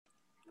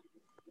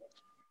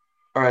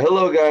All right,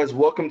 hello guys.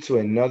 Welcome to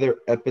another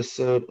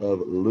episode of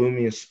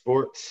Lumia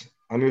Sports.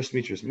 I'm your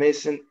Demetrius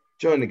Mason,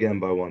 joined again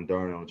by one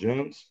Darnell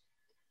Jones,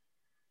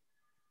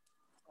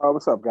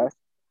 What's up, guys?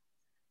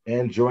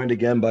 and joined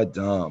again by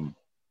Dom.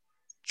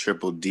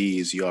 Triple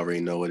D's, you already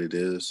know what it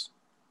is.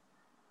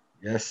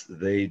 Yes,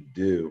 they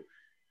do.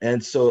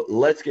 And so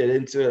let's get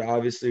into it.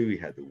 Obviously, we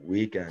had the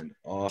weekend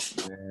off,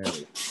 man. We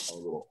had a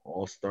little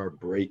all-star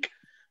break.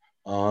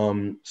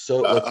 So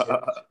let's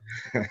get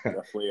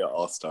Definitely an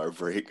all-star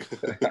break.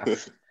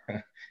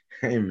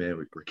 Hey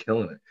man, we're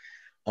killing it.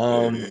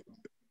 Um,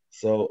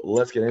 So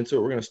let's get into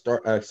it. We're going to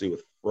start actually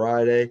with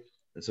Friday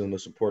and some of the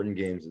most important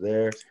games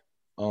there.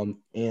 And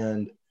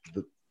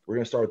we're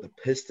going to start with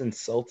the Pistons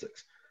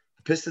Celtics.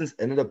 The Pistons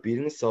ended up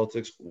beating the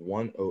Celtics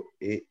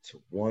 108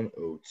 to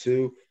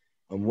 102.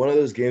 One of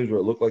those games where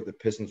it looked like the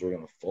Pistons were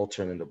going to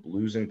falter and end up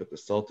losing, but the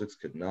Celtics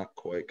could not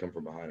quite come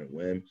from behind and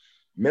win,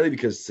 mainly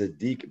because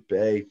Sadiq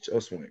Bey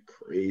just went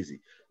crazy.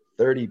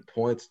 30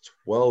 points,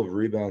 12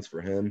 rebounds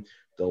for him.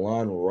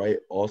 DeLon Wright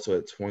also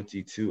had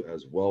 22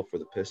 as well for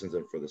the Pistons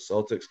and for the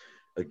Celtics.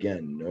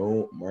 Again,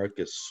 no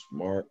Marcus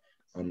Smart.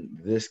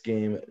 This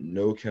game,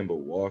 no Kemba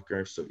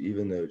Walker. So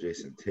even though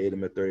Jason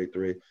Tatum at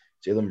 33,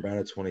 Jaylen Brown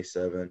at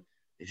 27,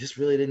 it just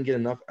really didn't get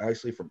enough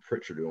actually from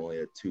Pritchard, who only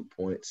had 2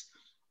 points.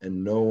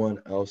 And no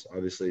one else,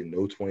 obviously,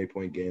 no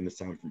 20-point game this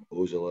time from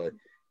Ojale.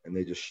 And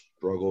they just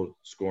struggled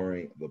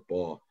scoring the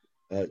ball.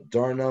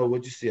 Darnell,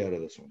 what'd you see out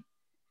of this one?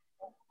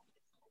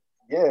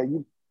 Yeah,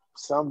 you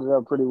summed it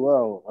up pretty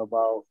well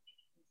about,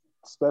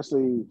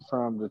 especially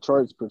from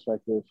Detroit's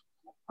perspective.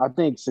 I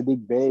think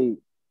Sadiq Bey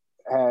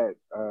had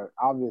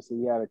obviously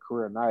he had a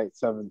career night,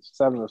 seven of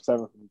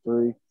seven from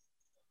three,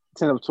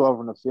 10 of 12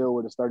 from the field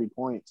with his 30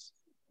 points.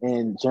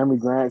 And Jeremy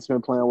Grant's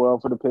been playing well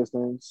for the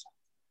Pistons.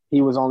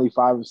 He was only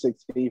 5 of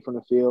 16 from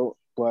the field,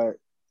 but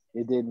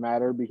it didn't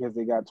matter because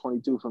they got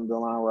 22 from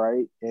DeLon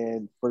Wright.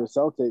 And for the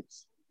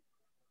Celtics,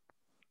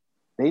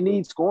 they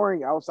need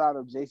scoring outside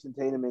of Jason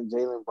Tatum and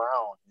Jaylen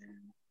Brown.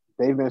 And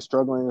they've been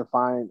struggling to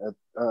find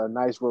a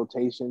nice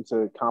rotation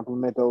to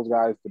complement those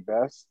guys the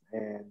best.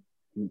 And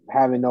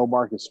having no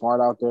Marcus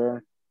Smart out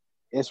there,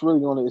 it's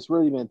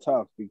really been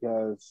tough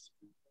because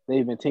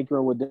they've been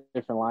tinkering with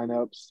different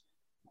lineups.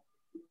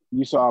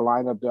 You saw a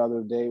lineup the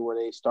other day where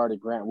they started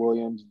Grant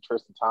Williams and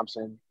Tristan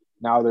Thompson.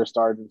 Now they're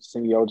starting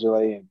Semi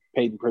Ojale and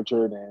Peyton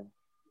Pritchard, and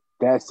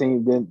that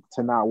seemed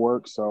to not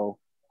work. So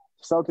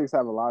Celtics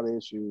have a lot of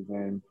issues,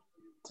 and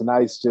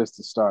tonight's just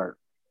the start.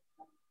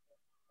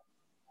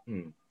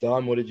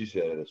 Dom, what did you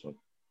see out of this one?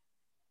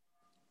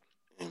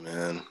 Hey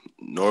man,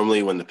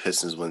 normally when the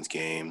Pistons wins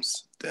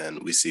games, then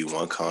we see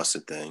one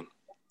constant thing,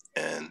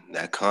 and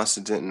that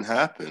constant didn't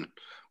happen.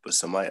 But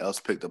somebody else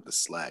picked up the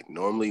slack.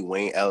 Normally,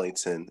 Wayne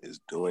Ellington is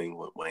doing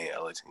what Wayne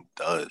Ellington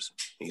does.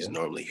 He's Yeah.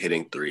 normally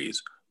hitting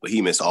threes, but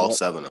he missed all Yep.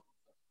 seven of them.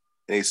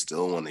 And they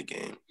still won the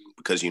game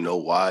because you know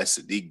why?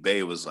 Sadiq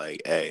Bey was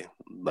like, "Hey,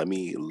 let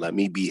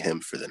me be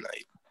him for the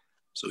night."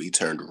 So he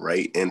turned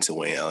right into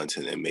Wayne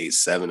Ellington and made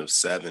 7 of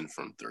 7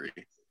 from three,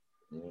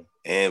 Yeah.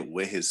 and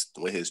with his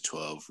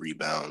 12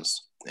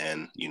 rebounds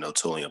and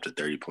totaling up to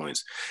 30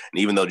 points.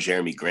 And even though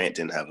Jeremy Grant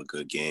didn't have a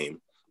good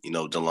game,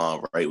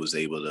 DeLon Wright was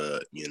able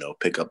to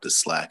pick up the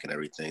slack and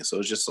everything. So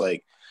it's just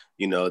like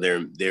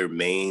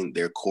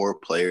their core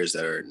players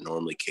that are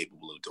normally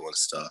capable of doing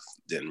stuff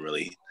didn't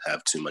really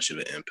have too much of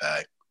an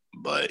impact,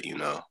 but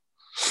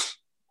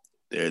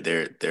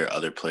their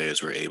other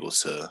players were able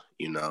to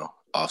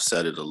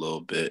offset it a little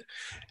bit.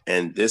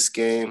 And this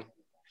game,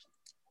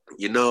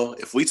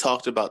 if we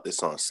talked about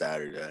this on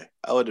Saturday,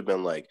 I would have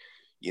been like,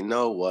 you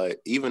know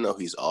what? Even though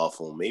he's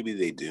awful, maybe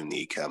they do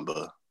need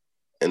Kemba.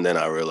 And then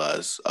I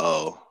realized,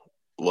 oh,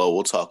 well,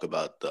 we'll talk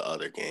about the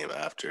other game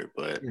after.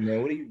 But Hey,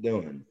 man, what are you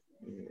doing?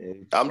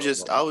 I'm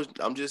just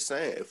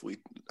saying,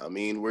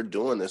 we're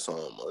doing this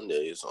on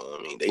Monday,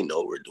 so they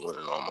know we're doing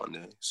it on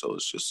Monday. So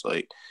it's just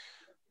like,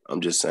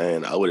 I'm just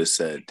saying, I would have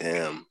said,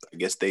 damn, I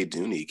guess they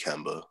do need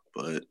Kemba,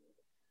 but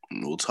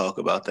we'll talk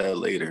about that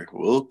later.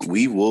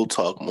 We will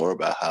talk more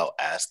about how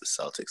ass the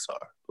Celtics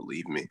are.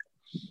 Believe me.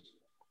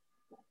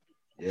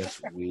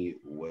 Yes, we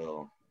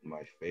will.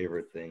 My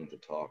favorite thing to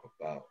talk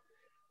about.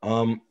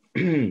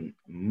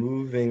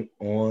 Moving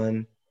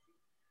on.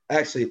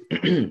 Actually,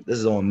 this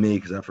is on me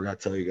because I forgot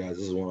to tell you guys.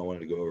 This is one I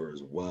wanted to go over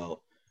as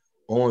well,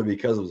 only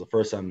because it was the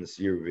first time this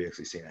year we've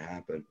actually seen it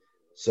happen.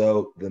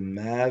 So the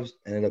Mavs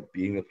ended up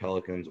beating the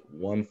Pelicans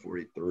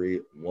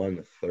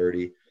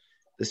 143-130.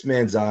 This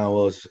man,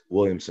 Zion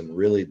Williamson,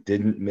 really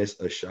didn't miss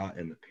a shot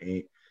in the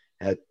paint,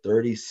 had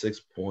 36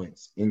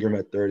 points. Ingram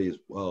had 30 as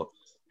well,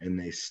 and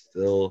they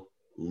still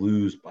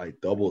lose by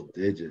double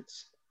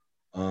digits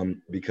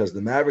because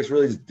the Mavericks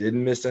really just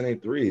didn't miss any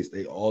threes.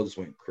 They all just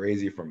went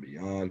crazy from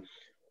beyond.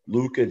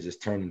 Luka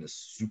just turned into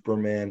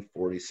Superman,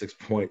 46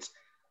 points,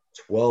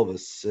 12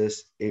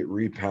 assists, 8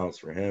 rebounds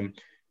for him.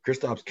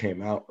 Kristaps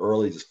came out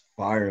early, just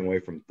firing away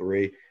from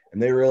three.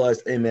 And they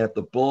realized, hey, man, if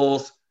the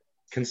Bulls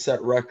can set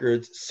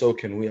records, so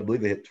can we. I believe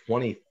they hit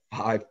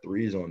 25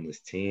 threes on this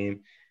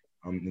team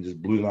and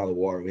just blew them out of the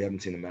water. We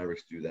haven't seen the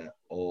Mavericks do that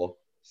all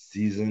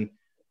season.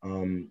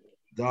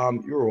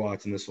 Dom, you were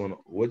watching this one.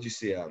 What'd you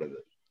see out of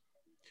it?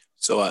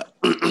 So I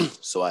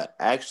so I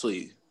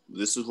actually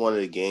this was one of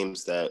the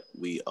games that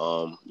we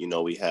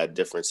had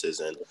differences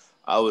in.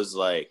 I was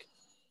like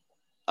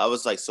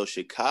so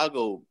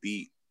Chicago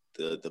beat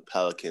the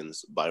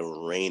Pelicans by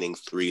raining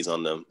threes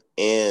on them,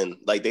 and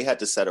like they had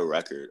to set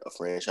a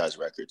franchise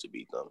record to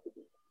beat them.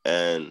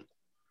 And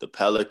the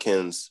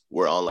Pelicans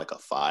were on like a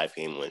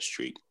 5-game win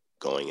streak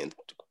going in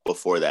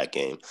before that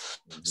game.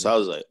 So I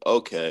was like,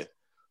 okay,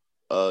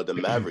 the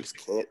Mavericks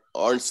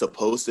aren't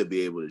supposed to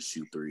be able to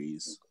shoot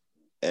threes.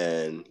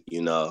 And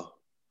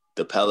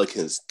the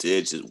Pelicans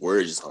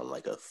were just on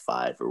like a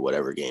 5 or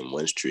whatever game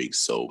win streak.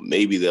 So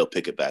maybe they'll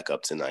pick it back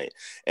up tonight.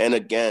 And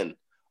again,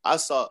 I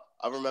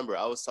remember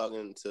I was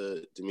talking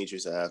to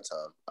Demetrius at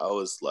halftime. I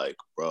was like,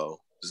 bro,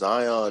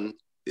 Zion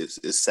is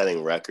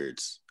setting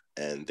records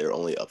and they're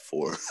only up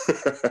 4.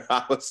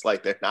 I was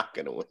like, they're not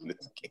gonna win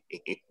this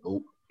game.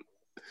 Nope.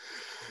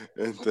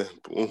 And then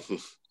boom.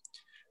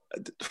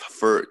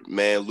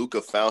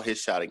 Luka found his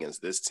shot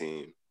against this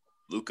team.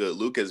 Luka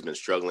has been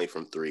struggling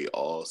from 3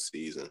 all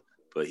season,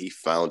 but he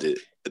found it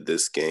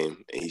this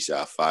game, and he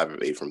shot 5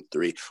 of 8 from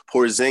 3.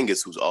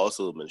 Porzingis, who's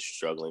also been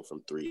struggling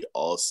from 3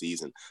 all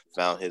season,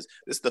 found his.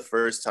 This is the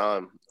first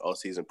time all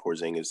season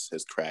Porzingis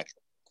has cracked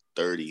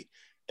 30,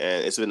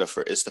 and it's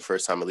the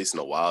first time, at least in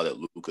a while, that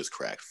Luka's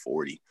cracked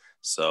 40.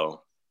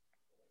 So,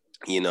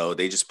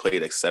 they just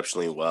played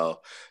exceptionally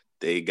well.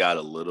 They got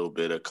a little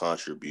bit of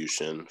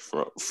contribution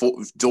from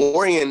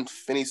Dorian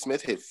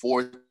Finney-Smith hit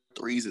 4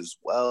 threes as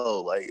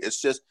well. Like,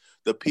 it's just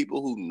the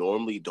people who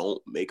normally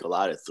don't make a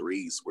lot of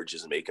threes were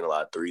just making a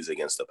lot of threes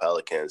against the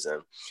Pelicans.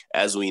 And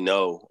as we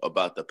know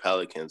about the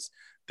Pelicans,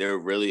 they're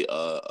really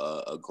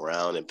a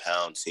ground and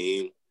pound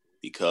team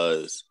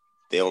because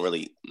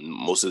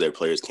most of their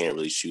players can't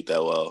really shoot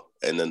that well.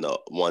 And then the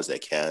ones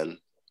that can't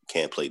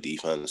play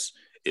defense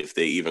if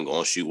they even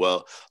going to shoot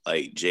well.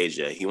 Like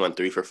JJ, he went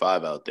 3 for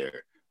 5 out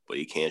there, but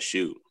he can't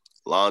shoot.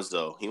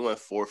 Lonzo, he went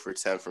 4 for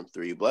 10 from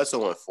 3.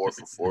 Bledsoe went 4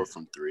 for 4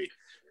 from 3.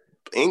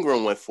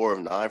 Ingram went 4 of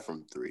 9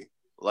 from 3.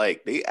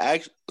 Like they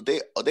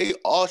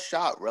all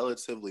shot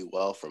relatively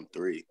well from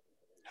 3.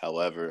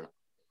 However,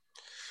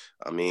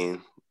 I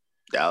mean,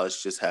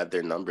 Dallas just had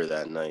their number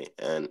that night,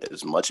 and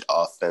as much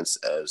offense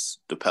as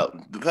the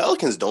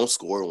Pelicans don't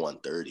score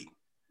 130.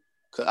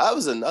 Cause that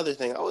was another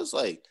thing. I was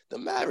like, the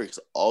Mavericks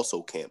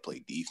also can't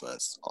play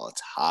defense on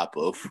top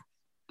of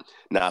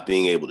not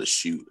being able to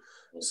shoot.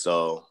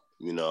 So,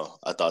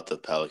 I thought the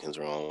Pelicans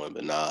were on one,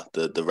 but nah,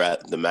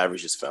 the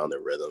Mavericks just found their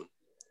rhythm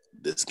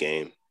this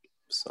game.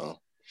 So,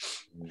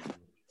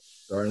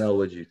 Darnell,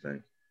 what do you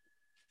think?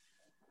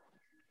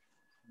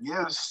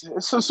 Yes,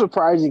 it's a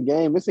surprising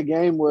game. It's a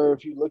game where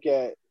if you look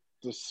at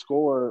the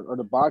score or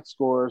the box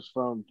scores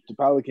from the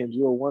Pelicans,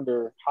 you'll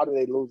wonder how did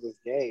they lose this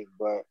game.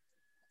 But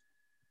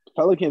the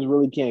Pelicans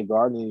really can't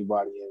guard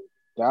anybody, and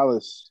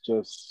Dallas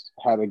just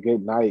had a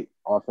good night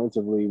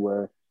offensively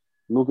where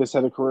Lucas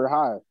had a career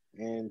high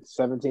and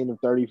 17 of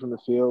 30 from the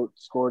field,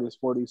 scored his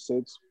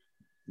 46.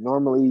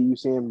 Normally, you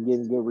see him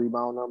getting good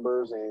rebound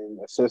numbers and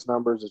assist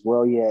numbers as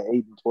well. He had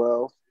 8 and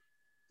 12.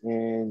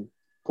 And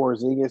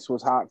Porzingis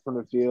was hot from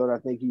the field. I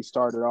think he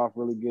started off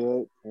really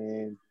good.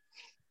 And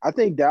I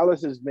think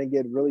Dallas has been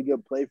getting really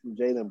good play from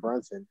Jalen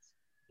Brunson.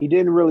 He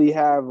didn't really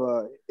have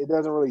it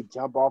doesn't really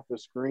jump off the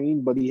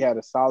screen, but he had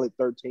a solid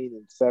 13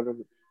 and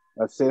 7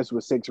 assists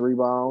with 6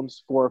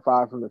 rebounds, 4 or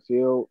 5 from the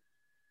field.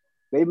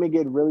 They've been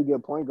getting really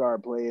good point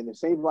guard play, and it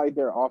seems like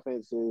their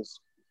offense is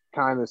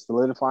kind of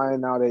solidifying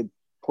now that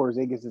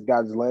Porzingis has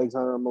got his legs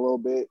under him a little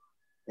bit,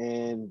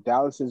 and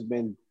Dallas has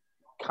been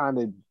kind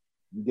of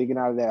digging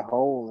out of that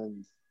hole,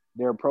 and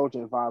they're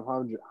approaching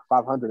 500,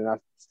 and I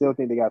still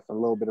think they got a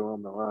little bit of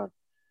room to run.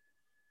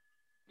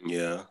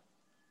 Yeah.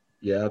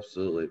 Yeah,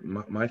 absolutely.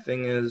 My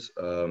thing is,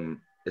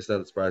 it's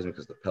not surprising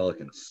because the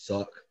Pelicans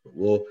suck, but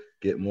we'll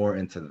get more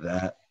into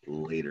that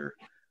later.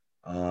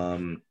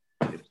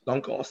 They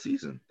stunk all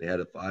season. They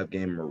had a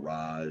 5-game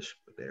mirage,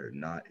 but they're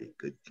not a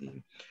good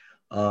team.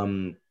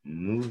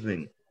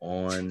 Moving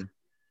on,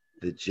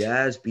 the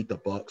Jazz beat the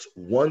Bucks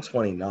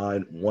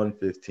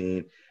 129-115.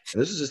 And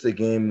this is just a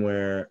game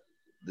where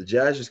the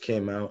Jazz just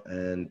came out,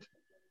 and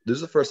this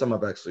is the first time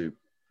I've actually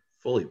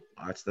fully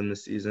watched them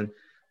this season.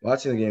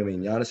 Watching the game, I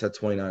mean, Giannis had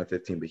 29 and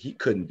 15, but he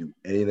couldn't do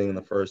anything in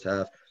the first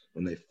half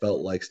when they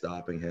felt like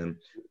stopping him.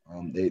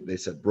 They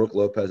said Brook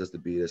Lopez has to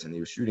beat us, and he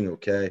was shooting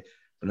okay,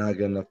 but not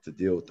good enough to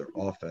deal with their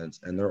offense.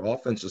 And their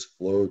offense just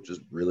flowed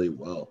just really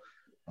well.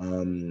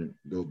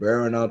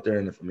 Gobert went out there,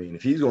 and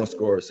if he's going to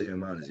score the same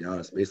amount as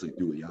Giannis, basically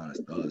do what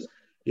Giannis does.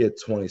 He had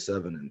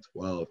 27 and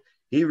 12.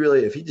 He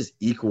really, if he just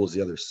equals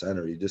the other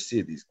center, you just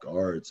see these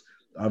guards.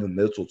 Donovan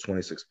Mitchell,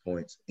 26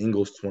 points.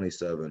 Ingles,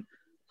 27.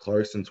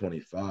 Clarkson,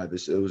 25.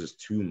 It was just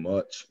too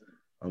much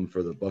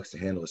for the Bucks to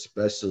handle,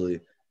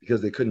 especially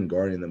because they couldn't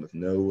guard them with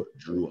no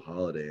Jrue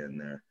Holiday in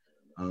there.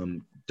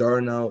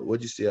 Darnell,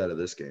 what'd you see out of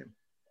this game?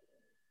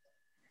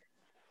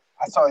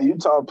 I saw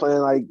Utah playing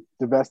like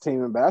the best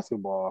team in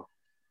basketball.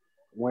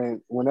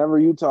 Whenever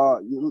Utah,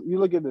 you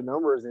look at the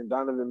numbers, and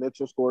Donovan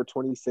Mitchell scored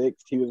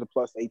 26. He was a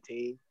plus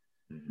 18.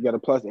 You got a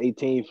plus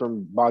 18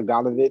 from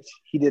Bogdanovich.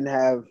 He didn't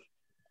have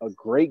a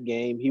great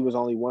game. He was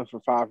only 1 for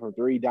 5 from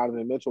 3.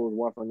 Donovan Mitchell was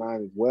 1 for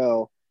 9 as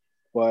well.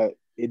 But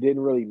it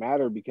didn't really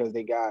matter because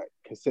they got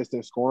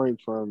consistent scoring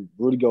from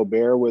Rudy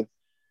Gobert with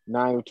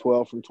 9 of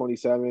 12 from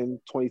 27,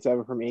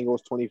 27 from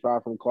Ingles,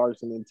 25 from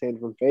Clarkson, and 10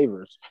 from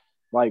Favors.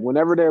 Like,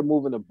 whenever they're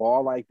moving the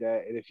ball like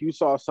that, and if you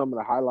saw some of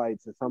the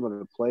highlights and some of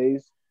the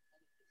plays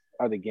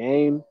of the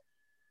game,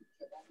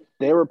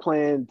 they were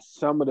playing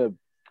some of the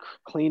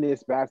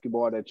cleanest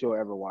basketball that you'll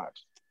ever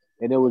watch.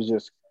 And it was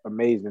just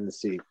amazing to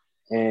see.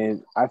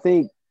 And I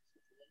think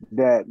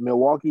that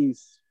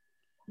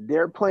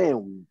they're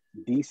playing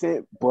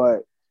decent,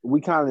 but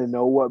we kind of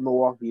know what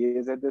Milwaukee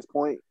is at this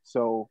point.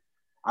 So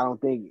I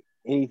don't think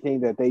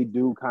anything that they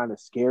do kind of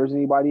scares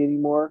anybody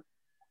anymore.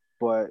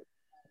 But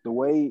the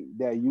way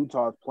that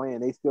Utah's playing,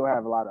 they still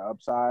have a lot of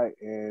upside,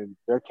 and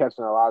they're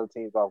catching a lot of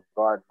teams off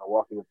guard.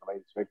 Milwaukee was the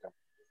latest victim.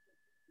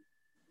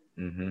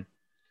 Mm-hmm.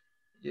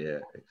 Yeah,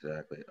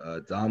 exactly.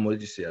 Dom, what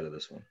did you see out of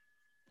this one?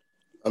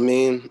 I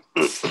mean,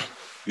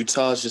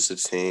 Utah is just a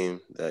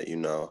team that,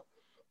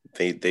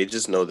 they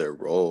just know their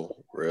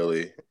role,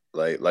 really.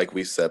 Like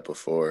we said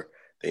before,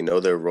 they know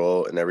their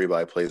role and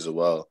everybody plays it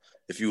well.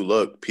 If you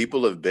look,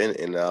 people have been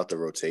in and out the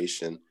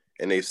rotation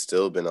and they've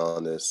still been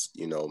on this,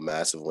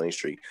 massive winning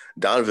streak.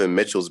 Donovan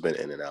Mitchell's been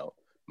in and out.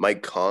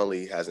 Mike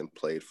Conley hasn't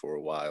played for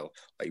a while.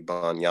 Like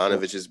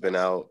Bogdanovich has been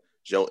out.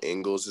 Joe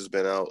Ingles has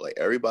been out. Like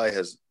everybody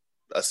has,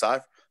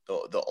 aside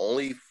the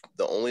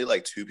only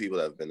like two people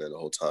that have been there the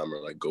whole time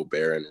are like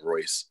Gobert and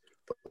Royce.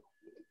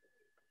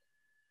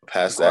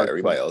 Past that,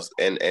 everybody else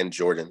and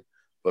Jordan.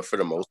 But for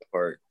the most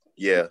part,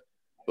 yeah.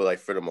 But like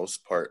for the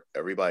most part,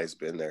 everybody's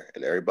been there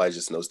and everybody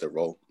just knows their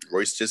role.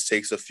 Royce just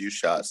takes a few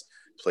shots,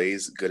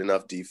 plays good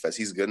enough defense.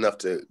 He's good enough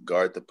to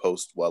guard the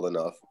post well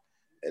enough,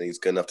 and he's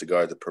good enough to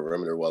guard the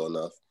perimeter well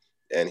enough.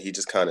 And he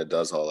just kind of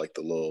does all like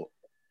the little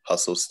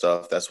hustle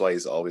stuff. That's why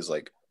he's always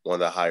like one of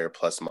the higher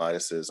plus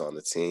minuses on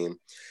the team.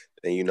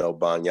 And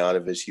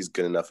Bogdanovich, he's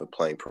good enough at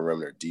playing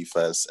perimeter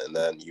defense, and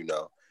then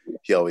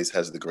he always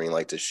has the green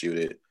light to shoot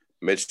it.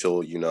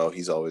 Mitchell,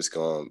 he's always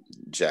going to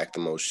jack the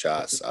most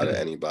shots out of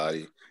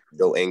anybody.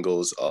 Joe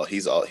Ingles,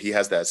 he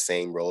has that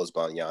same role as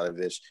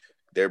Bogdanovich.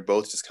 They're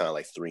both just kind of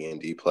like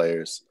 3-and-D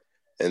players.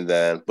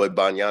 But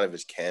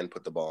Bogdanovich can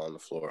put the ball on the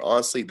floor.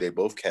 Honestly, they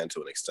both can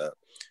to an extent.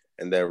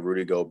 And then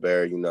Rudy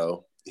Gobert,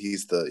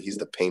 he's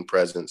the paint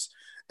presence.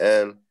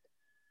 And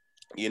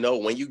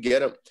when you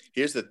get him,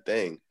 here's the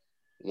thing.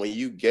 When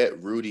you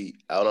get Rudy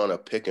out on a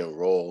pick and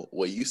roll,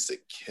 what used to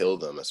kill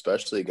them,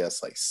 especially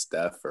against like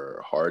Steph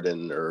or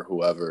Harden or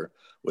whoever,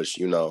 which,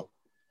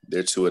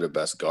 they're two of the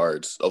best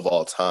guards of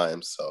all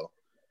time. So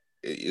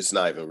it's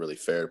not even really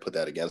fair to put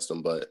that against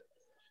them. But,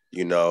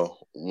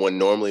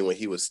 when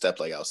he would step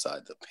like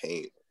outside the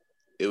paint,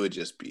 it would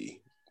just be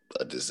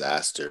a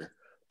disaster.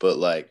 But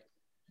like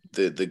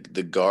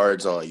the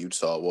guards on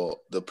Utah,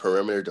 the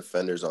perimeter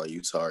defenders on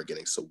Utah are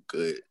getting so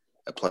good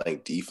at playing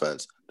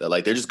defense that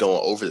like they're just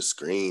going over the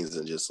screens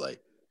and just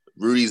like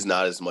Rudy's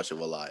not as much of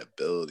a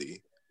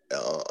liability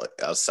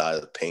outside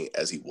of the paint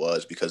as he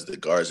was because the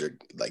guards are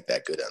like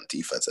that good on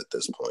defense at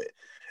this point.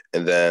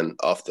 And then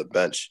off the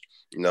bench,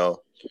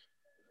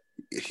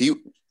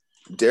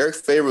 Derek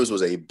Favors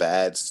was a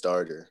bad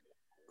starter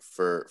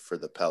for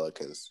the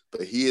Pelicans,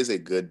 but he is a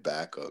good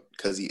backup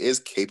because he is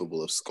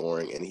capable of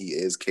scoring and he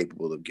is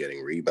capable of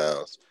getting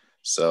rebounds.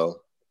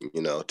 So,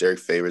 Derek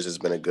Favors has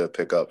been a good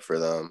pickup for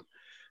them.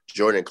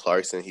 Jordan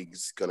Clarkson,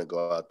 he's going to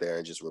go out there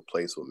and just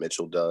replace what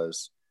Mitchell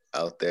does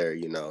out there,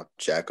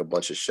 jack a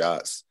bunch of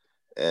shots.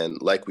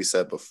 And like we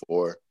said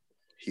before,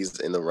 he's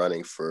in the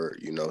running for,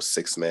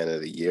 sixth man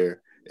of the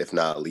year, if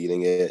not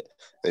leading it.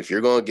 And if you're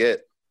going to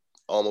get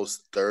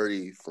almost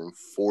 30 from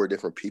 4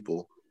 different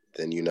people,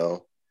 then,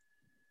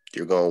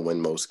 you're going to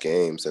win most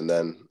games. And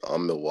then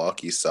on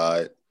Milwaukee's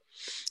side,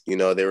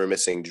 they were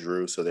missing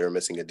Drew, so they were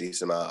missing a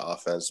decent amount of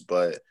offense.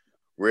 But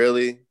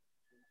really,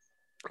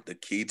 the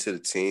key to the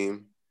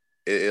team,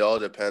 it all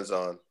depends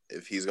on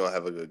if he's going to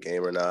have a good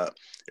game or not.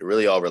 It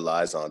really all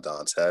relies on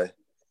Dante.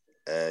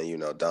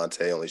 And,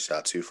 Dante only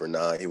shot 2 for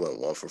 9. He went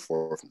 1 for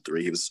 4 from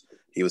 3.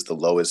 He was the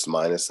lowest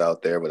minus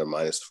out there with a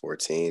minus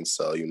 14.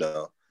 So,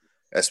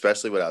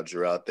 especially without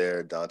Drew out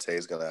there, Dante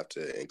is going to have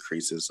to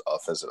increase his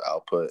offensive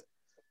output.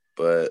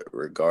 But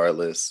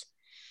regardless,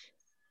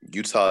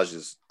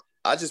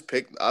 I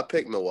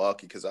picked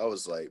Milwaukee because I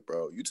was like,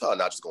 bro, Utah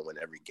not just gonna win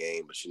every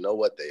game, but you know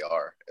what, they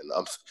are, and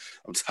I'm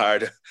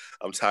tired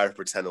of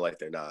pretending like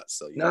they're not.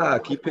 So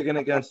keep picking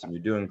against them.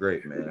 You're doing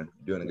great, man.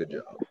 You're doing a good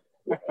job.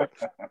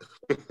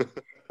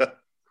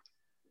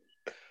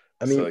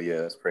 I mean, so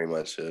yeah, that's pretty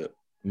much it.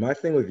 My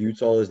thing with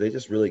Utah is they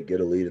just really get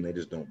a lead and they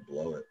just don't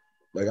blow it.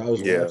 Like I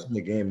was watching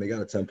the game, they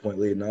got a 10-point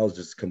lead, and I was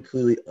just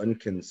completely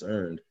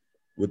unconcerned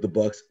with the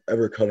Bucks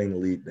ever cutting the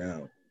lead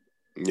down.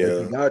 Yeah,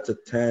 like they got to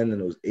 10,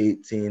 and it was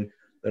 18,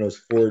 then it was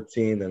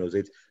 14, then it was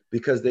 18,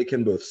 because they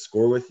can both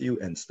score with you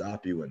and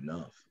stop you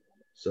enough.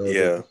 So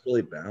they're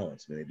really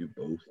balanced. I mean, they do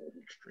both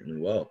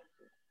extremely well.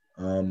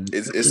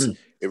 It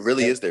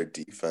really is their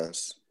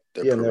defense.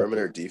 Their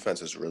perimeter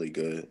defense is really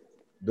good.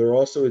 they're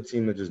also a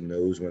team that just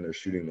knows when they're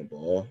shooting the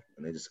ball,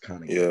 and they just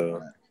kind of get it Yeah.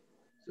 back.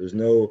 There's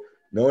no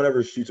one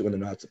ever shoots it when they're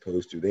not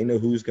supposed to. They know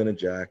who's going to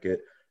jack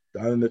it.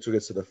 Donovan Mitchell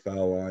gets to the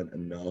foul line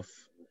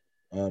enough.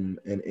 And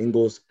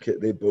Ingles,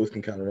 they both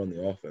can kind of run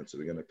the offense, so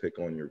they're going to pick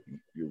on your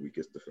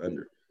weakest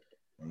defender.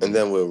 And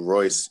then with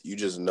Royce, you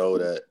just know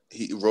that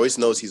Royce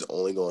knows he's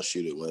only going to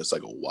shoot it when it's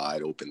like a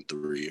wide open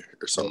three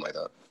or something like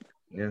that.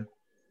 Yeah.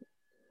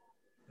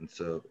 And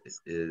so it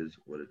is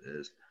what it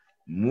is.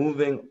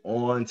 Moving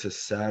on to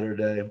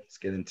Saturday, let's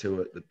get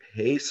into it. The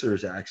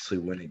Pacers actually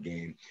win a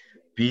game,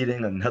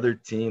 beating another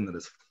team that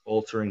is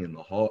faltering in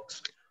the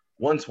Hawks,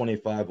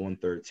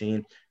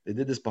 125-113. They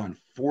did this behind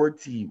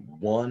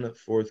 41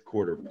 fourth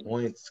quarter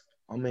points,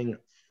 coming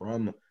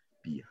from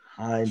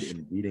behind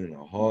and beating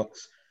the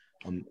Hawks.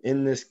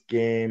 In this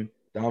game,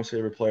 Dom's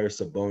favorite player,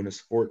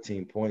 Sabonis,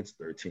 14 points,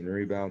 13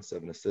 rebounds,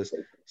 7 assists,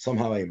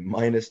 somehow a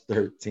minus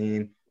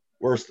 13,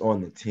 worst on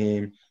the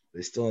team.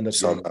 They still end up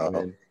getting a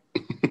win.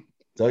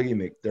 Dougie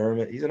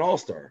McDermott, he's an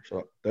all-star.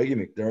 So Dougie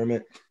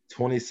McDermott,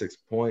 26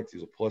 points. He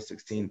was a plus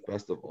 16,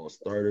 best of all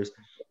starters.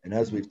 And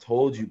as we've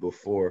told you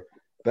before,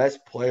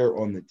 best player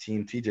on the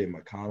team, TJ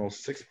McConnell,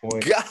 6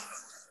 points,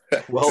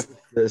 12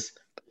 assists,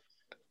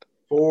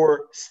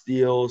 4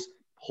 steals,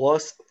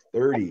 plus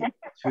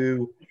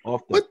 32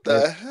 off the What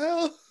the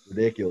hell?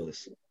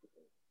 Ridiculous.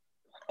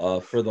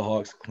 For the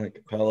Hawks, Clint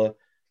Capella,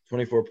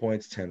 24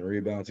 points, 10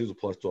 rebounds. He was a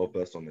plus 12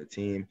 best on the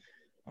team.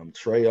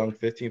 Trae Young,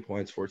 15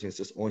 points, 14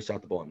 assists, only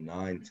shot the ball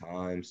 9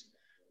 times.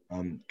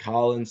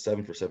 Collins,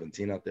 7 for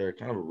 17 out there.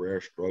 Kind of a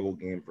rare struggle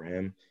game for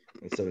him.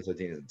 And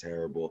 7-17 isn't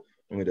terrible.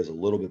 Only does a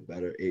little bit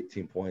better,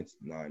 18 points,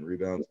 9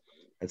 rebounds.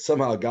 And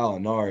somehow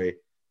Gallinari,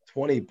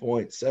 20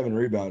 points, 7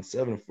 rebounds,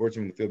 7 of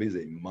 14 from the field. He's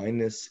a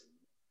minus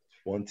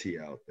 20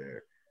 out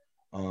there.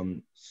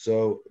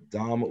 So,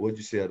 Dom, what did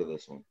you see out of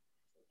this one?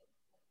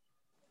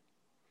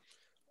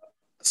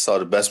 I saw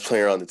the best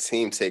player on the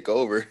team take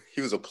over.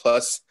 He was a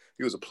plus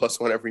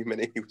one every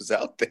minute he was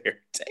out there.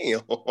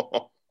 Damn.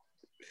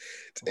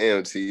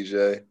 Damn,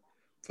 TJ.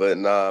 But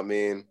nah, I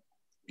mean,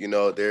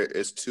 there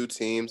is 2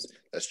 teams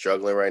that's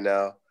struggling right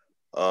now.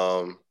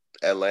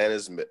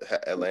 Atlanta's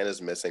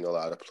missing a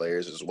lot of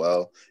players as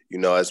well.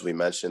 As we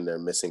mentioned, they're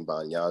missing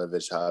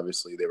Bogdanović.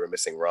 Obviously, they were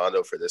missing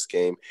Rondo for this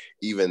game,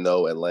 even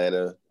though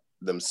Atlanta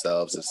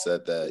themselves have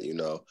said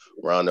that,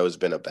 Rondo has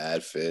been a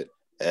bad fit,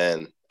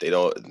 and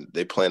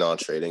they plan on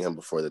trading him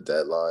before the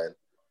deadline.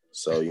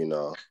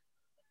 So,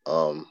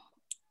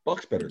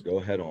 Bucks better go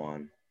ahead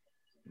on.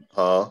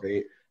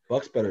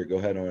 Bucks better go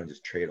ahead on and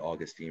just trade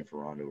Augustine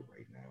for Rondo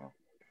right now.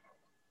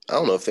 I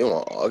don't know if they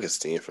want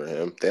Augustine for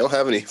him. They don't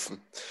have any.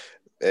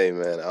 Hey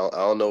man, I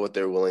don't know what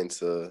they're willing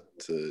to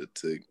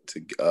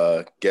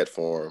get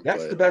for him.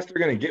 That's the best they're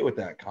gonna get with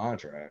that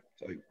contract.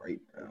 I'll tell you right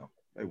now.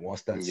 They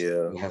want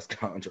that last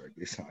contract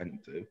they signed him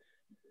to.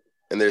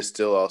 And they're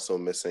still also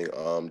missing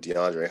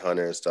DeAndre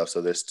Hunter and stuff.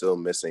 So they're still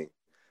missing.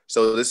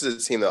 So this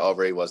is a team that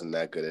already wasn't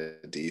that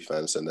good at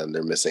defense, and then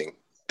they're missing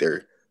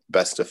their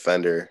best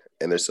defender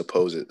and their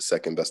supposed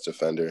second best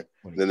defender.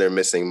 And then they're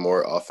missing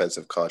more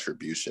offensive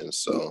contributions.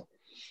 So,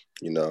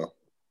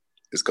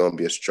 it's going to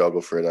be a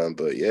struggle for them.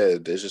 But, yeah,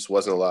 there just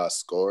wasn't a lot of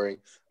scoring.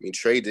 I mean,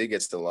 Trae did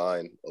get to the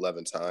line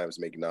 11 times,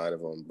 make 9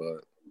 of them.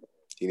 But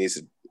he needs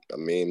to – I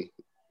mean,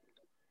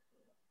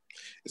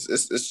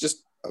 it's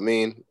just – I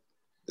mean,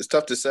 it's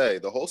tough to say.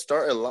 The whole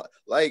starting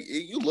 – like,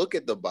 you look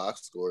at the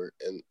box score,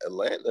 and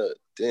Atlanta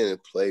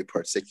didn't play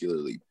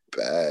particularly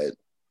bad.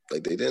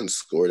 Like, they didn't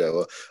score that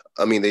well.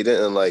 I mean, they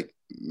didn't,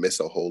 miss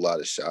a whole lot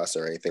of shots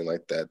or anything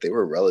like that. They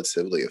were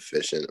relatively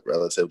efficient,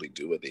 relatively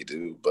do what they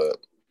do, but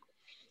 –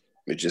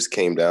 it just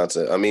came down to,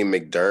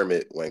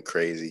 McDermott went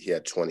crazy. He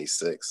had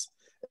 26.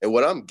 And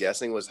what I'm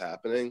guessing was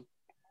happening,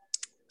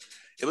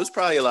 it was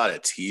probably a lot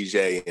of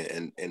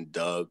TJ and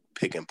Doug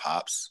picking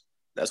pops.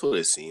 That's what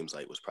it seems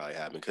like was probably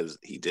happening because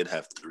he did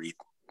have 3.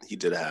 He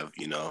did have,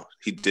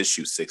 he did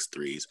shoot 6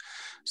 threes.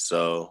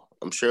 So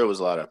I'm sure it was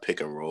a lot of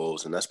pick and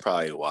rolls. And that's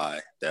probably why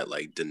that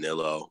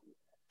Danilo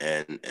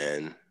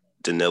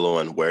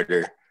and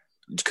Werder,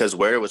 because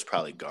Werder was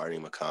probably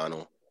guarding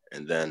McConnell.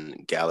 And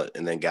then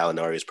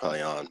Gallinari is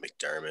probably on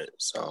McDermott.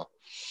 So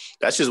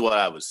that's just what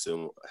I would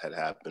assume had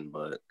happened.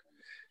 But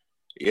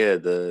yeah,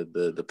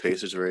 the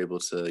Pacers were able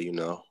to,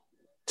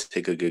 to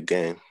take a good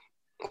game.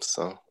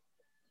 So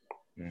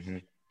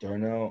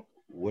Darnell,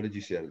 what did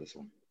you see out of this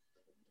one?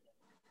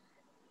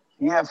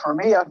 Yeah, for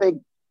me, I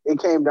think it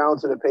came down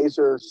to the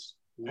Pacers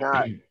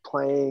not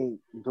playing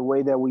the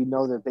way that we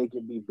know that they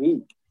can be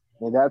beat.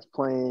 And that's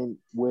playing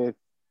with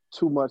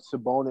too much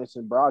Sabonis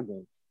and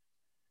Brogdon.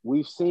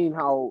 We've seen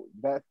how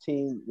that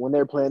team, when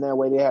they're playing that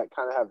way, they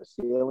kind of have a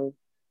ceiling.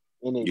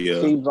 And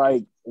it seems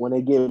like when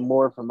they get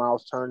more from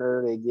Miles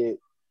Turner, they get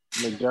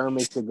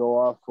McDermott to go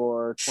off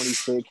for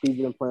 26. He's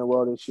been playing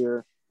well this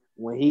year.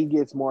 When he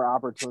gets more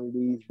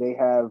opportunities, they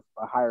have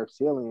a higher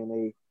ceiling. And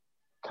they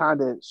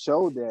kind of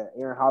showed that.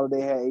 Aaron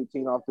Holiday had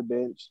 18 off the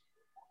bench.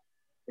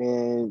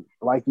 And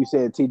like you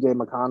said, TJ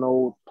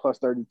McConnell plus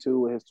 32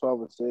 with his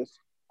 12 assists.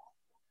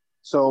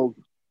 So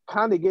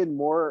kind of getting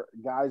more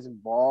guys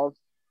involved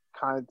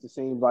kind of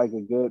seems like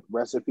a good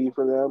recipe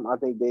for them. I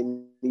think they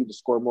need to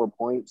score more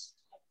points.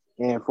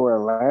 And for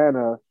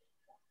Atlanta,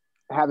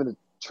 having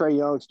Trae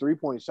Young's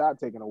 3-point shot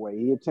taken away,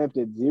 he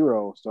attempted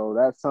 0. So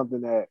that's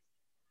something that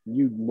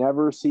you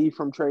never see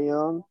from Trae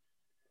Young,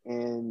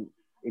 and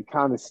it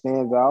kind of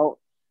stands out.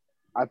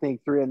 I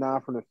think 3 and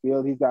 9 from the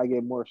field, he's got to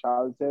get more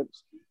shot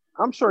attempts.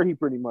 I'm sure he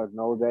pretty much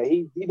knows that.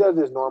 He does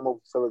his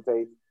normal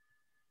facilitating.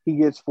 He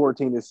gets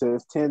 14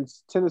 assists, 10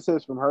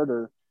 assists from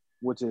Herter,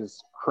 which is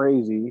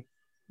crazy.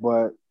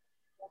 But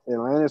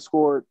Atlanta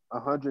scored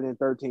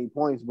 113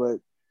 points, but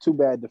too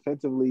bad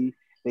defensively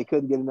they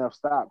couldn't get enough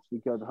stops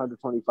because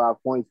 125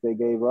 points they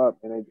gave up,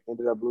 and they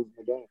ended up losing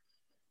the game.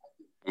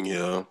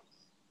 Yeah.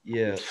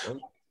 Yeah,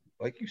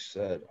 like you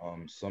said,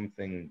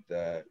 something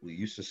that we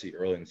used to see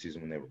early in the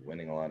season when they were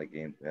winning a lot of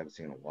games, we haven't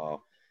seen in a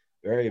while.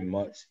 Very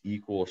much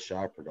equal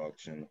shot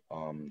production.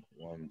 1,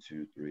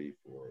 2, 3,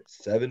 4,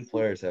 7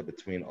 players have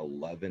between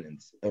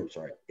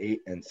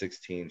 8 and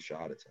 16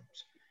 shot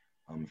attempts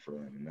for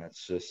them. And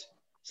that's just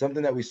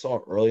something that we saw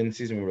early in the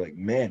season. We were like,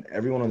 man,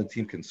 everyone on the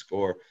team can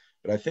score.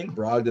 But I think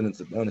Brogdon and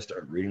Sabonis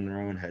started reading their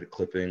own head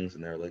clippings,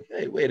 and they're like,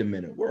 hey, wait a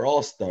minute, we're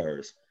all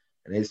stars.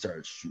 And they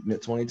started shooting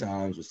it 20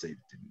 times, which they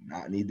did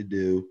not need to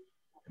do.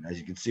 And as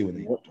you can see, when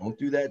they don't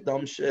do that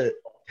dumb shit,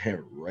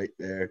 they're right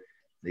there.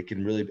 They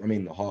can really – I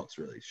mean, the Hawks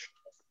really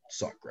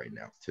suck right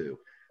now too.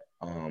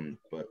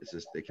 But it's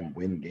just they can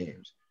win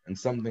games. And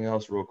something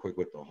else real quick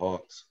with the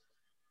Hawks.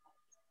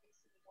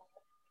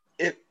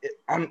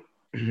 I'm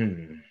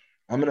going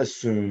to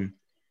assume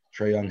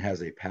Trae Young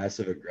has a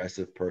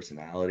passive-aggressive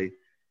personality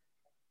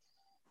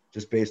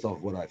just based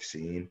off what I've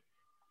seen.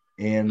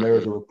 And there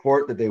was a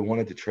report that they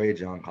wanted to trade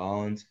John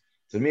Collins.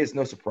 To me, it's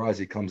no surprise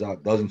he comes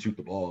out, doesn't shoot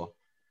the ball.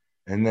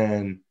 And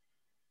then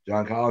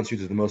John Collins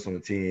shoots the most on the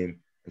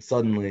team. And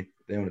suddenly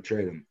they want to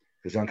trade him.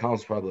 Because John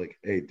Collins is probably like,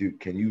 hey, dude,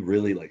 can you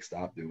really,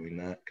 stop doing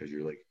that? Because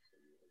you're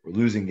we're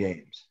losing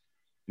games.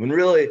 When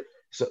really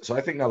so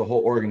I think now the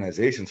whole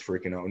organization's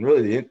freaking out. And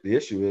really the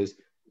issue is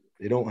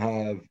they don't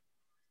have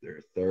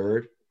their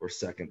third or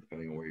second,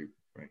 depending on where you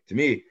rank. To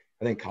me,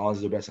 I think Collins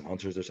is their best and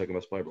Hunter is their second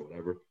best player, but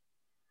whatever.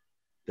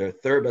 Their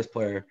third best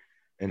player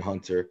in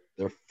Hunter,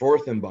 their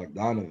fourth in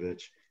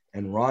Bogdanovic,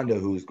 and Rondo,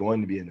 who's going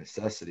to be a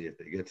necessity if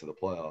they get to the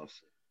playoffs.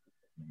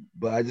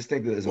 But I just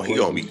think that he's going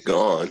to be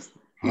gone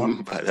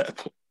by that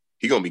point.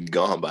 He's going to be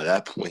gone by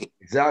that point.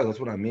 Exactly. That's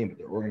what I mean. But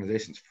their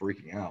organization's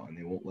freaking out, and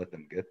they won't let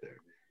them get there.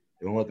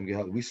 They won't let them get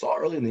out. We saw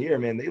early in the year,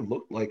 man, they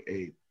looked like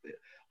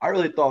I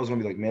really thought it was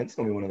going to be man, it's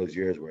going to be one of those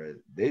years where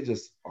they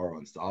just are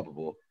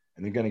unstoppable,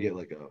 and they're going to get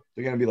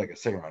they're going to be a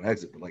second-round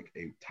exit, but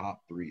a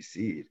top 3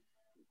 seed.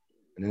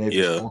 And then they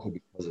just faltered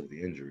because of the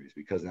injuries,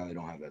 because now they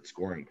don't have that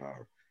scoring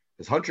power.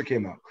 Because Hunter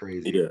came out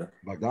crazy. Yeah.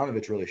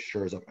 Bogdanovic really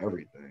shores up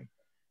everything.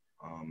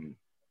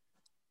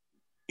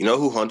 You know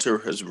who Hunter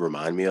has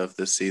reminded me of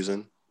this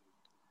season?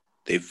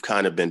 They've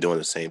kind of been doing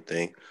the same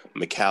thing.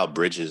 Mikal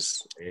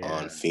Bridges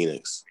on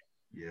Phoenix.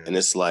 Yeah. And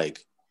it's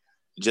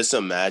just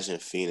imagine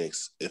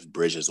Phoenix if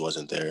Bridges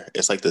wasn't there.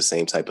 It's the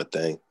same type of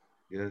thing.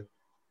 Yeah.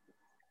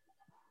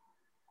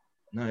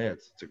 No, yeah,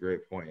 it's a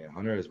great point. Yeah,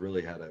 Hunter has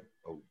really had a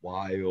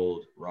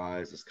wild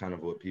rise. It's kind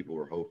of what people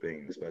were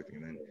hoping and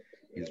expecting, and then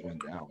he just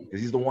went down. Because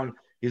he's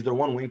their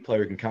one wing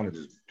player who can kind of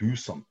just do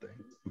something,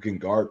 who can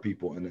guard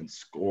people and then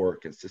score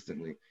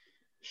consistently,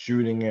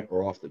 shooting it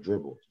or off the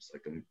dribble, just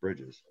like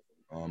Bridges.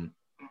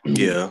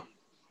 Yeah.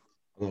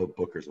 Although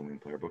Booker's a wing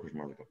player. Booker's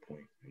more like a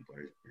point wing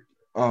player.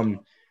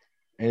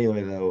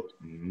 Anyway, though,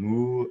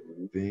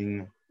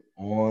 moving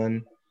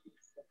on.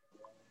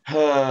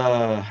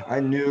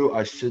 I knew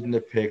I shouldn't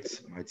have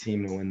picked my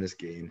team to win this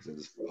game because I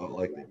just felt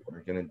like they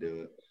weren't going to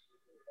do it.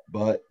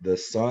 But the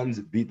Suns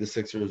beat the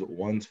Sixers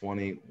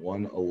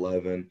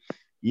 120-111.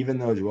 Even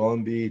though Joel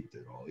Embiid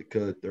did all he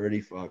could,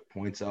 35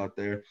 points out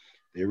there,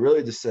 they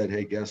really just said,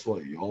 hey, guess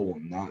what? Y'all will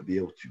not be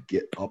able to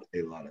get up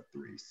a lot of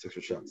threes.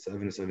 Sixers shot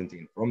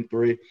 7-17 from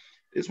 3.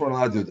 They just weren't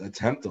allowed to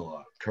attempt a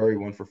lot. Curry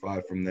 1 for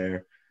 5 from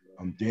there.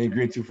 Danny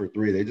Green 2 for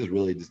 3. They just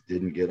really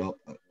didn't get up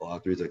a lot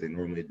of threes like they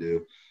normally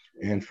do.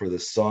 And for the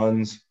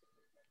Suns,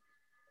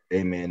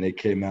 hey, man, they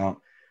came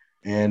out.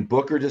 And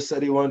Booker just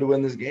said he wanted to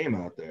win this game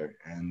out there.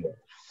 And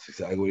that's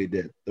exactly what he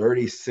did.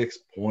 36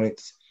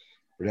 points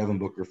for Devin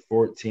Booker,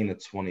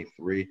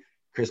 14-23.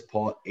 Chris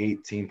Paul,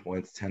 18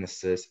 points, 10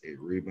 assists, 8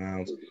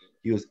 rebounds.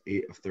 He was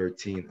 8 of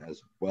 13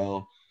 as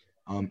well.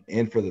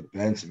 And for the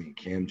bench,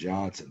 Cam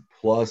Johnson,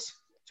 plus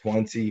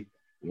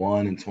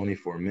 21 in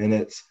 24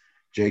 minutes.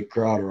 Jake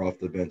Crowder off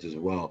the bench as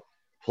well,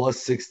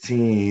 plus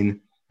 16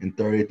 in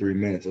 33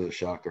 minutes. That was a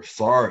shocker.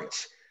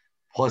 Saric,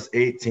 plus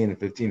 18 in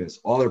 15 minutes.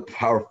 All their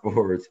power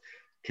forwards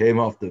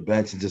came off the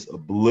bench and just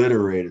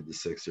obliterated the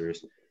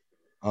Sixers.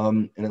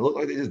 And it looked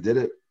like they just did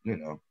it,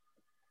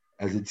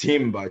 as a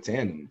team by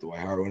tandem. Dwight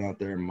Howard went out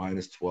there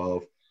minus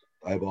 12,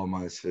 Thibault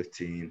minus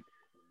 15.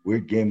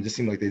 Weird game. It just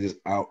seemed like they just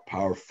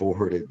out-power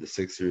forwarded the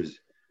Sixers.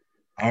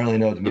 I don't really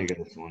know what to make of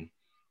this one.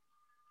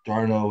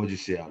 Darno, what'd you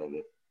see out of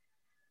it?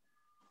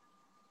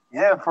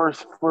 Yeah,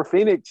 for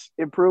Phoenix,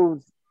 it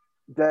proves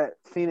that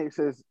Phoenix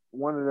is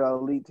one of the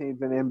elite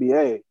teams in the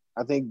NBA.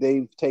 I think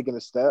they've taken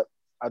a step.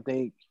 I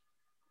think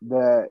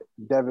that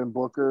Devin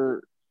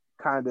Booker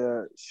kind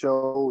of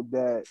showed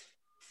that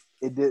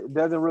it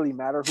doesn't really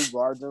matter who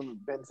guards him.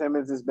 Ben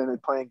Simmons has been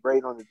playing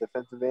great on the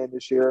defensive end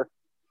this year,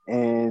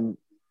 and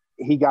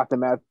he got the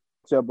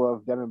matchup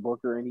of Devin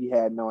Booker, and he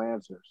had no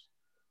answers.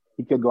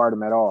 He could guard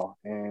him at all.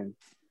 And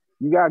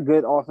you got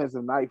good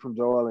offensive night from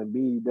Joel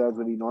Embiid. He does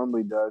what he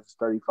normally does,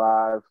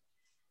 35,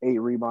 8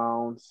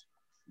 rebounds.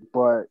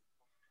 But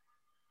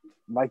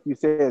like you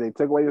said, they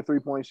took away the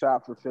three-point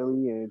shot for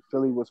Philly, and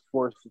Philly was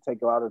forced to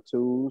take a lot of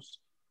twos.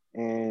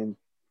 And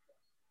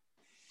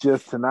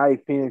just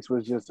tonight, Phoenix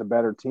was just a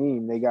better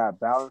team. They got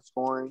balanced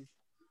scoring,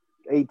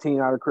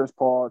 18 out of Chris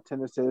Paul,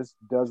 10 assists,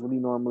 does what he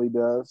normally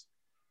does.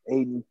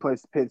 Aiden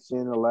pitched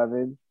in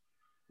 11.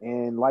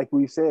 And like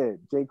we said,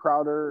 Jay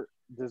Crowder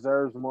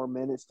deserves more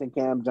minutes than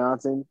Cam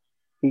Johnson.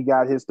 He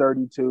got his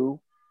 32.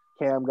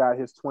 Cam got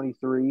his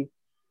 23.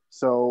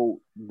 So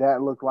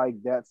that looked like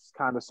that's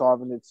kind of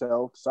solving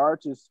itself.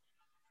 Sarge has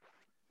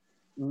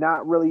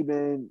not really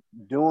been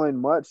doing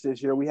much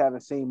this year. We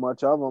haven't seen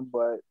much of him,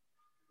 but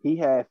he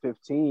had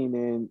 15.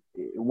 And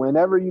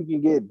whenever you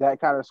can get that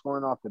kind of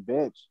scoring off the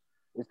bench,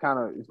 it's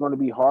going to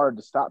be hard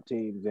to stop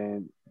teams.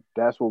 And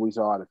that's what we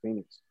saw out of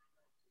Phoenix.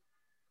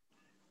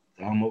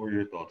 Tom, what were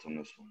your thoughts on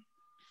this one?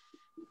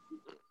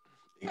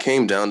 It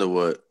came down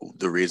to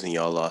the reason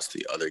y'all lost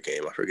the other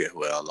game. I forget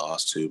who y'all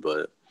lost to,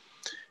 but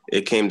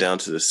it came down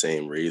to the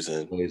same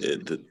reason.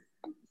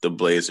 The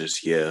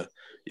Blazers, yeah.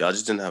 Y'all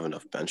just didn't have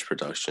enough bench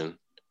production.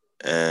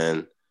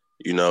 And,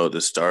 the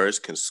Stars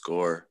can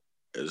score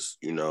as,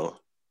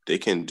 they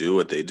can do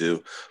what they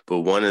do.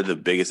 But one of the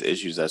biggest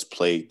issues that's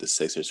plagued the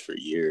Sixers for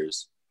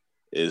years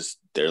is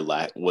their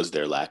lack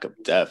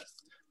of depth.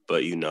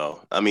 But,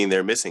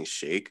 they're missing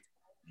Shake.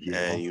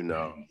 Yeah.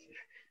 And,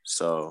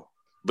 so –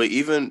 but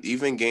even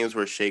games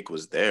where Shake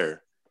was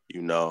there,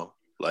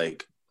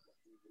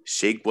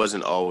 Shake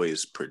wasn't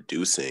always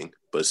producing,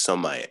 but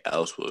somebody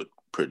else would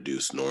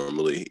produce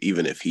normally,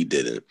 even if he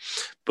didn't.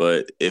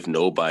 But if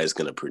nobody's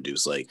gonna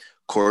produce, like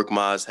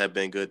Korkmaz have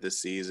been good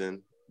this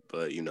season,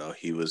 but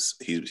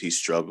he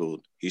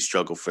struggled. He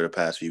struggled for the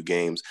past few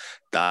games.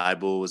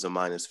 Thibault was a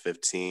minus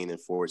 15 in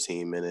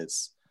 14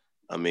 minutes.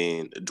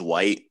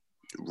 Dwight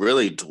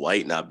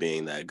not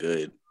being that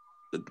good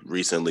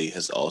recently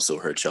has also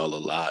hurt y'all a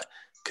lot.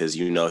 Because,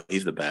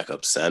 he's the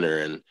backup center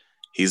and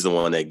he's the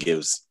one that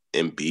gives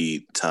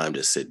Embiid time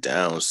to sit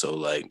down. So,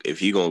 if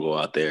he's going to go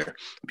out there,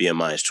 be a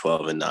minus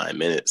 12 in 9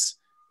 minutes,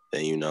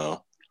 then,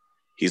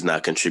 he's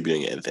not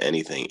contributing to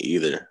anything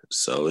either.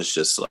 So, it's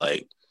just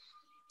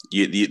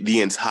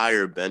the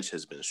entire bench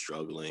has been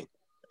struggling.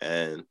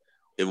 And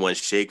when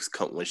Shake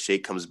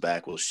comes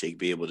back, will Shake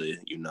be able to,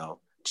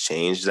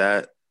 change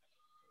that?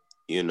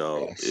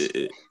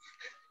 Yes.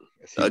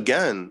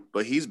 Again,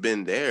 but he's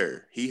been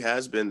there. He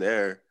has been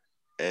there.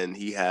 And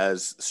he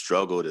has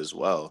struggled as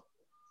well.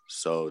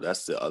 So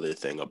that's the other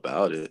thing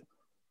about it.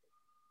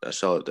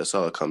 That's all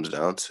it comes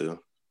down to.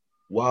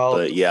 Wow.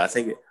 But yeah, I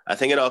think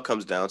it all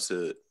comes down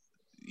to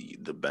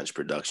the bench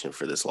production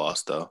for this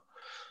loss, though.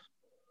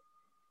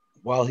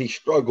 While he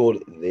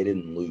struggled, they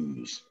didn't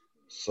lose.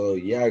 So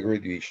yeah, I agree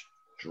with you. He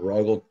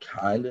struggled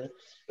kind of.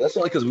 That's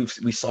only because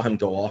we saw him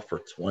go off for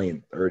 20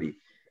 and 30.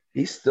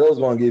 He still is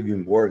going to give you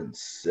more than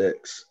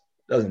 6.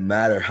 Doesn't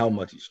matter how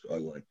much he's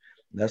struggling.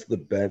 And that's the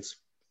best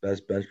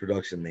bench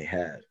production they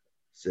had,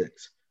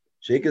 6.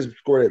 Shake has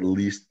scored at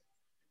least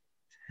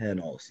 10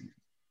 all season,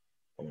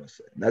 I want to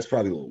say. And that's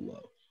probably a little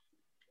low.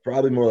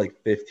 Probably more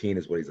like 15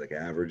 is what he's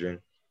averaging.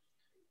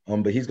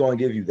 But he's going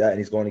to give you that, and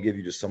he's going to give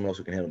you just someone else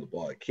who can handle the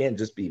ball. It can't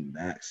just be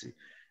Maxey.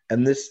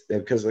 And this,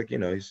 because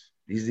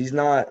he's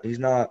not as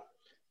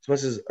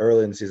much as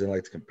early in the season I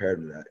like to compare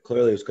him to that.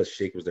 Clearly it was because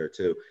Shake was there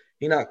too.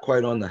 He's not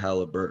quite on the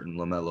Halliburton,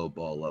 LaMelo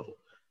Ball level.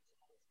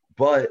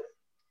 But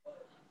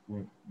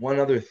one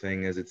other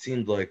thing is it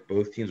seemed like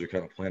both teams are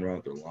kind of playing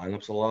around with their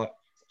lineups a lot.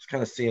 Just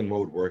kind of seeing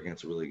what would work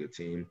against a really good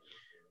team.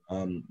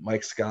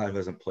 Mike Scott, who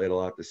hasn't played a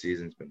lot this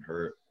season, has been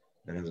hurt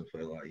and hasn't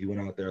played a lot. He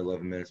went out there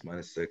 11 minutes,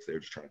 minus 6. They were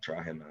just trying to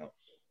try him out.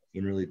 He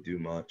didn't really do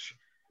much.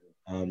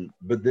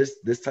 But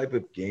this type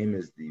of game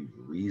is the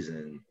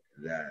reason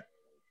that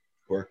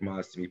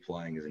Korkmaz to me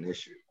playing is an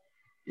issue.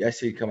 Yes,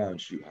 he'd come out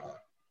and shoot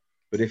hot.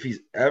 But if he's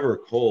ever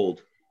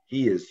cold,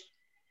 he is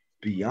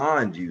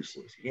beyond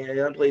useless. He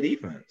doesn't play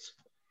defense.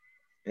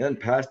 He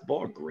doesn't pass the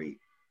ball great.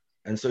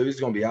 And so he's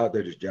going to be out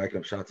there just jacking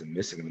up shots and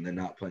missing them and then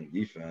not playing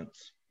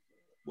defense.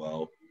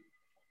 Well,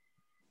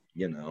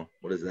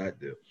 what does that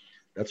do?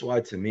 That's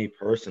why, to me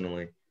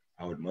personally,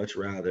 I would much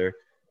rather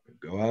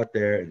go out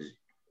there and just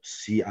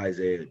see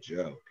Isaiah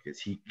Joe because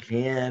he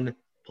can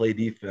play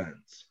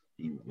defense.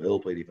 He will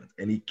play defense.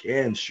 And he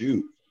can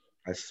shoot.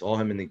 I saw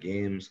him in the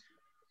games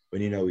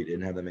when, we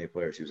didn't have that many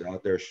players. He was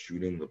out there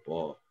shooting the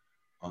ball.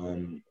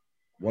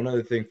 One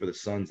other thing for the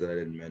Suns that I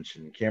didn't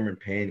mention, Cameron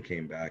Payne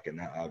came back, and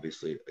that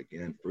obviously,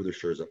 again, further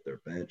shores up their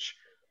bench.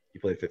 He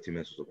played 15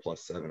 minutes, was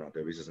a +7 out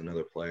there. He's just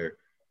another player.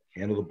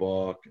 Handle the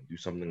ball, can do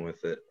something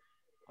with it.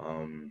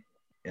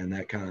 And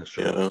that kind of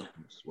shows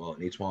as well.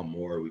 And E'Twaun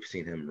Moore, we've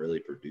seen him really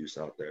produce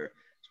out there.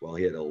 well.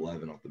 He had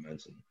 11 off the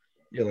bench. And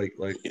yeah, like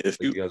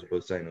you guys were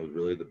both saying, it was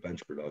really the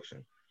bench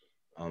production.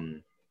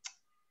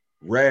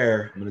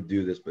 Rare, I'm going to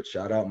do this, but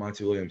shout out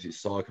Monty Williams. He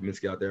saw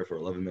Kaminsky out there for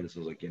 11 minutes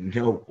and was like, you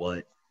know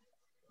what?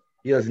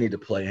 He doesn't need to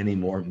play any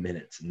more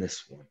minutes in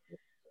this one.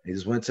 He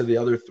just went to the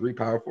other 3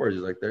 power forwards.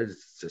 He's like,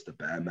 there's just a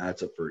bad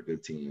matchup for a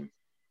good team.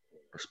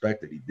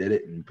 Respect it. He did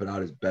it and put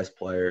out his best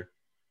player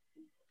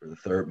for the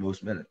 3rd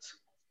most minutes.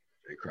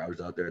 Jay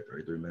Crowder's out there at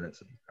 33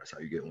 minutes, and that's how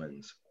you get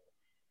wins.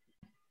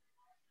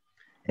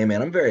 Hey,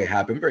 man, I'm very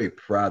happy. I'm very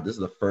proud. This is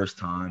the first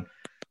time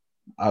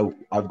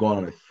I've gone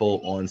on a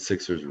full-on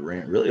Sixers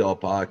rant, really all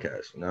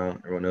podcasts. You know,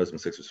 everyone knows I'm a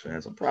Sixers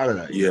fan, so I'm proud of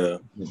that. Yeah.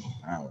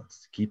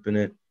 Balance, keeping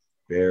it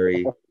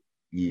very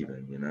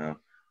even, you know.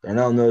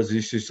 Darnell knows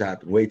these issues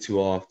happen way too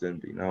often,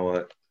 but you know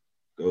what?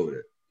 Go with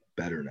it.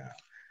 Better now.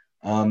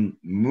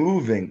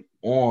 Moving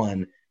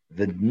on,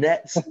 the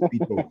Nets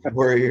beat the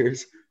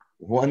Warriors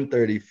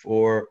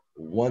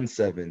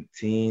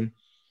 134-117.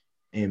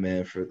 Hey,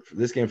 man, for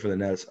this game for the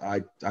Nets,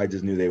 I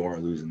just knew they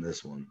weren't losing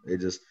this one. They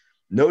just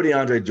no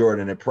DeAndre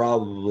Jordan. It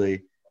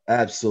probably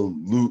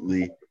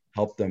absolutely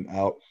helped them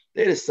out.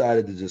 They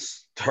decided to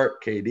just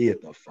start KD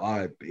at the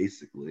 5,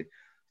 basically,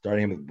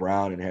 starting him with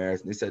Brown and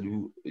Harris. And they said,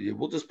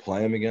 we'll just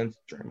play him against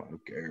Draymond. Who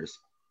cares?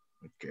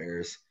 Who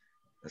cares?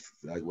 That's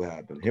exactly what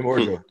happened. Him or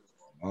Jordan.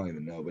 I don't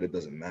even know, but it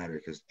doesn't matter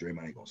because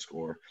Draymond ain't going to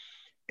score.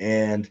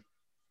 And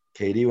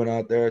KD went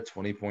out there,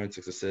 20 points,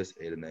 6 assists,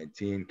 8 of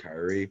 19.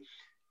 Kyrie,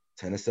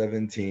 10 of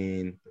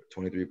 17,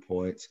 23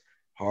 points.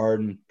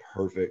 Harden,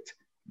 perfect.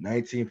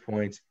 19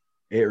 points,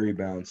 8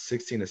 rebounds,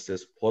 16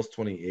 assists, plus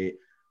 28,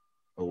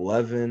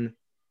 11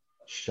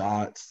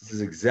 shots. This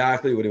is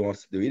exactly what he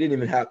wants to do. He didn't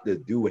even have to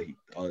do what he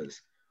does.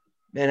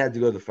 Man had to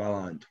go to the foul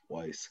line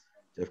twice.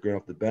 Jeff Green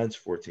off the bench,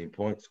 14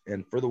 points.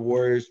 And for the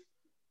Warriors,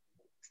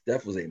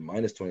 Steph was a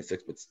minus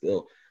 26, but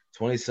still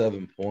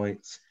 27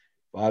 points,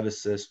 5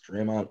 assists.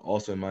 Draymond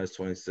also a minus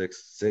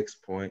 26, 6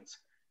 points,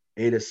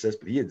 8 assists,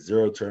 but he had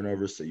 0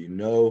 turnovers. So you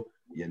know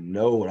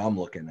what I'm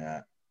looking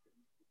at.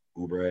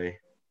 Oubre,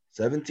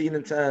 17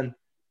 and 10,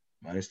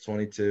 minus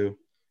 22,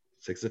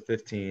 6 of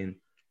 15,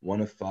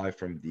 1 of 5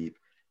 from deep.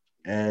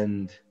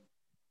 And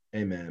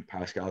hey man,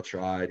 Pascal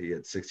tried. He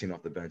had 16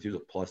 off the bench. He was a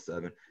plus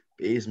 7.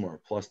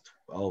 Bazemore plus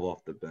 12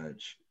 off the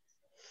bench.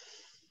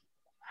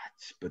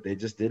 But they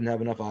just didn't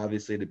have enough,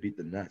 obviously, to beat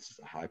the Nets. It's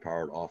a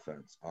high-powered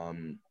offense.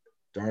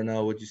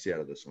 Darnell, what'd you see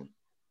out of this one?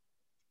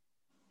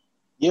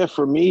 Yeah,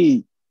 for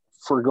me,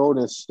 for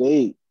Golden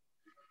State,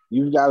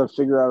 you've got to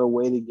figure out a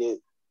way to get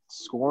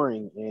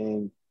scoring.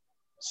 And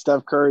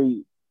Steph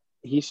Curry,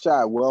 he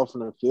shot well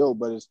from the field,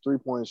 but his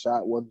 3-point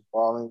shot wasn't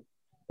falling.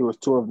 He was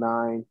 2 of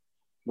 9.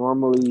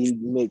 Normally, he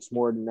makes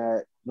more than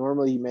that.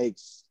 Normally, he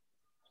makes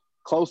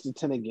close to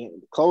 10 a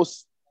game.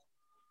 Close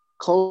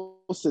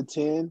to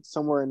 10,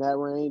 somewhere in that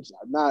range.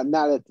 Not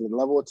at the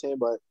level of 10,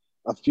 but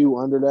a few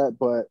under that.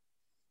 But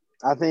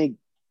I think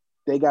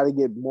they got to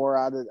get more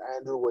out of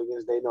Andrew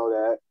Wiggins. They know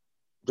that.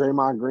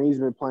 Draymond Green's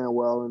been playing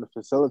well in the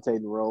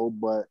facilitating role,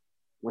 but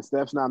when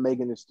Steph's not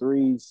making his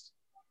threes,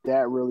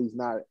 that really is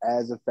not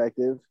as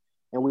effective.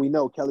 And we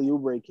know Kelly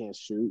Oubre can't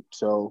shoot,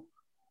 so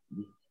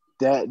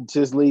that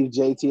just leaves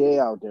JTA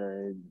out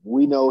there. And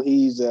we know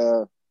he's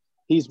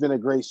been a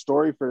great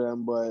story for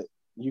them, but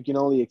you can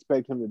only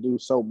expect him to do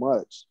so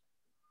much.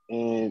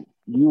 And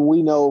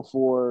we know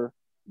for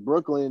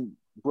Brooklyn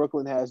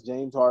has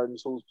James Harden,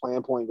 who's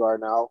playing point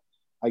guard now.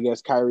 I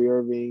guess Kyrie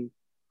Irving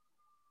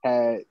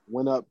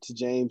went up to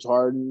James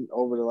Harden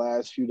over the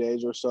last few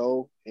days or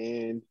so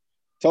and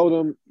told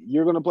him,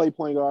 you're going to play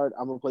point guard,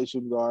 I'm going to play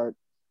shooting guard.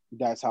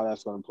 That's how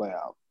that's going to play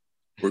out.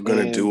 We're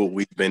going to do what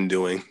we've been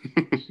doing.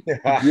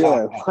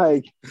 Yeah,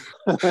 like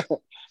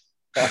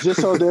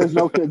just so there's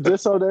no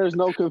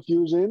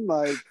confusion,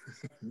 like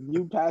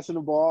you passing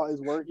the ball is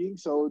working,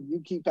 so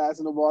you keep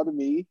passing the ball to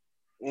me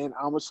and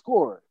I'm a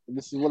scorer. And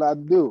this is what I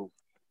do.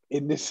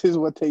 And this is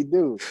what they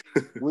do.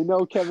 We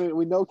know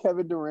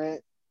Kevin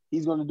Durant,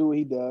 he's going to do what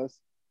he does.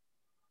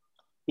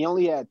 He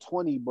only had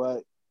 20,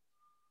 but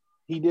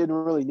he didn't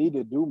really need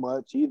to do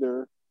much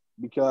either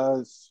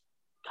because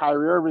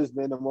Kyrie Irving has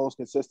been the most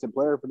consistent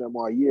player for them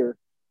all year,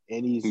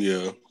 and he's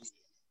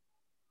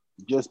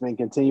just been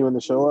continuing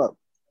to show up.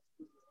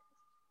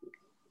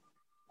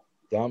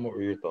 Dom, what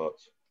were your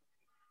thoughts?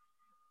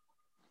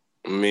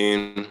 I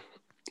mean,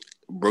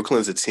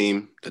 Brooklyn's a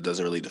team that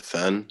doesn't really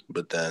defend,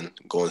 but then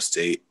Golden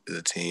State is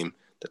a team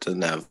that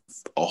doesn't have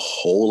a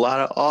whole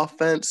lot of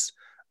offense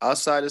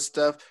outside of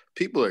Steph.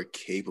 People are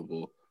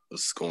capable of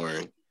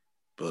scoring,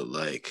 but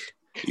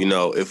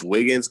if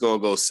Wiggins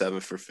gonna go 7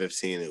 for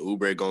 15 and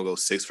Oubre gonna go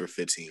 6 for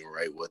 15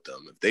 right with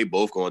them, if they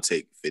both gonna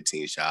take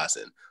 15 shots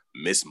and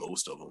miss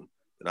most of them,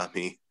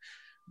 then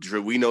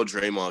we know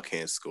Draymond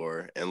can't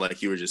score. And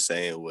like you were just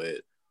saying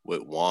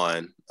with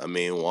Juan, I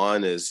mean,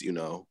 Juan is,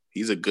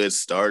 he's a good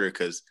starter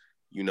because,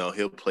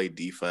 he'll play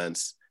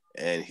defense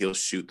and he'll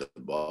shoot the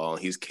ball.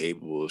 He's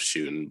capable of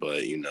shooting,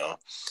 but,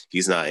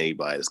 he's not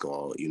anybody that's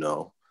going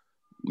to,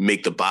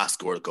 make the box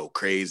score go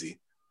crazy.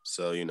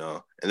 So,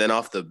 and then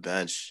off the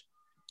bench,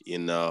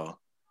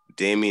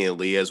 Damian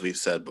Lee, as we've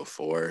said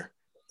before,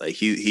 Like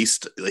he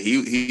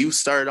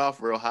started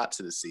off real hot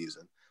to the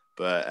season,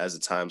 but as the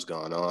time's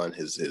gone on,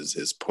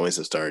 his points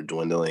have started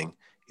dwindling.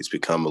 He's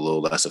become a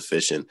little less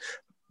efficient.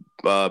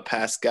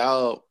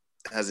 Pascal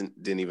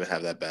didn't even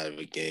have that bad of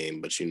a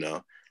game, but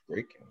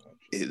Great game.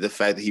 the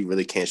fact that he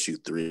really can't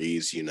shoot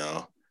threes,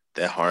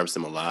 that harms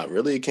them a lot.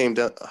 Really, it came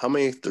down. How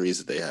many threes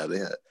did they have?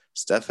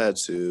 Steph had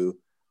 2,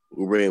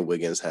 Oubre and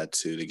Wiggins had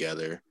 2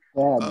 together.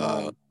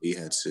 We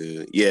had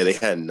 2. Yeah, they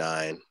had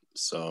 9.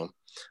 So,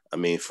 I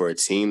mean, for a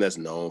team that's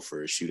known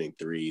for shooting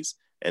threes,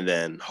 and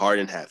then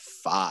Harden had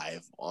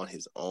 5 on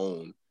his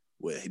own,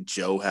 with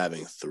Joe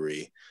having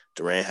 3,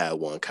 Durant had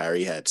 1,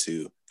 Kyrie had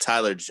 2,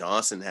 Tyler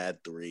Johnson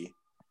had 3.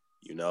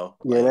 Yeah,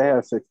 they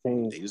had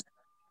 16.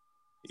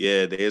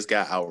 They just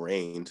got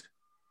outrained.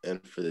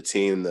 And for the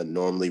team that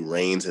normally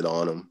rains it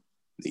on them,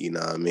 you know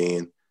what I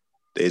mean?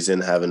 They just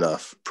didn't have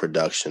enough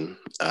production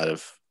out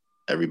of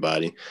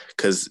everybody.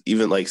 Because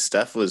even like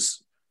Steph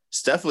is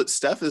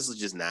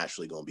just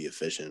naturally going to be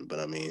efficient. But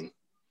I mean,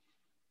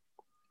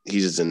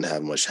 he just didn't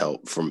have much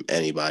help from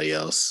anybody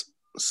else.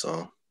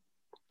 So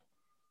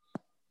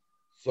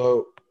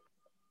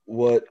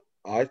what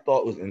I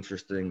thought was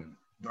interesting,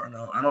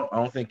 Darnell, I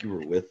don't think you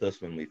were with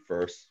us when we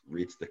first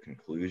reached the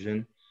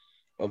conclusion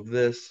of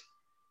this.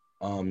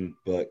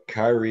 But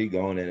Kyrie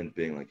going in and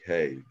being like,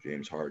 hey,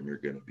 James Harden, you're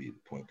going to be the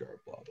point guard,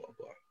 blah, blah,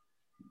 blah.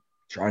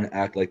 Trying to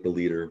act like the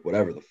leader,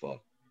 whatever the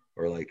fuck.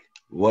 Or like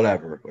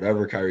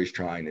whatever Kyrie's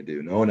trying to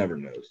do. No one ever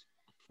knows.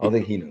 I don't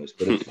think he knows,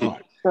 but it's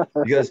fine.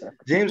 Because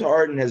James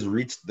Harden has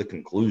reached the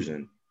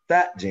conclusion,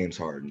 that James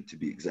Harden to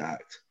be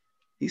exact.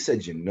 He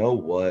said, you know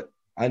what?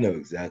 I know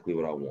exactly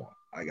what I want.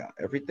 I got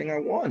everything I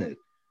wanted.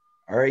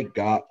 I already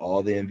got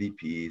all the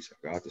MVPs.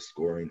 I got the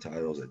scoring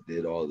titles. I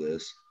did all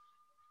this.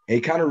 And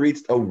he kind of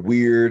reached a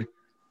weird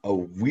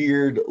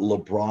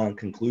LeBron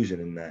conclusion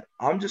in that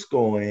I'm just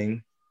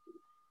going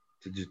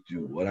to just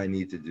do what I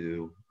need to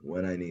do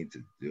when I need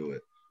to do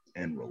it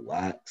and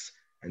relax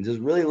and just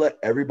really let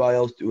everybody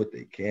else do what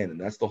they can.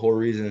 And that's the whole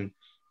reason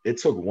it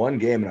took one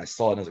game and I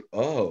saw it and I was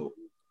like, oh,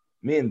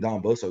 me and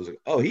Don Bosa, I was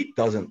like, oh, he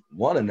doesn't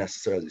want to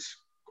necessarily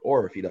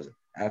score if he doesn't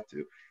have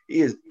to.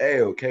 He is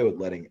A-okay with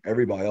letting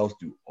everybody else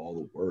do all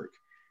the work.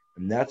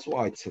 And that's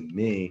why, to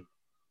me,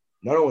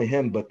 not only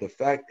him, but the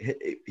fact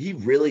he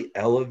really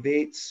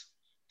elevates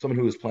someone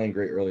who was playing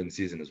great early in the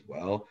season as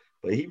well,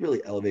 but he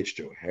really elevates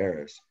Joe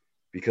Harris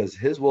because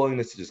his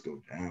willingness to just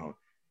go down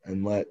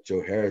and let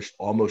Joe Harris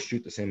almost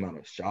shoot the same amount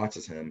of shots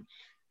as him,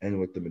 and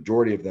with the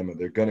majority of them,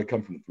 they're going to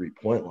come from the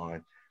three-point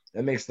line,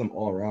 that makes them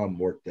all around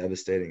more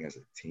devastating as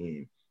a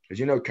team.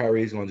 Because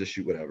Kyrie's going to just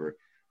shoot whatever.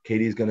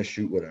 KD's going to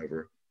shoot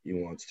whatever he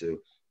wants to.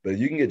 But if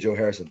you can get Joe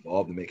Harris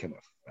involved and make him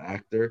a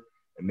factor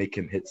and make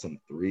him hit some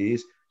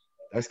threes,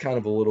 that's kind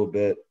of a little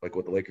bit like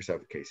what the Lakers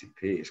have with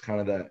KCP. It's kind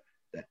of that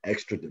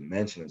extra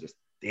dimension of just,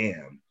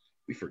 damn,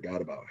 we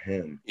forgot about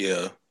him.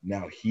 Yeah.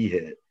 Now he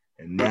hit,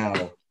 and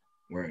now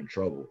we're in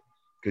trouble.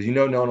 Because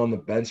no one on the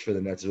bench for the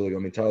Nets is really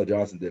going. I mean, Tyler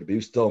Johnson did, but he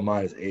was still a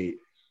 -8.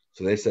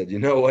 So they said, you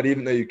know what?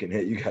 Even though you can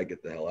hit, you got to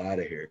get the hell out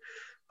of here.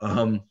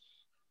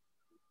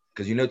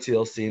 Because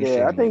TLC and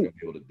Shane aren't going to be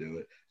able to do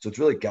it. So it's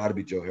really got to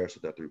be Joe Harris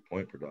with that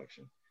three-point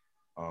production.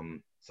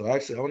 So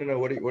actually, I want to know,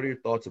 what are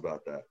your thoughts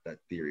about that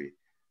theory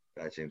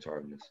that James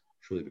Harden has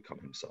truly become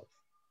himself?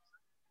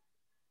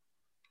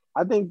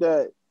 I think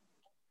that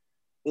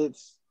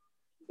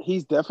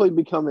he's definitely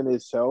becoming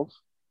himself.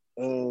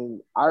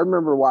 And I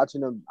remember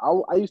watching him.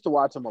 I used to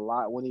watch him a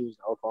lot when he was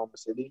in Oklahoma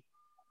City.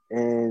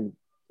 And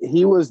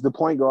he was the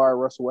point guard.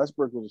 Russell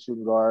Westbrook was a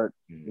shooting guard.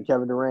 Mm-hmm. And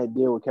Kevin Durant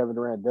did what Kevin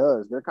Durant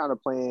does. They're kind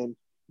of playing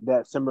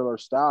that similar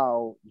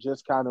style,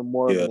 just kind of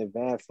more of an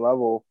advanced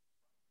level,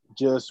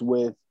 just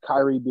with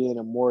Kyrie being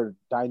a more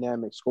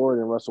dynamic scorer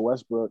than Russell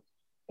Westbrook.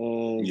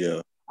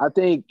 And I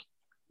think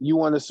you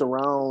want to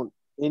surround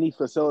any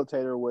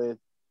facilitator with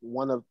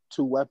one of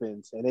two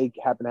weapons, and they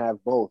happen to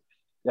have both.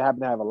 They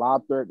happen to have a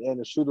lob threat and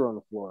a shooter on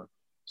the floor.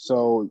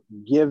 So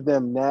give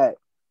them that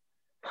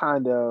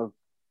kind of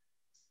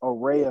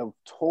array of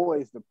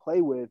toys to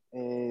play with,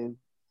 and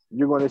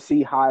you're going to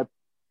see high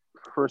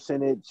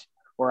percentage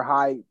or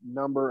high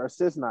number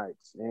assist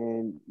nights.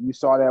 And you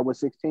saw that with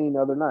 16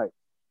 the other night.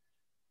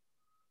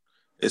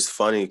 It's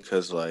funny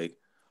because, like,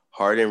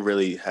 Harden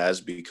really has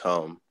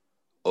become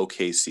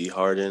OKC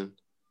Harden,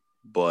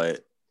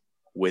 but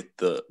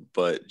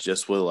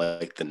just with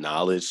like the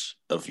knowledge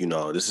of,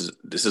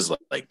 this is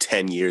like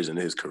 10 years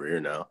into his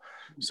career now.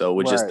 So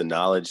with just the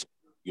knowledge,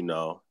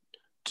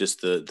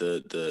 just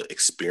the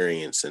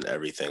experience and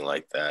everything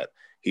like that,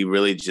 he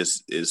really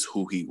just is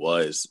who he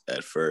was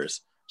at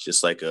first,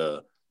 just like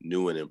a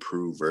new and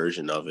improved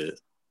version of it.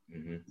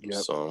 Mm-hmm.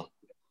 Yep. So,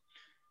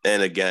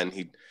 and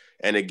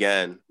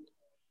again,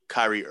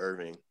 Kyrie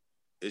Irving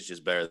is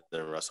just better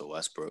than Russell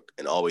Westbrook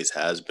and always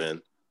has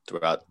been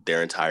throughout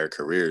their entire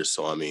careers.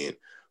 So, I mean,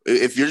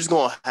 if you're just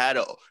going to have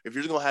an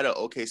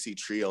OKC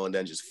trio and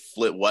then just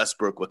flip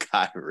Westbrook with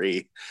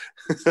Kyrie,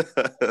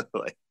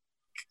 like,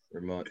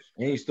 very much.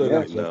 And you still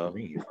got Jeff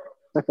Green.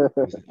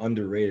 He's an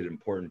underrated,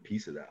 important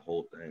piece of that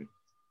whole thing.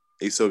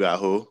 He still got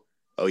who?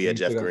 Oh, yeah, You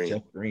Jeff took out Green.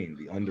 Jeff Green,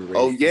 the underrated.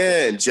 Oh,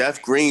 yeah, and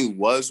Jeff Green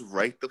was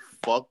right the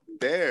fuck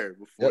there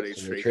before Yep,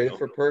 so they traded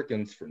for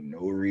Perkins for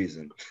no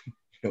reason.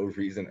 No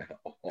reason at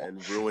all.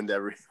 And ruined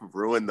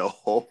the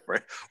whole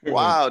frame.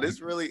 Wow,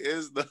 this really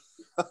is the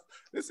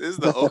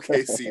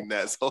OKC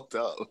Nets. Hold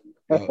up.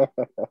 Yep.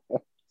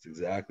 It's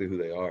exactly who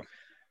they are.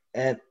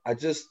 And I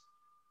just,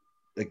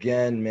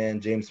 again,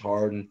 man, James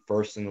Harden,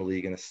 first in the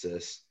league in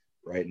assists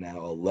right now,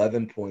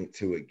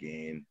 11.2 a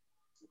game.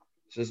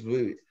 It's just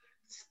really,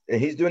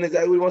 and he's doing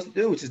exactly what he wants to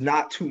do, which is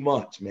not too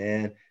much,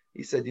 man.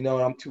 He said, you know,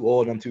 I'm too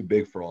old, I'm too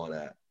big for all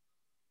that.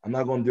 I'm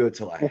not going to do it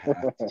till I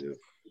have to.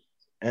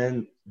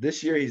 And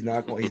this year he's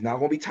not going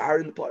to be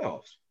tired in the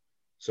playoffs.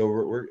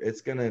 So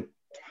it's going to,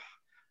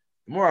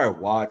 the more I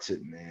watch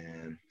it,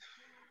 man,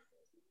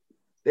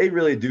 they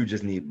really do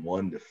just need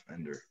one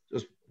defender,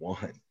 just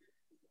one.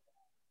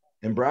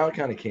 And Brown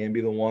kind of can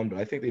be the one, but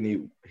I think they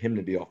need him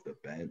to be off the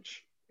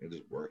bench and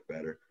just work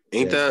better.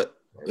 Ain't that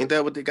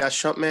what they got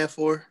Shumpman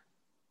for?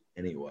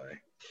 Anyway.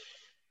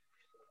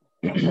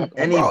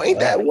 Bro, ain't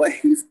that what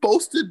he's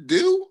supposed to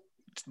do?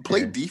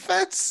 Play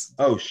defense?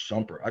 Oh,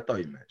 Shumper. I thought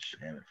you meant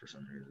Shannon for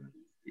some reason.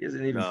 He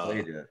hasn't even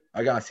played yet.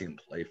 I got to see him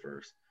play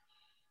first.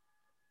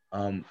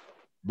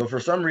 But for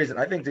some reason,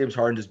 I think James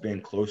Harden just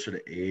being closer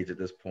to age at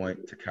this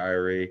point to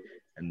Kyrie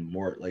and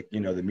more like, you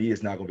know, the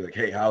media's not going to be like,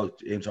 hey, how has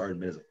James Harden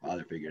been as a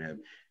father figure to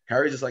him?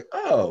 Kyrie's just like,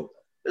 oh,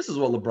 this is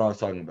what LeBron's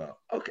talking about.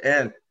 Okay.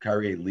 And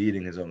Kyrie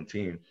leading his own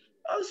team.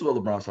 Oh, this is what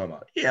LeBron's talking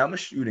about. Yeah, I'm a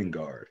shooting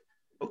guard.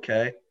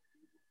 Okay.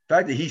 The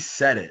fact that he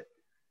said it,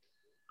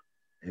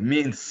 it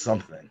means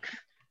something.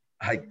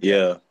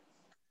 Yeah.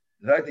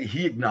 The fact that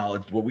he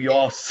acknowledged what we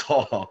all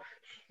saw,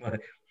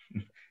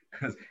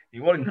 because he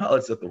won't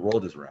acknowledge that the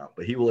world is round,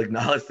 but he will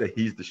acknowledge that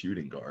he's the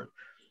shooting guard.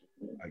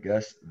 I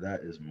guess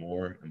that is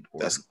more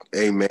important.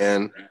 Hey,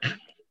 man,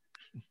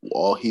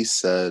 all he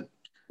said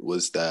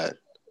was that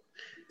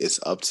it's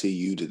up to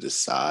you to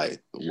decide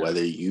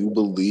whether you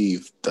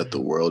believe that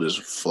the world is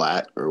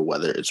flat or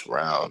whether it's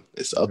round.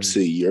 It's up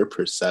to your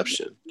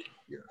perception.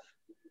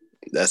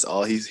 That's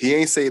all he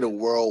ain't say the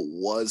world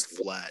was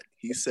flat.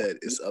 He said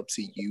it's up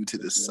to you to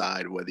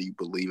decide whether you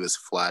believe it's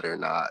flat or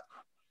not.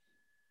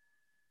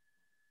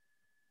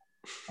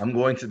 I'm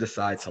going to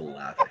decide to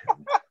laugh at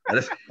him. That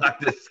is my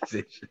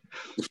decision.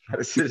 My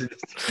decision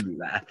is to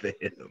laugh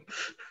at him.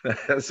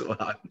 That's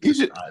what I'm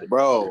deciding.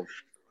 Bro,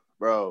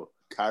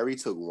 Kyrie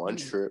took one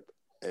trip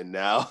and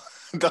now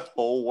the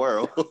whole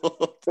world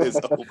is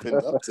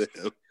opened up to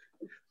him.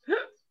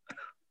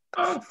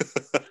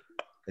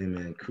 Hey,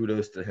 man,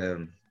 kudos to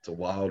him. It's a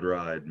wild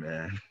ride,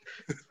 man.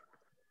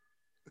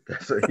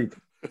 That's what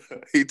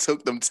he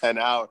took them 10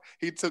 hours.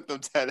 He took them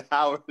 10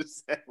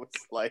 hours and was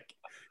like,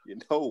 you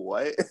know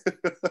what?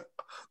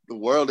 The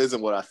world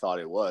isn't what I thought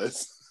it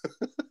was.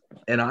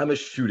 And I'm a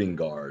shooting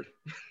guard.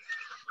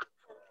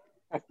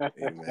 Hey,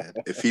 man.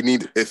 If he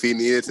needed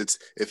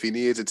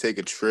to take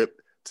a trip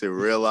to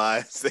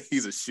realize that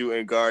he's a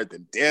shooting guard,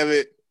 then damn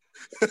it.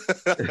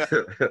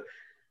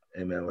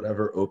 Hey, man,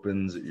 whatever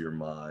opens your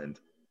mind.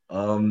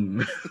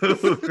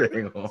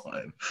 Moving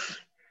on.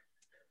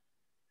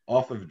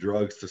 Off of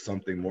drugs to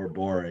something more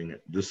boring.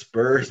 The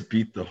Spurs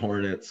beat the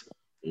Hornets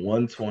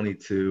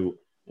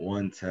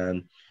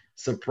 122-110.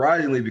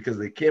 Surprisingly, because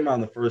they came out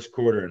in the first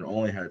quarter and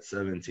only had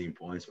 17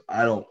 points.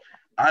 I don't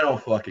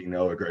fucking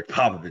know what Greg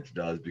Popovich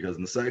does, because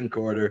in the second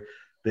quarter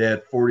they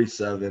had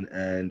 47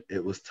 and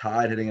it was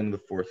tied heading into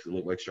the fourth. It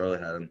looked like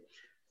Charlotte had them.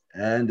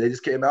 And they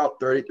just came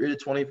out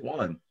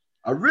 33-21.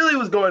 I really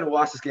was going to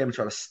watch this game and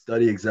try to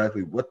study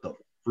exactly what the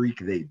freak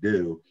they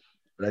do.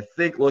 But I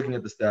think looking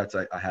at the stats,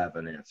 I have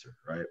an answer,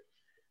 right?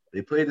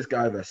 They played this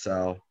guy,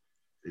 Vassell.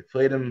 They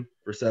played him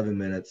for 7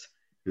 minutes.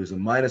 He was a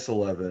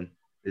 -11.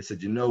 They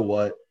said, you know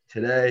what?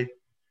 Today,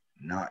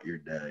 not your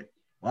day.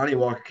 Lonnie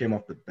Walker came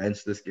off the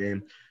bench this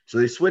game. So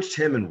they switched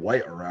him and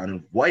White around,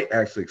 and White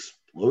actually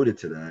exploded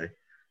today.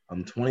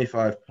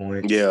 25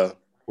 points. Yeah.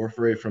 4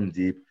 for 8 from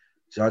deep.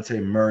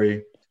 Dejounte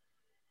Murray,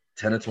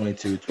 10 of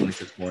 22,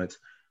 26 points.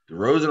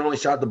 DeRozan only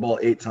shot the ball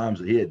 8 times,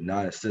 but he had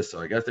 9 assists. So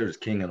I guess they're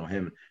just kinging on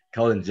him.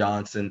 Keldon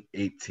Johnson,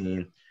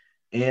 18.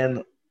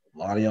 And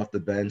Lonnie off the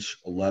bench,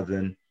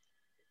 11.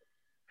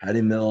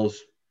 Patty Mills,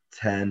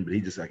 10, but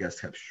he just, I guess,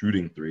 kept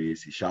shooting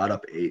threes. He shot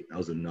up 8. That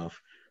was enough.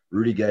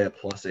 Rudy Gay at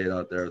 +8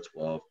 out there at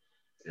 12.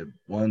 They had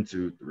 1,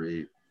 2,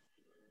 3,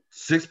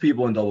 6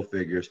 people in double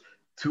figures,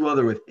 2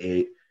 other with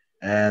 8.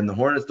 And the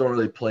Hornets don't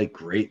really play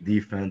great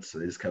defense, so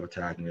they just kept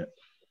attacking it.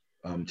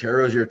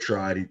 Terry Rozier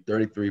tried. He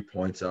 33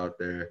 points out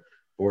there,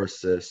 4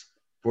 assists.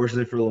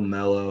 Fortunately for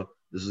LaMelo,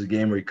 this was a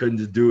game where he couldn't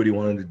just do what he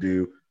wanted to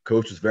do.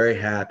 Coach was very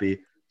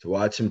happy to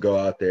watch him go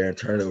out there and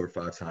turn it over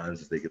 5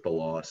 times as they get the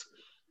loss.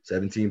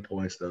 17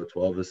 points, though,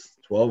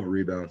 12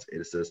 rebounds,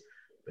 8 assists,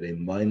 but a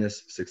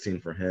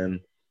 -16 for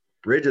him.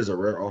 Bridges, a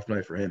rare off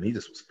night for him. He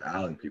just was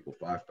fouling people,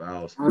 5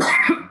 fouls,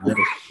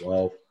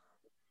 -12.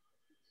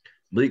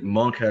 Malik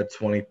Monk had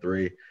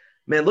 23.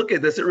 Man, look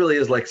at this. It really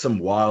is like some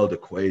wild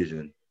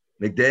equation.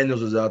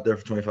 McDaniels was out there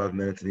for 25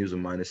 minutes, and he was a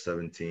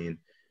 -17.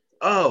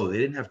 Oh, they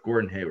didn't have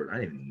Gordon Hayward. I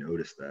didn't even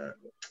notice that. I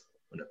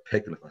would have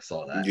picked him if I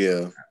saw that.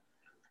 Yeah.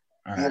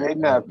 All Yeah, right. they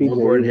not No PJ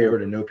Gordon either.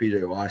 Hayward and no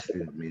PJ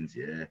Washington means,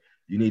 yeah,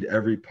 you need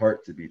every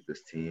part to beat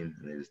this team,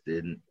 and they just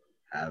didn't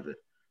have it.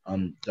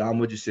 Dom,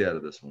 what'd you see out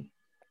of this one?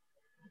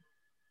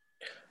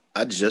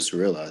 I just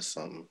realized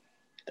something,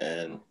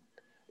 and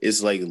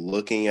it's like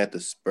looking at the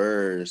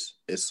Spurs.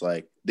 It's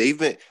like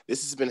this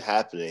has been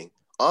happening.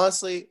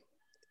 Honestly,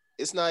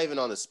 it's not even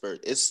on the Spurs.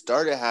 It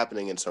started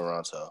happening in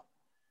Toronto,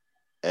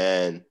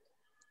 and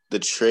the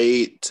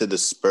trade to the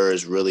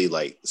Spurs really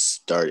like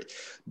started.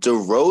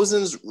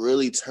 DeRozan's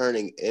really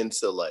turning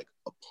into like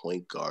a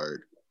point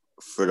guard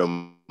for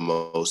the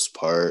most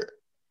part.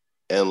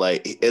 And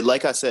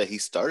like I said, he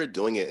started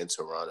doing it in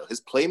Toronto. His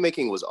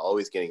playmaking was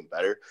always getting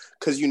better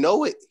because you know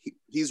what?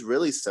 He's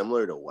really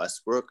similar to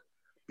Westbrook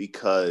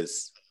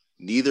because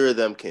neither of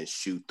them can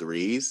shoot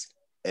threes,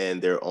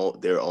 and they're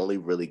only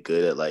really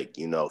good at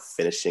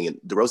finishing. And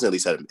DeRozan at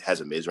least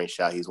has a mid range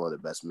shot. He's one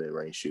of the best mid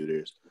range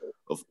shooters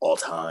of all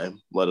time,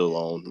 let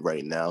alone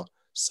right now.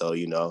 So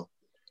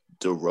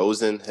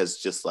DeRozan has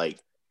just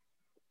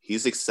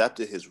he's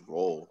accepted his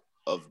role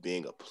of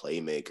being a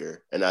playmaker.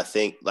 And I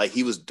think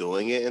he was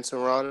doing it in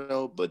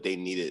Toronto, but they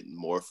needed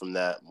more from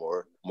that,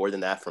 more than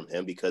that from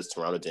him because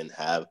Toronto didn't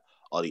have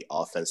all the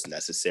offense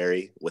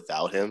necessary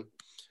without him.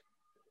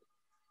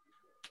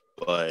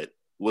 But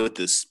with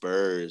the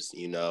Spurs,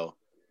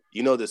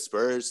 the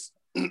Spurs,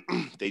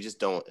 they just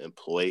don't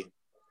employ,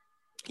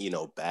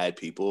 bad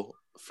people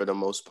for the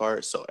most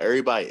part. So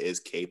everybody is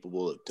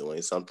capable of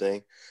doing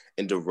something.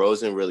 And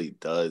DeRozan really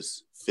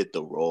does fit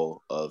the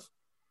role of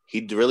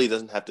he really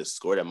doesn't have to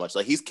score that much.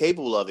 He's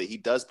capable of it. He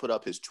does put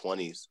up his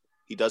 20s.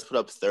 He does put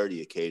up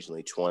 30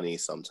 occasionally, 20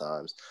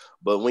 sometimes.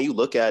 But when you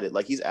look at it,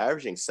 he's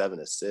averaging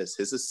 7 assists.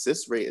 His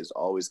assist rate is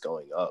always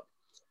going up.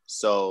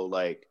 So,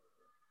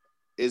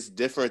 it's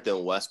different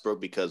than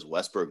Westbrook because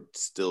Westbrook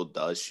still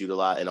does shoot a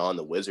lot. And on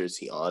the Wizards,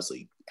 he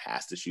honestly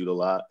has to shoot a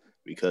lot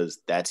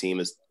because that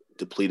team is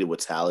depleted with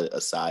talent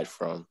aside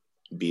from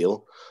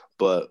Beal.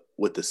 But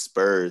with the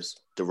Spurs,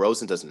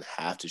 DeRozan doesn't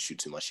have to shoot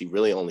too much. He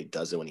really only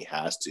does it when he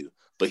has to.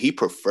 But he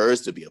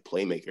prefers to be a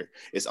playmaker.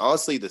 It's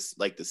honestly the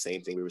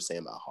same thing we were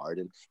saying about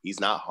Harden. He's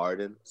not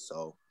Harden,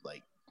 so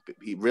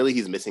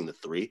he's missing the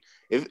three.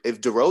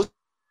 If DeRozan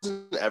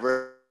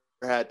ever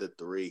had the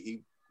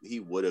three,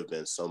 he would have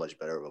been so much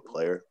better of a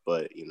player.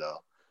 But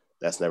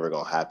that's never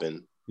gonna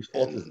happen. Whose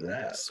fault is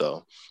that?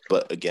 So,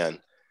 but again,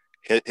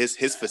 his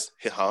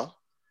huh?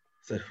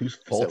 Said whose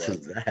fault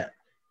is that?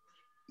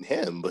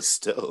 Him, but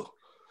still.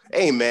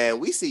 Hey man,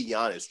 we see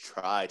Giannis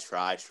try.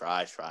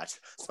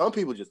 Some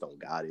people just don't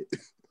got it.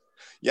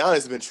 Giannis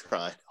has been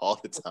trying all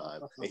the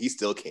time, and he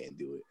still can't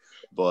do it.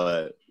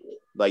 But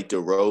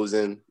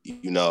DeRozan,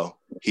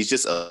 he's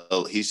just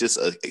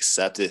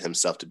accepted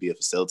himself to be a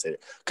facilitator.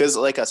 Because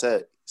like I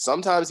said,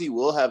 sometimes he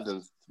will have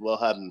them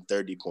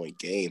 30-point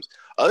games.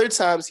 Other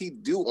times he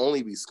do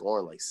only be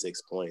scoring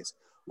 6 points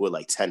with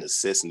 10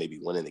 assists, and they be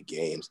winning the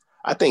games.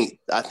 I think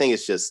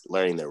it's just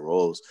learning their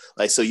roles.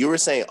 So you were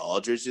saying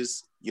Aldridge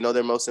is,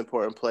 their most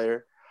important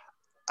player.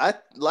 I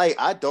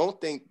don't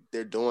think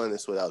they're doing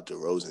this without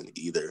DeRozan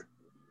either.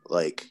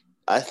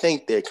 I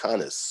think they're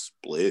kind of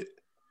split.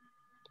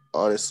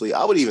 Honestly,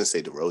 I would even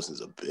say DeRozan's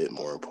a bit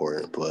more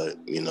important, but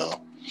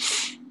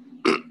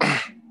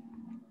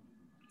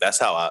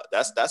that's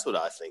what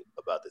I think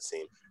about the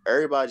team.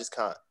 Everybody just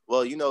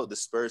the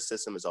Spurs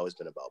system has always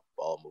been about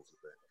ball movement.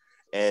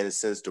 And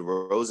since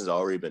DeRozan's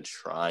already been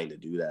trying to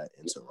do that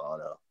in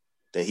Toronto,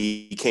 then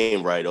he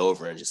came right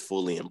over and just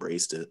fully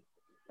embraced it.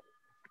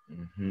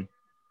 Mm-hmm.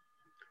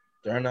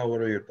 Darnell,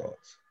 what are your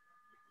thoughts?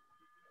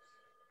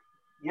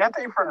 Yeah, I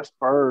think for the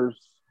Spurs,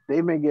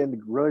 they've been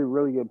getting really,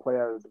 really good play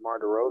out of DeMar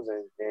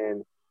DeRozan.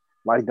 And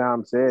like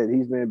Dom said,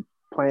 he's been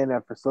playing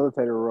that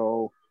facilitator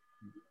role,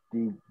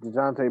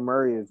 DeJounte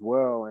Murray as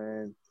well.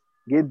 And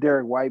get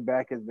Derek White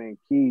back has been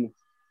key.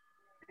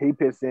 He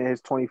pissed in his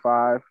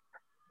 25.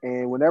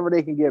 And whenever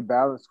they can get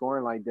balanced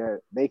scoring like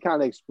that, they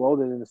kind of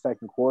exploded in the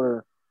second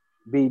quarter,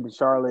 beating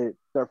Charlotte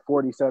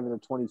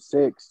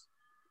 47-26.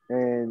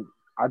 And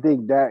I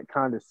think that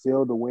kind of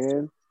sealed the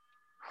win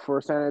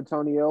for San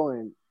Antonio.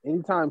 And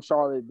anytime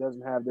Charlotte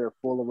doesn't have their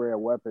full array of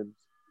weapons,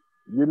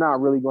 you're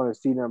not really going to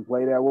see them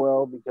play that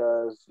well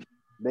because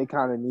they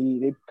kind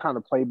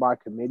of play by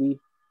committee.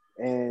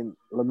 And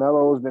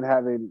LaMelo's been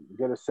having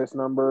good assist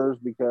numbers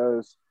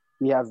because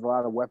he has a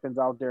lot of weapons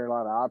out there, a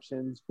lot of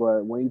options.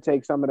 But when you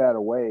take some of that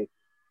away,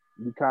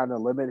 you kind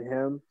of limit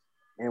him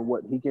and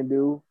what he can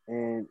do.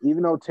 And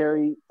even though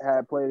Terry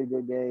had played a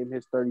good game,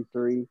 his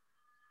 33,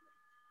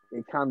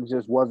 it kind of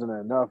just wasn't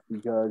enough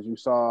because you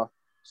saw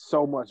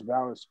so much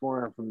balanced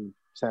scoring from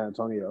San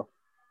Antonio.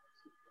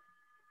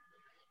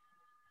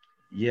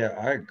 Yeah,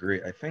 I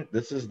agree. I think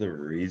this is the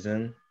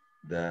reason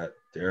that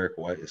Derek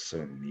White is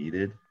so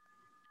needed.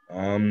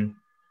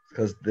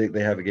 Because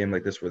they have a game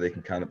like this where they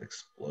can kind of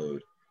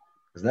explode.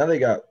 Because now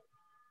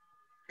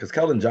because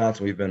Keldon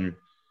Johnson, we've been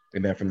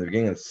from the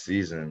beginning of the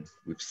season,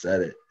 we've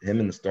said it, him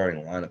in the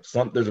starting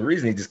lineup. There's a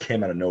reason he just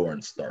came out of nowhere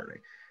and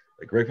starting.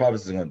 Greg Popovich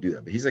isn't going to do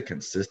that, but he's a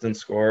consistent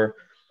scorer.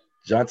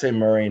 DeJounte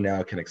Murray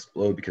now can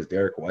explode because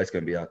Derek White's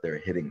going to be out there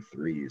hitting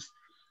threes.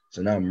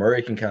 So now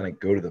Murray can kind of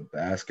go to the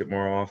basket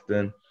more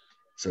often.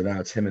 So now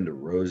it's him and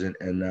DeRozan.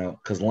 And now,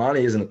 because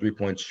Lonnie isn't a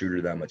three-point shooter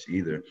that much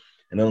either.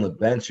 And on the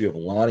bench, you have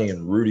Lonnie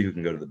and Rudy who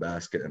can go to the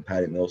basket, and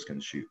Patty Mills can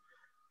shoot.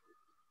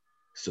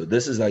 So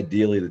this is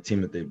ideally the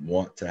team that they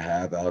want to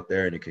have out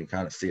there, and you can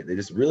kind of see it. They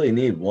just really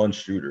need one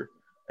shooter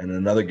and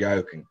another guy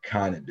who can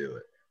kind of do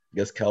it. I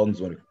guess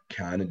Keldon's one who can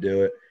kind of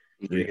do it.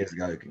 Rudy is a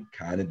guy who can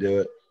kind of do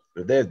it.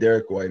 But if they have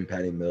Derek White and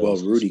Patty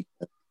Mills. Well, Rudy.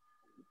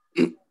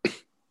 Go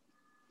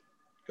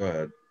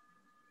ahead.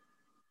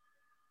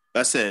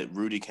 I said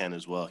Rudy can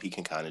as well. He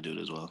can kind of do it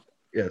as well.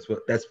 Yeah,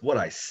 that's what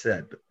I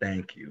said, but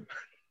thank you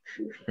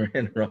for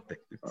interrupting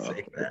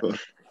saying that.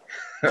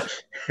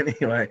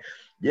 Anyway,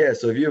 yeah,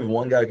 so if you have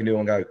one guy who can do it,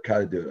 one guy who can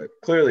kind of do it.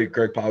 Clearly,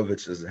 Greg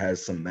Popovich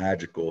has some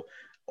magical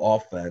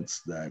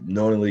offense that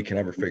no one in the league can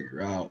ever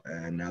figure out,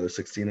 and now they're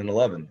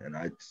 16-11, and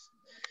I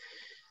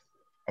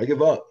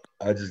give up.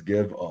 I just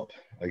give up.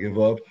 I give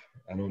up.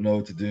 I don't know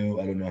what to do.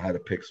 I don't know how to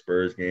pick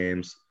Spurs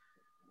games.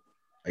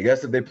 I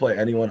guess if they play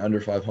anyone under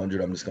 500,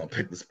 I'm just going to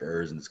pick the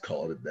Spurs and just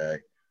call it a day.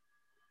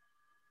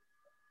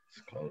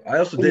 I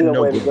also didn't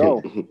know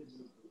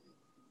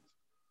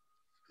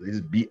they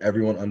just beat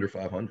everyone under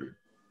 500.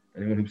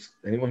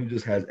 Anyone who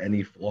just has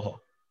any flaw.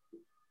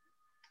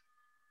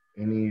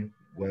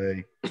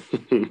 Anyway,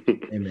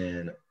 hey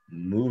man,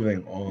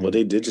 moving on. Well,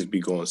 they did just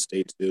beat Golden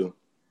State too.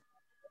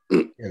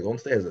 Yeah, Golden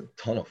State has a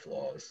ton of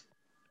flaws.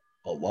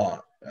 A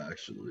lot,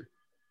 actually.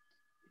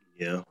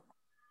 Yeah.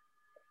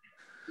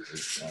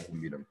 I can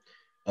beat him.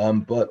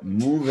 But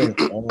moving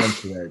on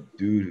to that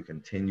dude who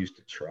continues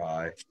to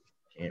try,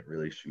 can't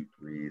really shoot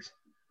threes.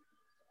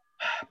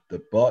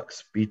 The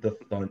Bucks beat the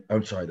Thunder.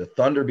 I'm sorry, the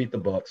Thunder beat the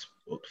Bucks.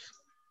 Oops.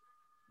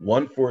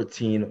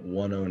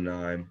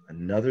 114-109.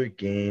 Another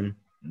game.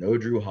 No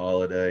Drew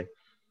Holiday.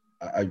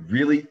 I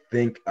really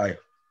think, I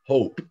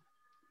hope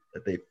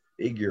that they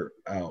figure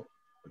out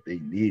what they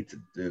need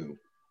to do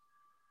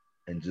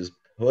and just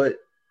put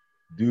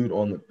dude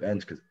on the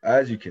bench. Because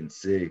as you can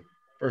see,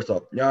 first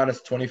off,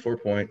 Giannis, 24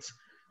 points,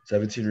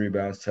 17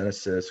 rebounds, 10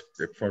 assists,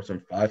 great performance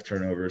on 5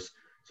 turnovers.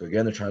 So,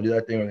 again, they're trying to do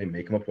that thing where they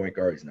make him a point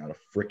guard. He's not a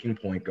freaking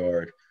point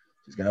guard.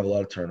 He's going to have a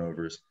lot of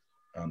turnovers.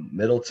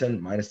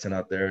 Middleton, minus 10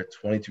 out there,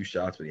 22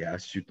 shots, but he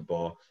has to shoot the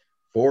ball.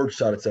 Forbes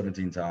shot it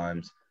 17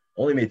 times.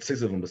 Only made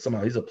 6 of them, but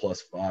somehow he's a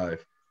 +5.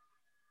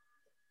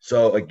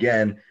 So,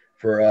 again,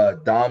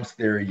 for Dom's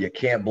theory, you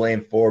can't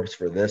blame Forbes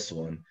for this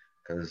one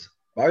because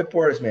Bobby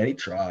Portis, man, he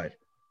tried.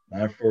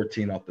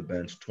 9-14 off the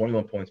bench,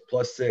 21 points,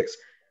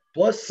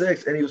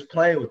 +6, and he was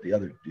playing with the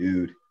other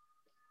dude.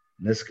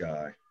 And this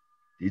guy,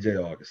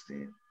 DJ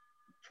Augustine,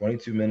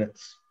 22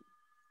 minutes,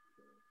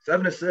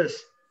 7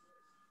 assists,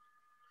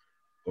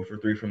 0 for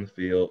 3 from the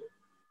field,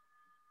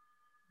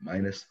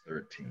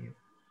 -13.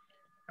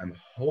 I'm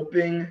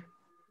hoping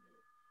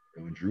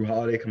that when Drew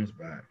Holiday comes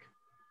back,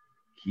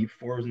 keep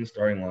Forbes in the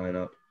starting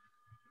lineup,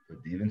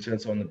 put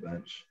DiVincenzo on the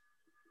bench,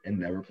 and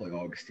never play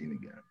Augustine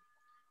again.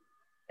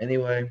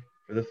 Anyway,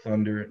 for the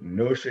Thunder,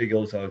 no Shai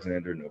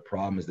Gilgeous-Alexander, no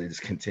problem as they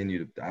just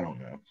continue to, I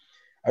don't know.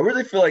 I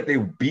really feel like they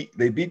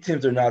beat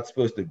teams they're not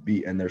supposed to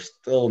beat, and they're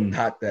still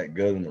not that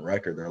good on the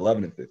record. They're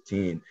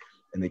 11-15,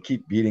 and they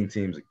keep beating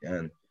teams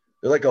again.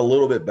 They're like a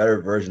little bit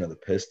better version of the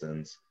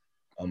Pistons.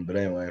 But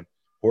anyway,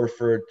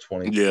 Horford,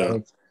 20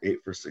 points,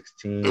 8 for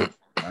 16, 9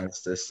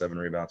 assists, 7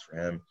 rebounds for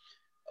him.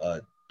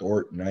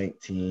 Dort,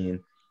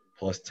 19,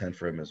 +10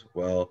 for him as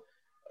well.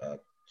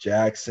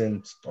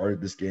 Jackson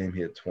started this game. He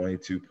had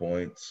 22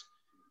 points.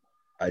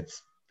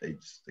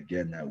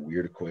 Again, that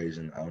weird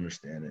equation. I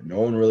understand it. No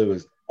one really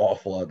was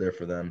awful out there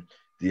for them.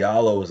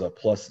 Diallo was a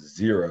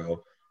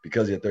 +0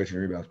 because he had 13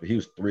 rebounds, but he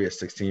was 3 of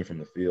 16 from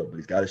the field. But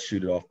he's got to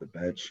shoot it off the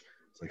bench.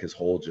 It's like his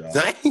whole job.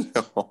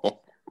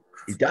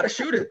 He's got to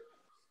shoot it.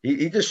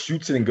 He just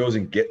shoots it and goes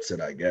and gets it,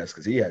 I guess,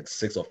 because he had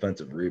 6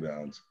 offensive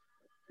rebounds.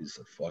 He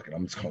said, fuck it,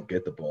 I'm just going to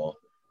get the ball.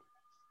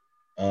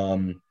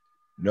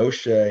 No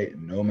Shea,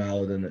 no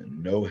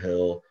Maladin, no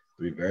Hill.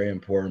 3 very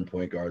important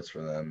point guards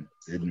for them.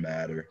 Didn't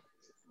matter.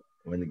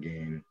 Win the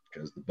game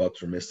because the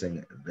Bucks were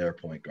missing their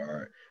point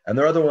guard. And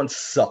their other one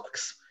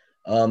sucks.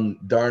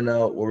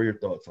 Darnell, what were your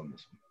thoughts on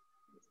this one?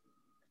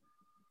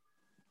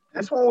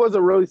 This one was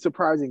a really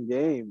surprising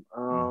game.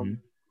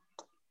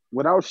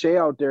 Without Shea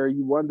out there,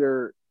 you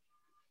wonder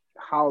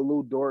how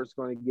Lou Dort's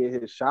going to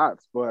get his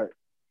shots, but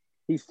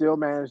he still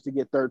managed to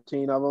get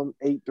 13 of them,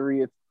 8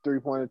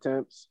 3-point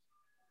attempts.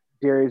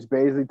 Darius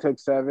Bazley took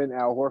 7,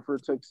 Al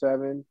Horford took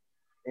 7,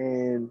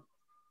 and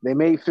they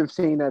made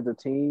 15 as a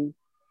team.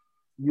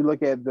 You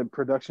look at the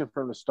production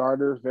from the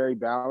starters, very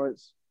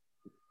balanced.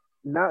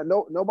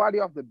 Nobody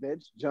off the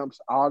bench jumps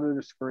out of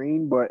the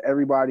screen, but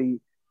everybody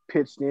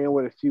pitched in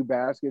with a few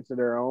baskets of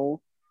their own.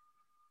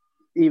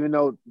 Even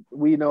though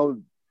we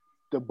know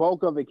the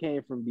bulk of it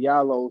came from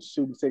Diallo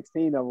shooting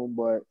 16 of them,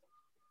 but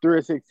 3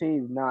 of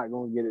 16 is not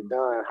going to get it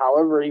done.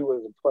 However, he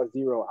was a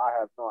 +0. I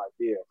have no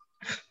idea.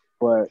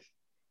 But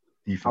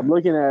defense. I'm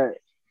looking at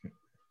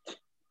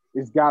 –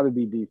 it's got to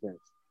be defense.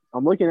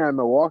 I'm looking at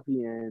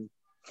Milwaukee, and,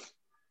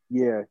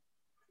 yeah,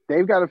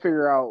 they've got to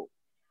figure out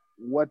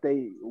what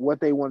they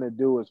want to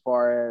do as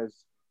far as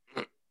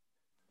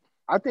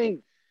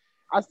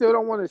I still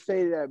don't want to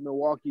say that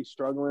Milwaukee's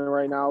struggling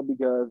right now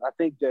because I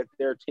think that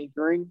they're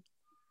tinkering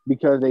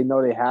because they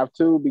know they have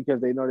to,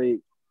 because they know they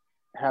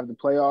have the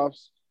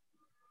playoffs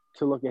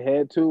to look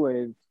ahead to,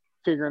 and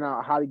figuring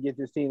out how to get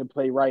this team to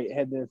play right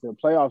heading into the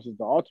playoffs is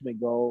the ultimate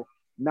goal,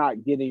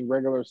 not getting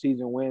regular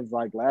season wins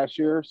like last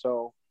year.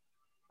 So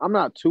I'm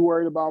not too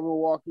worried about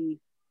Milwaukee.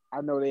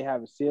 I know they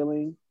have a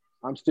ceiling.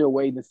 I'm still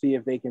waiting to see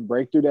if they can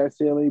break through that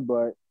ceiling,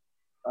 but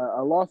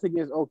a loss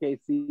against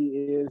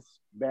OKC is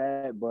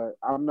bad, but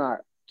I'm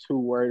not too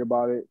worried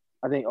about it.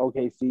 I think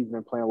OKC's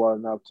been playing well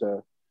enough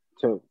to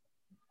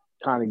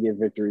kind of get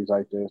victories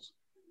like this.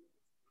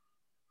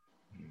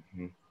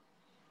 Mm-hmm.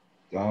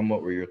 Dom,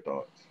 what were your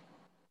thoughts?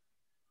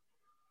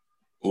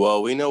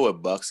 Well, we know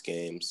with Bucks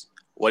games,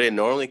 what it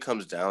normally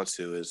comes down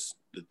to is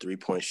the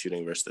 3-point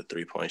shooting versus the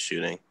 3-point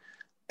shooting.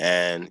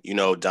 And,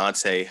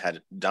 Dante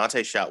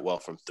shot well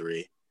from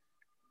 3.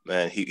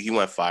 Man, he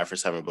went 5 for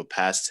 7, but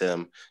past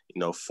him,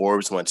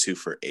 Forbes went 2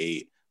 for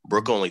 8.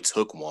 Brook only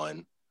took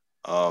 1.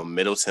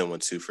 Middleton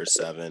went 2 for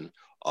 7.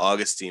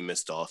 Augustine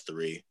missed all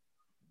 3.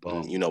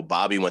 And,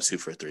 Bobby went 2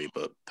 for 3,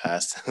 but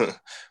past him,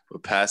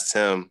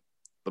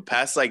 but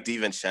past like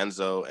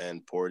DiVincenzo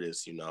and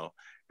Portis,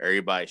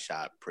 everybody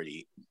shot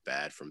pretty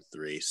bad from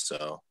 3.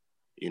 So,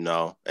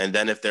 and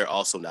then if they're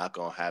also not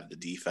going to have the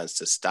defense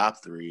to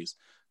stop threes,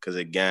 because,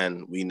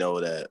 again, we know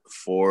that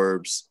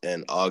Forbes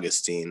and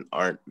Augustine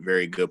aren't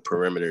very good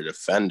perimeter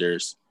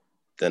defenders,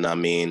 then,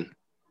 the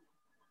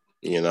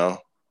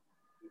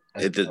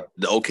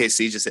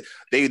OKC just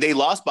 – they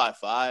lost by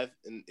 5,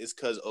 and it's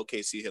because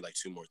OKC hit like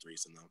 2 more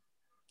threes than them.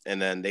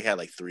 And then they had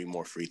like 3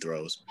 more free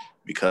throws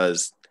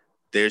because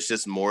there's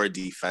just more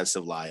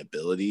defensive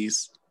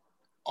liabilities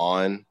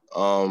on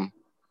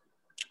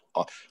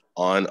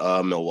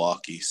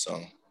Milwaukee,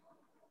 so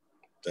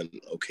than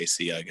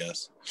OKC, I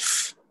guess.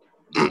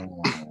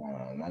 No.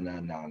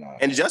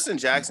 And Justin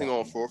Jackson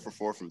going 4 for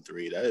 4 from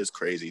 3. That is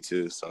crazy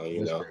too. So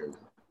Crazy.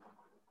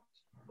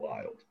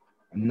 Wild.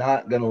 I'm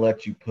not gonna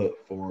let you put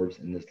Forbes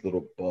in this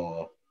little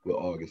ball with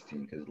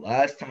Augustine because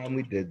last time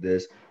we did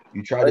this,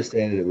 you tried to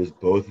say that it was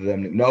both of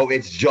them. No,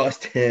 it's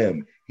just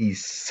him. He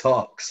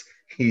sucks.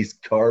 He's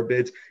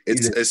garbage.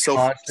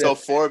 So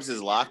Forbes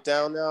is locked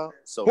down now.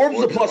 So Forbes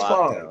is a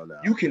 +5.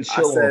 You can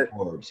chill on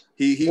Forbes.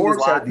 He's a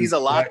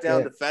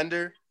lockdown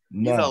defender.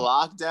 No. He's a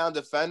lockdown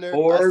defender.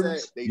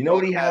 Forbes, you know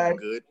what he had?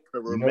 Good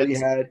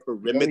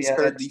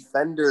perimeter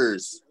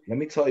defenders. Let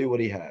me tell you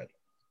what he had.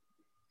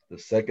 The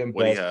second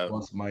best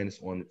plus-minus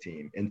on the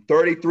team in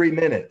 33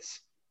 minutes.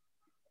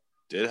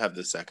 Did have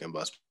the second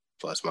best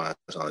plus-minus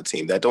on the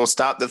team. That don't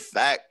stop the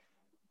fact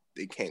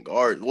they can't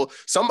guard. Well,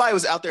 somebody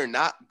was out there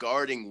not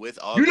guarding with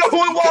Augustine. You know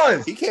who it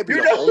was. He can't be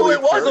You know who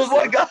it was. Person. It was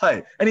one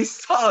guy, and he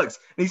sucks.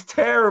 And he's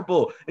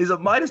terrible. He's a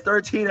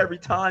 -13 every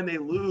time they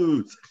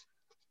lose.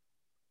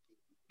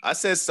 I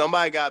said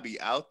somebody got to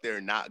be out there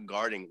not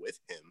guarding with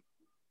him.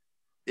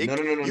 No.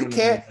 You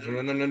can't.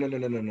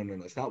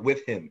 No. It's not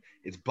with him.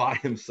 It's by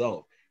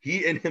himself.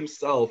 He in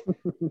himself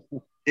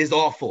is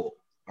awful.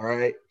 All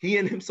right. He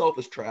in himself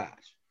is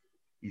trash.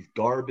 He's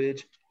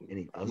garbage, and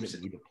he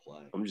doesn't need to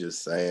play. I'm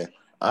just saying.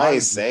 I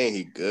ain't saying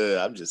he good.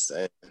 I'm just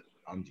saying.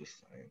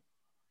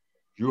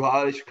 Jrue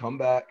Holiday should come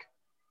back,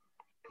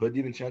 put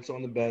DiVincenzo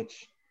on the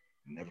bench,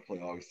 and never play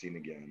Augustine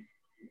again.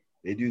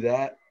 They do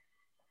that,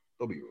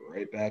 they'll be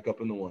right back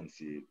up in the 1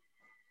 seed.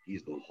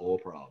 He's the whole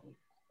problem.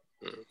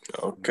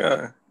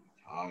 Okay.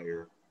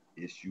 Entire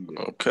issue.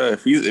 Okay.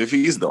 If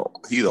he's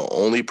the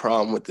only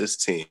problem with this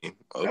team.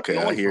 Okay,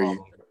 I hear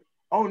you.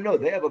 Oh no,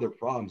 they have other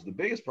problems. The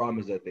biggest problem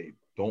is that they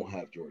don't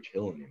have George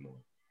Hill anymore.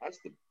 That's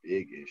the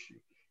big issue.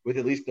 With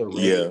at least their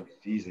regular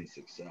season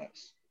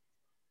success.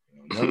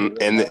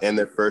 And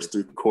their first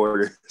 3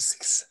 quarters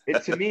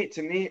success. To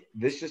me,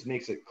 this just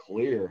makes it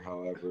clear,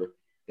 however,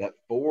 that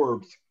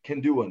Forbes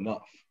can do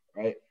enough,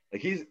 right?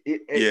 Like he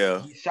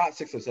shot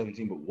 6 of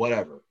 17, but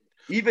whatever.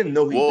 Even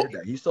though he did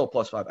that, he's still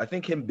 +5. I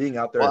think him being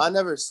out there. Well, I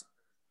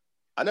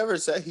never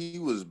said he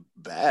was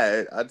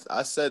bad.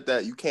 I said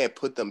that you can't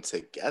put them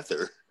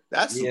together.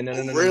 That's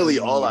really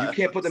all I. You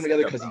can't put them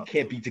together because he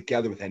can't be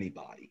together with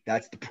anybody.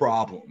 That's the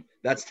problem.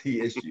 That's the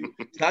issue.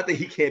 It's not that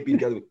he can't be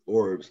together with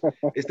Forbes.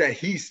 It's that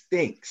he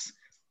stinks.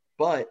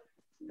 But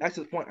that's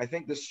the point. I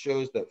think this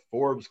shows that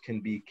Forbes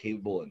can be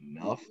capable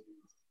enough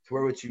to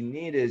where what you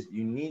need is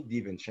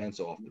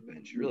DiVincenzo off the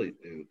bench. You really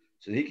do.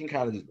 So he can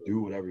kind of just do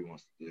whatever he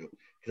wants to do.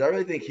 Because I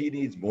really think he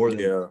needs more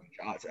than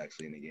shots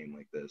actually in a game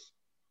like this.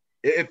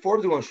 If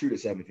Forbes is going to shoot it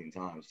 17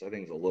 times, I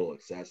think it's a little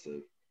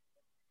excessive.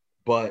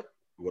 But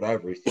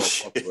whatever, he's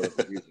still up for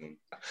whatever reason.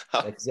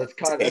 That's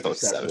kind of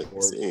excessive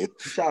for him.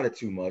 He shot it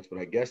too much, but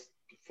I guess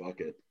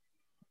fuck it.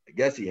 I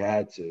guess he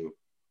had to.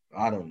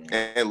 I don't know.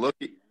 And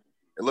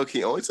look,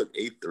 he only took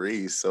 8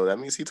 threes, so that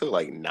means he took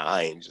like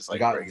 9, just like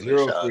got regular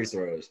 0 shots. Free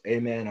throws.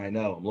 Amen. I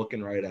know. I'm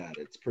looking right at it.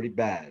 It's pretty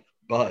bad,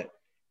 but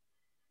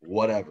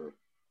whatever.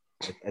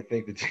 I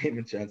think that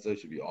DiVincenzo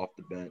should be off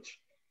the bench.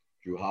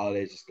 Jrue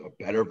Holiday is just a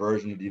better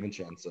version of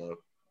DiVincenzo,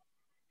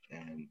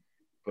 and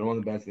put him on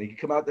the bench. And he can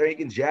come out there and he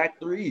can jack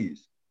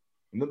threes.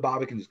 And then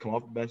Bobby can just come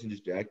off the bench and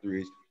just jack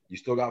threes. You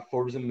still got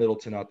Forbes and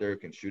Middleton out there who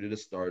can shoot it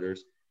as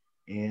starters,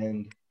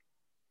 and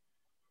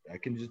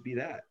that can just be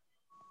that.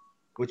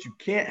 What you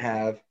can't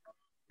have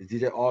is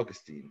DJ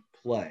Augustine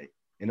play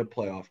in a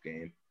playoff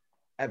game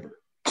ever.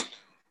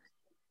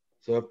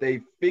 So if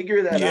they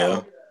figure that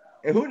out,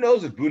 and who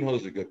knows if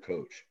Budenholzer's a good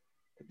coach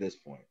at this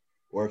point,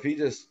 or if he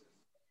just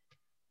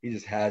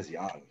has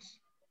Giannis.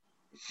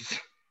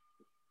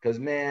 Because,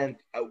 man,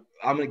 I'm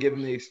going to give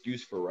him the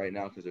excuse for right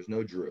now because there's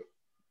no Drew.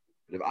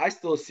 But if I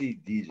still see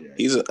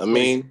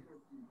DJ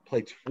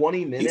play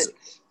 20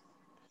 minutes,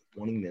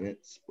 20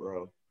 minutes,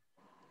 bro.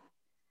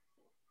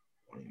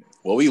 20 minutes.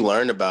 What we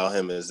learned about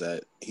him is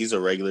that he's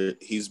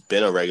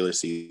been a regular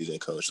season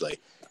coach. Like,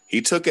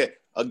 he took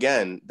it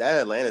again.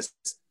 That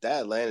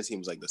Atlanta team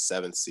was like the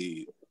 7th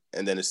seed,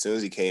 and then as soon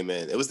as he came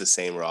in, it was the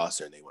same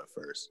roster, and they went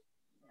first.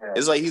 Yeah,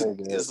 it's like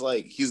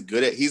he's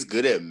good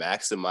at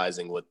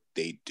maximizing what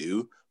they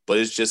do, but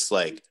it's just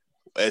like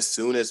as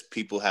soon as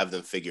people have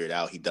them figured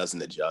out, he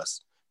doesn't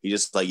adjust. He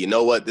just like, you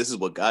know what, this is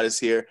what got us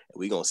here, and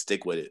we're gonna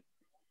stick with it.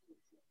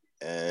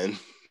 And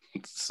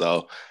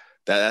so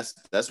that's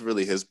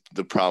really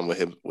the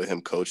problem with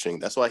him coaching.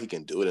 That's why he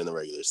can do it in the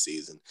regular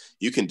season.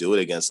 You can do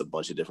it against a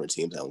bunch of different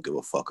teams that don't give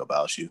a fuck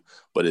about you.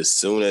 But as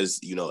soon as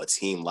a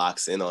team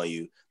locks in on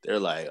you, they're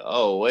like,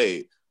 oh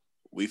wait,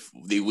 we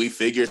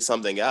figured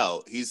something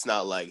out. He's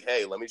not like,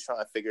 hey, let me try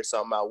and figure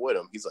something out with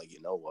him. He's like,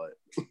 you know what?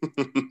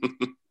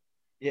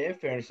 Yeah, in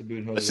fairness to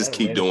Budenholzer, let's just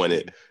keep doing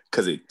it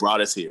because it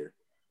brought us here.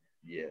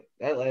 Yeah,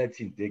 that Atlanta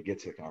team did get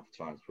to the conference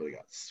finals before they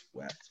got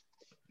swept.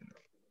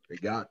 They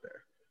got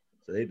there.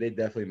 So they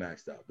definitely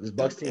maxed out. This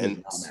Bucks team is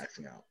not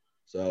maxing out.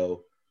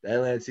 So the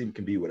Atlanta team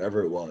can be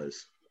whatever it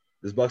was.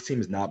 This Bucks team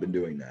has not been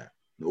doing that.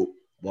 Nope.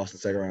 Lost the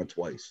second round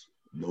twice.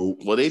 Nope.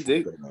 Well, they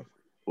did.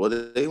 Well,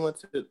 they went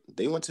to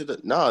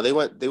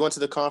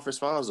the conference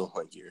finals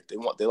one year. They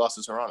lost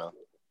to Toronto.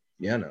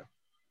 Yeah, no.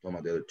 Talking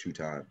about the other 2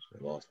 times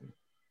they lost them.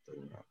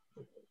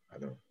 I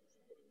don't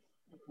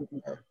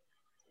know.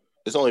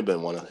 It's only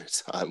been one other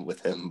time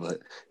with him, but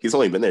he's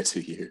only been there 2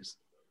 years.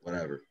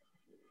 Whatever.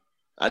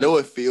 I know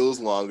it feels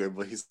longer,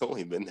 but he's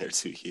only been there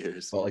 2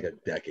 years. Felt like a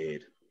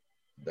decade.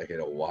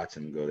 Of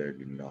watching him go there and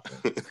do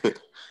nothing.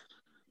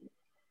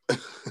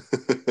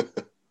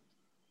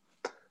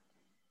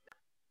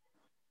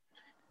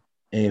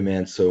 Hey,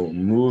 man, so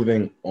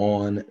moving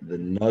on, the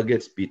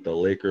Nuggets beat the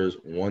Lakers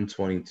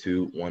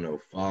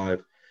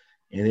 122-105.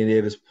 Anthony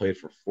Davis played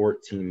for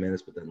 14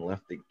 minutes, but then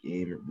left the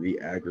game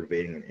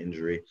re-aggravating an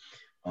injury.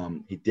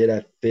 He did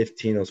have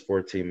 15 of those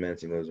 14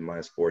 minutes. He was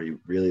 -4. He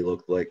really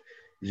looked like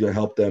he's going to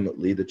help them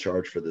lead the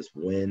charge for this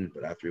win.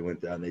 But after he went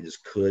down, they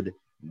just could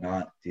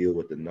not deal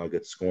with the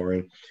Nuggets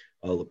scoring.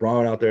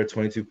 LeBron out there,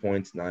 22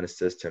 points, 9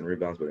 assists, 10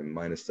 rebounds, but a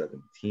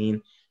 -17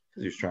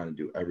 because he was trying to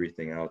do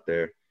everything out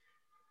there.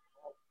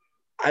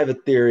 I have a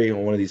theory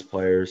on one of these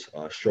players.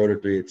 Schroeder,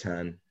 3 of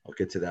 10. I'll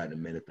get to that in a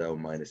minute, though,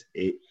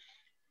 -8.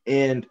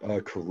 And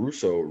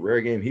Caruso, rare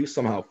game. He was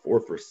somehow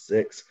 4 for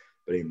 6,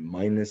 but a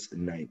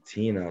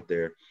 -19 out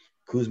there.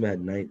 Kuzma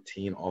had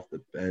 19 off the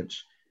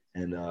bench.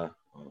 And I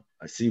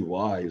see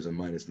why he was a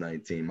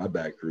 -19. My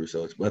bad,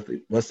 Caruso. It's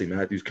Wesley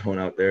Matthews going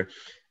out there.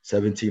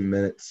 17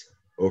 minutes,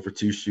 0 for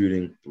 2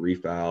 shooting, 3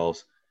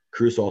 fouls.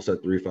 Caruso also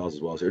had 3 fouls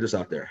as well. So they're just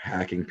out there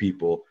hacking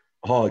people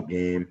all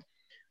game.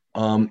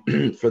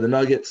 For the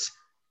Nuggets,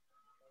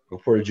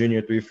 Porter Jr.,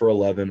 3 for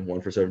 11,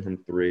 1 for 7 from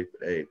 3,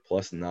 but a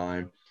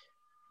 +9.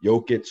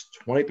 Jokic,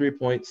 23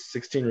 points,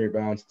 16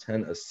 rebounds,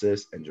 10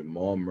 assists, and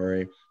Jamal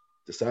Murray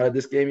decided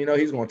this game,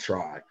 he's going to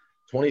try.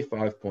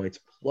 25 points,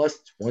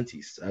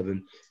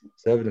 +27,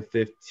 7 of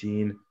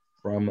 15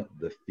 from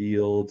the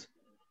field.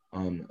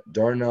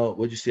 Darnell,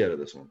 what did you see out of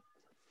this one?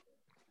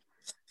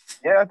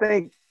 Yeah, I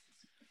think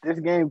this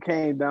game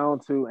came down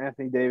to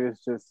Anthony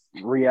Davis just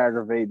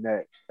re-aggravating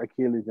that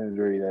Achilles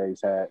injury that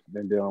he's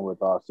been dealing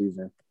with all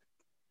season.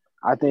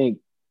 I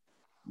think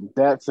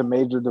that's a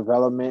major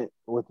development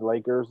with the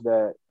Lakers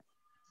that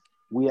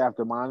we have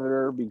to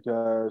monitor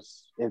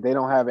because if they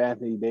don't have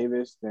Anthony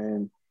Davis,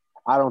 then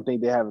I don't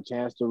think they have a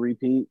chance to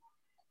repeat,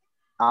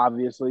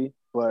 obviously.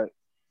 But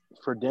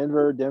for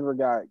Denver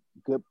got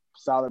good,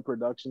 solid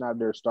production out of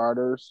their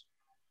starters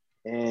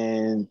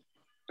and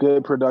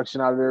good production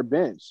out of their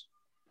bench.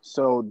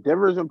 So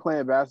Denver's been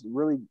playing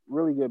really,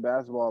 really good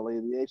basketball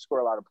lately. They score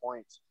a lot of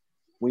points.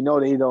 We know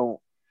they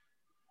don't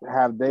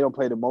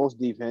play the most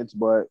defense,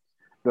 but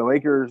the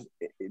Lakers,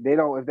 if they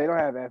don't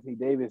have Anthony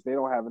Davis, they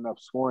don't have enough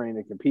scoring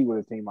to compete with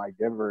a team like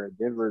Denver. And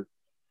Denver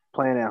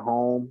playing at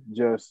home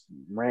just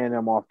ran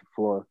them off the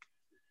floor.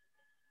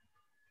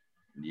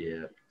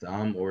 Yeah.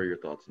 Dom, what are your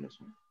thoughts on this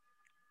one?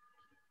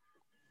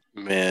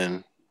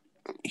 Man,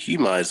 he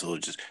might as well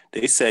just –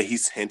 they say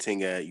he's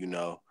hinting at,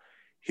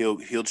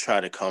 he'll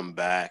try to come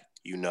back,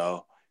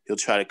 He'll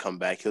try to come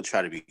back. He'll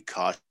try to be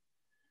cautious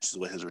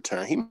with his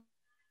return. He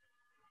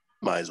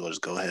might as well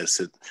just go ahead and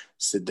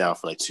sit down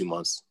for like 2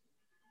 months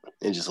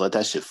and just let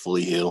that shit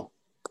fully heal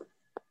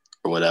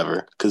or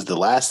whatever. Because the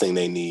last thing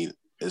they need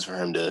is for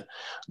him to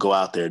go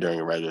out there during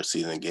a regular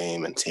season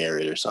game and tear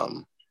it or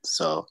something.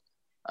 So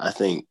I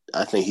think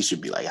he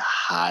should be like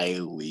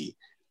highly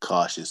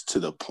cautious to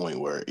the point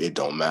where it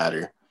don't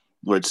matter.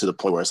 Where to the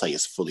point where it's like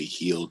it's fully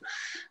healed.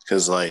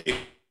 Because, like,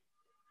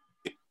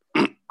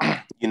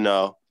 you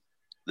know,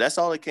 that's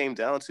all it came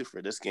down to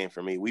for this game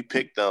for me. We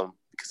picked them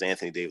because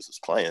Anthony Davis was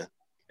playing.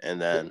 And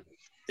then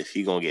if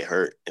he going to get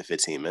hurt in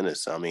 15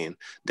 minutes, I mean,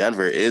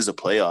 Denver is a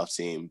playoff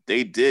team.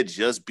 They did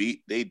just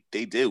beat – they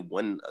did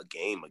win a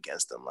game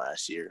against them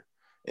last year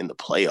in the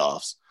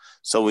playoffs.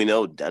 So we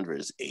know Denver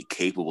is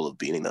capable of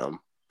beating them.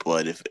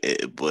 But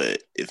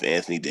if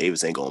Anthony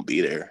Davis ain't going to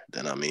be there,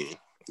 then, I mean,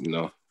 you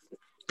know,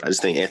 I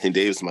just think Anthony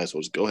Davis might as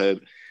well just go ahead,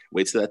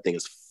 wait till that thing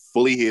is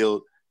fully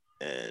healed,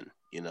 and,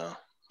 you know,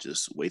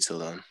 just wait till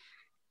then.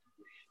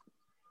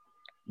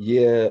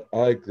 Yeah,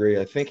 I agree.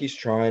 I think he's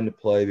trying to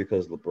play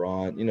because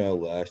LeBron,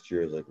 last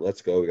year was like,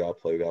 let's go. We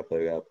got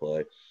to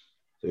play.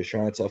 So he's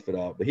trying to tough it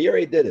out. But he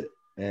already did it.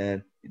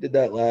 And he did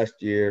that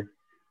last year.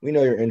 We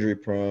know you're injury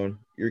prone.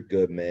 You're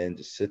good, man.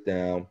 Just sit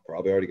down.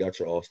 Probably already got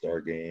your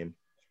all-star game.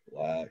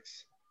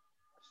 Relax.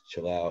 Just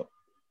chill out.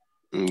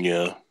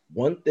 Yeah.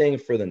 One thing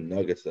for the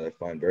Nuggets that I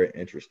find very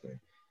interesting,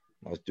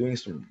 I was doing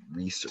some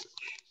research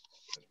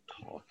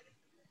and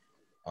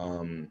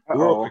talking.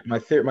 Real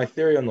quick, my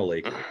theory on the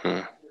Lakers.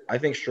 I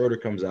think Schroeder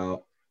comes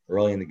out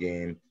early in the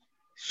game.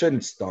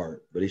 Shouldn't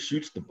start, but he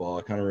shoots the ball.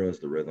 It kind of ruins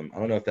the rhythm. I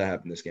don't know if that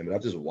happened this game, but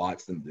I've just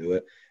watched them do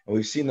it. And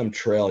we've seen them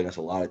trail against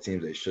a lot of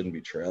teams they shouldn't be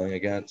trailing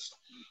against.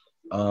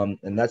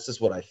 And that's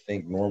just what I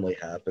think normally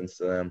happens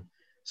to them.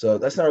 So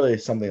that's not really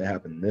something that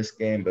happened in this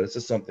game, but it's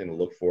just something to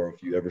look for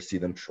if you ever see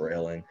them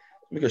trailing.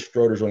 Because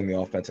Schroeder's running the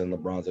offense and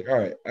LeBron's like, all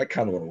right, I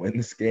kind of want to win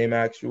this game,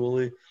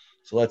 actually.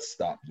 So let's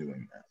stop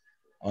doing that.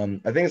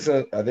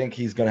 I think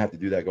he's going to have to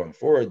do that going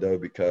forward, though,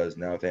 because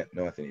now with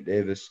no Anthony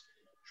Davis,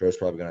 Schroeder's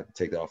probably going to have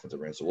to take the offensive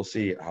reign. So we'll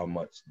see how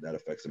much that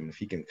affects him and if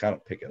he can kind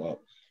of pick it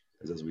up.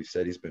 Because as we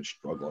said, he's been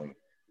struggling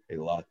a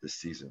lot this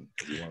season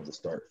because he wanted to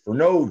start for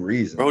no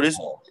reason. Bro,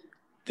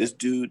 this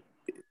dude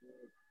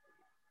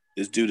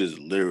is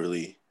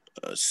literally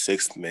a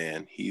sixth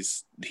man. He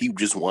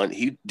just won.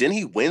 Didn't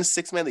he win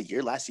sixth man of the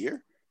year last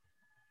year?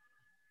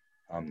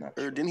 I'm not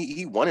sure. Or didn't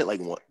he won it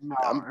like what? No,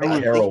 I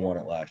think Harrell won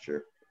it last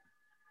year.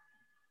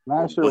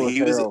 Last year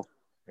was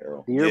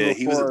Harrell.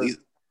 The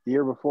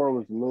year before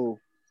was Lou.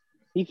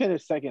 He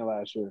finished second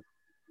last year.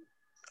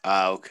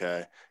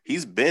 Okay.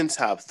 He's been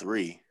top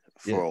 3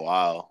 for a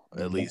while,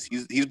 at least.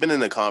 He's been in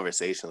the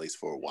conversation at least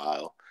for a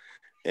while.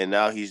 And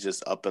now he's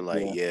just up and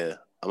like, I'm going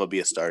to be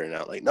a starter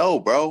now. Like, no,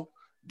 bro.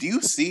 Do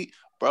you see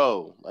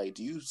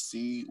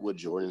what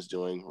Jordan's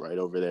doing right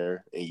over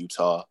there in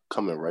Utah,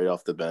 coming right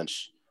off the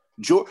bench?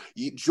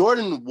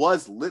 Jordan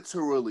was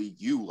literally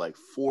you like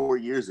 4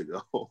 years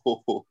ago.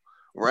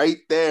 Right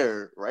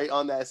there, right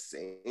on that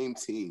same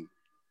team,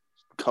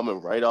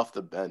 coming right off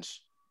the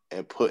bench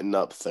and putting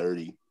up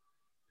 30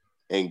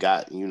 and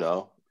got,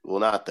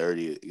 not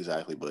 30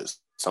 exactly, but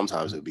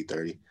sometimes it would be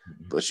 30.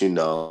 But,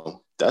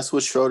 that's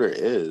what Schroeder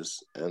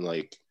is. And,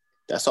 like,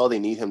 that's all they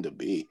need him to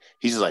be.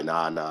 He's just like,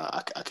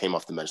 nah, I came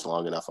off the bench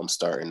long enough. I'm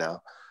starting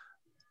now.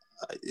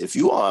 If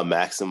you want to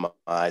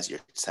maximize your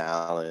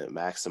talent,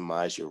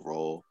 maximize your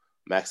role,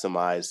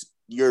 maximize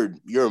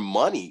your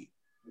money,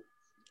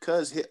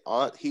 because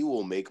he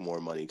will make more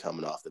money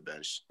coming off the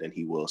bench than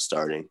he will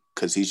starting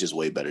because he's just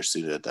way better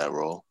suited at that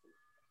role.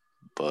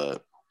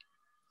 But,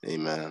 hey,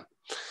 man,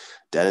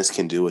 Dennis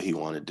can do what he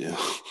want to do,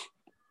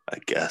 I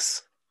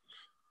guess.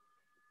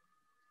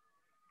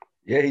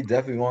 Yeah, he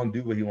definitely want to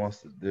do what he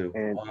wants to do.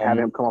 And have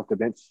him come off the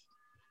bench.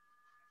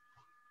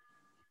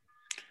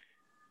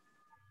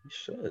 He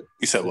should.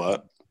 You said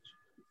what?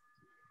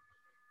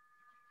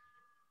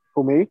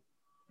 Who, me?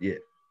 Yeah.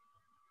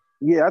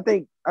 Yeah, I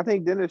think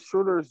Dennis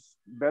Schroeder's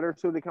better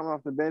suited coming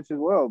off the bench as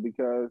well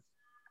because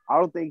I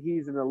don't think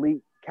he's an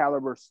elite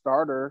caliber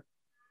starter.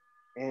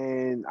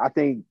 And I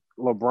think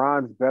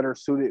LeBron's better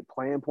suited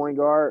playing point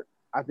guard.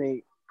 I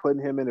think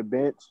putting him on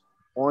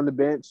the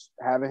bench,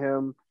 having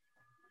him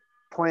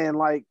playing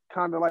like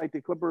kind of like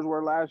the Clippers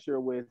were last year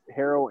with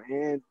Harrell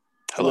and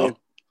Hello.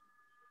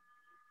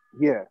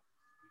 Yeah,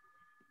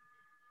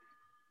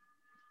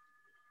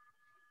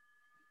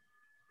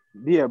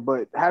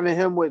 but having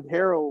him with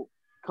Harrell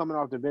coming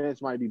off the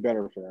bench might be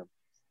better for him.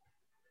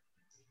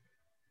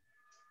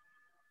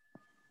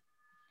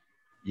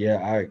 Yeah,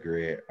 I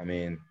agree. I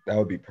mean, that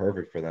would be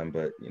perfect for them,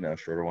 but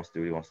Schroeder wants to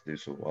do what he wants to do,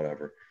 so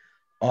whatever.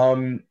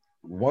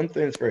 One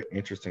thing that's very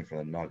interesting for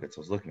the Nuggets,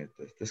 I was looking at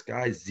this. This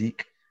guy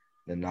Zeke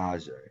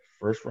Nnaji,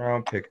 first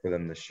round pick for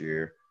them this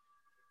year.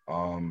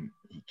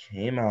 He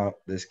came out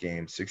this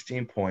game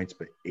 16 points,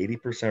 but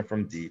 80%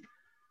 from deep.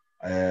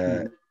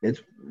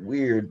 It's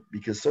weird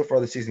because so far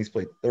this season he's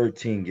played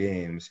 13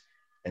 games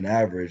and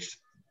averaged,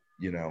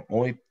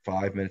 only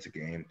 5 minutes a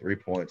game, 3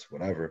 points,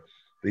 whatever.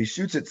 But he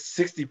shoots at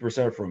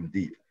 60% from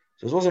deep.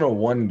 So this wasn't a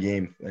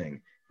one-game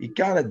thing. He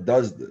kind of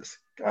does this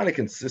kind of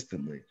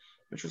consistently.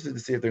 I'm interested to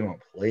see if they're going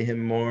to play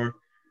him more.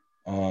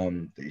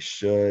 They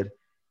should.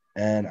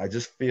 And I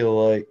just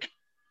feel like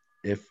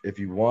if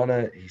you want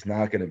to, he's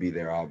not going to be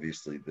there,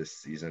 obviously, this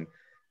season.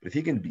 But if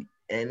he can be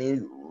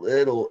any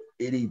little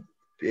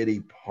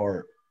itty-bitty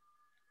part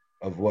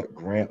of what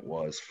Grant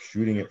was,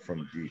 shooting it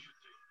from deep,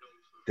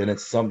 then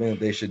it's something that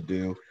they should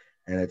do,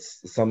 and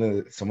it's something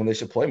that someone they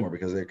should play more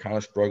because they're kind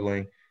of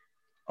struggling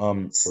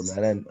from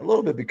that end a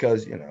little bit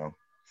because the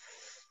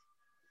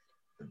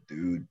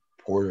dude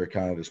Porter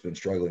kind of has been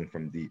struggling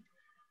from deep.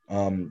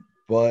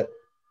 But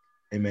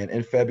hey man,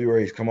 in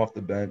February he's come off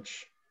the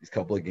bench. These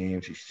couple of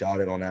games, he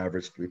shot it on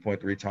average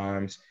 3.3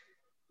 times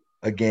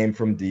a game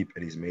from deep,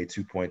 and he's made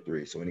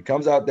 2.3. So when he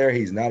comes out there,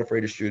 he's not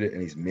afraid to shoot it,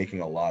 and he's making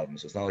a lot of them.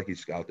 So it's not like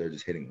he's out there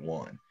just hitting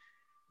one.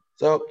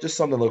 So just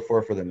something to look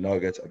for the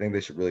Nuggets. I think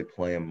they should really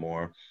play him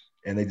more.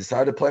 And they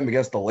decided to play him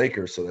against the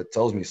Lakers, so that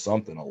tells me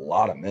something. A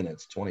lot of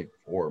minutes,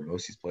 24,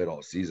 most he's played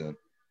all season.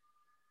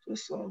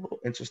 Just a little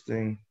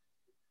interesting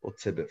little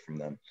tidbit from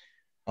them.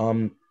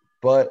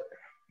 But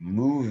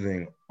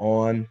moving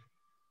on,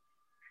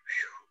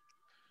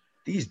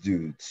 these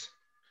dudes,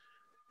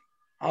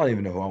 I don't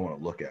even know who I want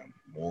to look at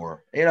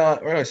more. We're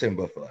going to save them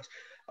both for last.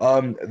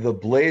 The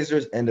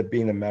Blazers end up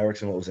being the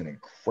Mavericks in what was an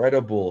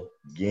incredible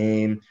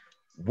game.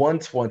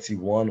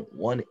 121,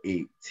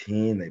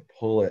 118. They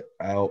pull it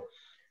out.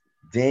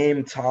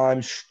 Dame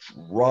time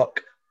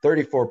struck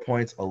 34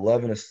 points,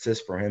 11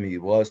 assists for him. He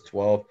was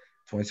 12,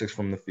 26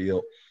 from the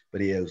field,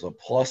 but he was a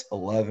plus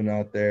 11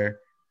 out there.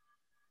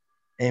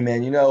 Hey,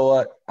 man, you know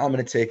what? I'm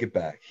going to take it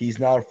back. He's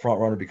not a front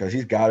runner because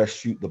he's got to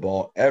shoot the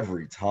ball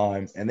every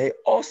time, and they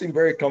all seem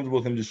very comfortable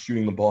with him just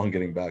shooting the ball and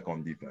getting back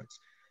on defense.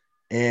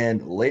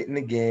 And late in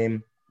the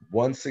game,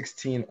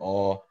 116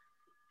 all,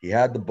 he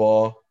had the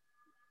ball.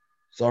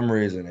 Some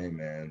reason, hey,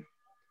 man,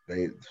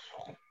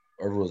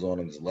 whoever was on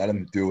him, just let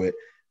him do it.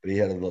 But he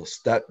had a little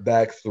step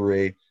back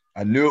three.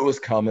 I knew it was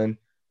coming.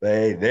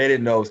 They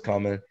didn't know it was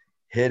coming.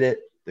 Hit it.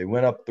 They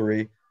went up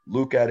three.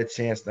 Luke had a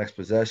chance next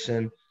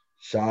possession.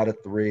 Shot a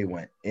three,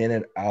 went in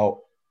and out,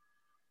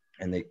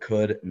 and they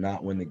could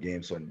not win the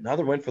game. So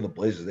another win for the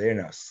Blazers. They are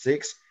now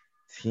 16-10,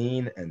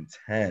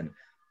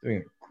 doing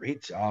a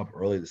great job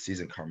early this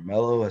season.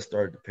 Carmelo has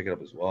started to pick it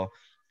up as well.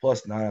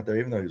 Plus 9 out there,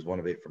 even though he was 1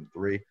 of 8 from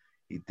 3.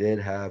 He did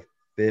have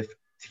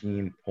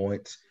 15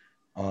 points.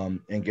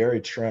 And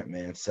Gary Trent,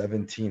 man,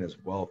 17 as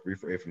well, 3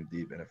 for 8 from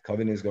deep. And if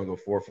Covington is going to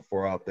go 4 for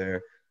 4 out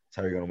there, that's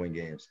how you're going to win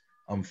games.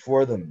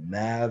 For the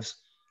Mavs,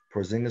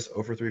 Porzingis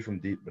 0 for 3 from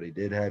deep, but he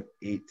did have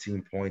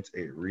 18 points,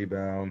 8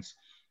 rebounds.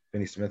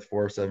 Finney Smith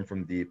 4 of 7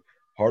 from deep.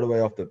 Hardaway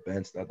off the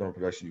bench, not the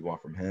production you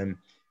want from him.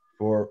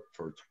 4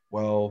 for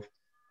 12,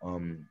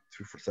 2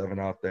 for 7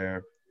 out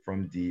there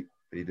from deep,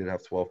 but he did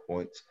have 12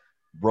 points.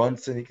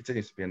 Brunson, he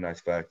continues to be a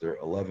nice factor,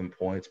 11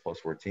 points plus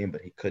 14,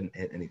 but he couldn't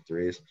hit any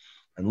threes.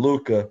 And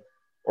Luka,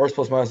 worst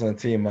plus minus on the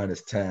team,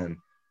 minus 10.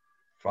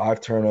 5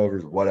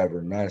 turnovers,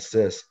 whatever, 9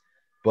 assists.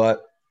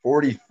 But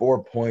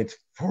 44 points,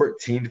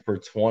 14 for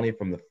 20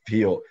 from the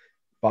field,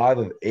 5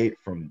 of 8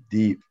 from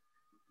deep.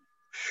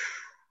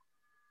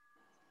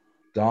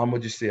 Dom,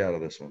 what'd you see out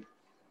of this one?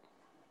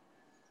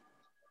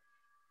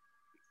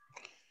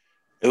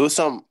 It was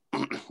something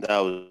that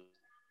I was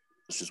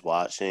just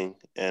watching,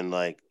 and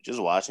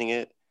just watching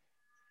it,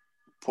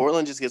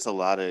 Portland just gets a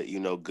lot of,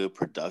 good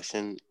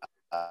production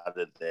out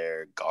of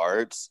their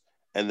guards.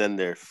 And then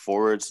their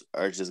forwards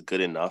are just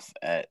good enough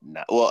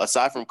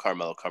aside from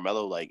Carmelo.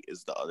 Carmelo,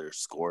 is the other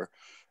scorer.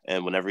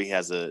 And whenever he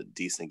has a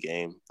decent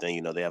game,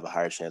 then, they have a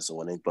higher chance of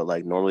winning. But,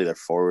 normally their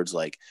forwards,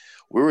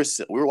 we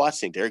were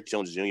watching Derrick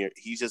Jones Jr.,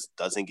 he just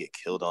doesn't get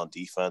killed on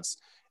defense.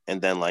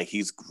 And then,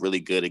 he's really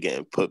good at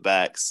getting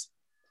putbacks,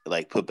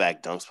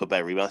 putback dunks,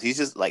 putback rebounds. He's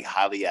just,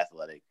 highly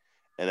athletic.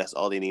 And that's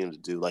all they need him to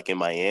do. In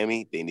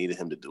Miami, they needed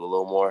him to do a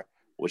little more,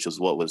 which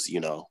is what was,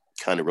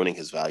 kind of ruining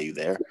his value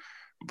there.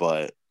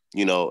 But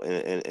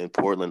in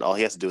Portland, all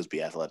he has to do is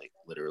be athletic,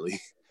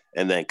 literally.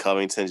 And then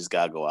Covington just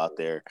got to go out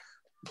there,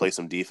 play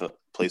some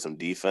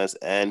defense.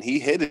 And he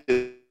hit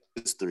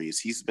his threes.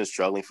 He's been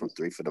struggling from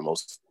 3 for the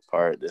most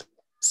part this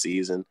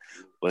season.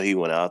 But he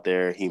went out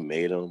there, he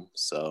made them.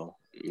 So,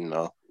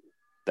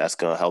 that's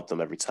going to help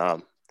them every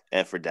time.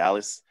 And for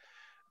Dallas,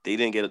 they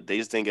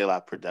just didn't get a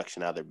lot of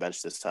production out of their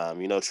bench this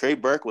time. Trey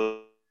Burke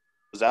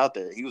was out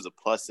there. He was a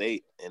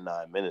 +8 in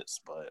 9 minutes,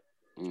 but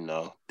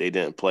they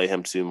didn't play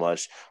him too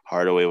much.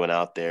 Hardaway went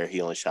out there. He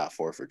only shot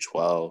 4 for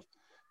 12.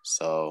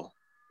 So,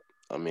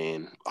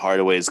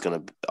 Hardaway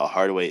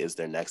is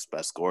their next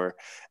best scorer.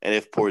 And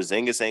if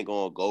Porzingis ain't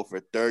going to go for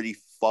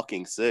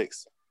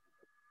 30-6,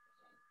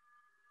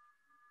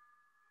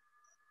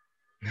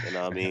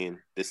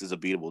 this is a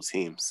beatable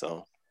team.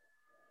 So,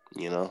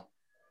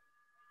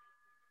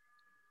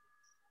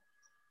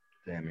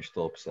 Damn, you're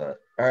still upset.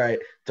 All right,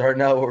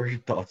 Darnell, what were your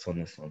thoughts on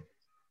this one?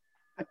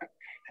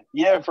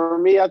 Yeah, for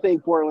me, I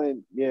think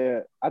Portland,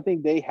 I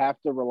think they have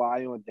to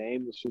rely on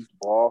Dame to shoot the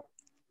ball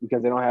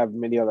because they don't have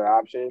many other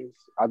options.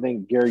 I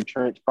think Gary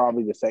Trent's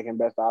probably the second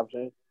best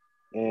option.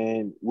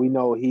 And we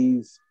know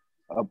he's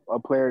a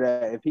player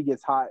that if he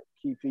gets hot,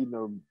 keep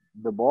feeding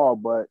the ball.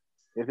 But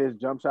if his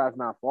jump shot's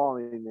not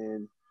falling,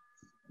 then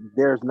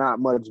there's not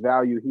much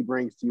value he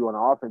brings to you on the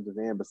offensive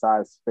end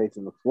besides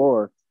spacing the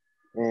floor.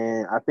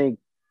 And I think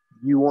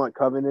you want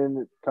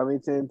Covington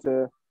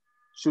to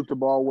shoot the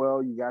ball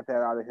well. You got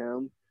that out of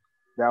him.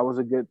 That was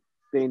a good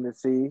thing to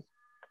see.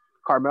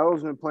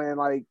 Carmelo's been playing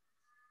like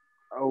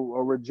a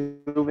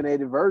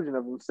rejuvenated version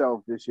of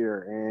himself this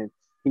year, and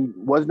he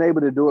wasn't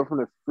able to do it from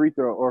the free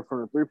throw or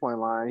from the 3-point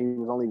line. He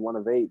was only 1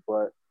 of 8,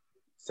 but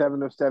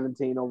 7 of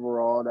 17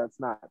 overall. That's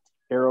not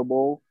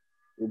terrible.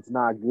 It's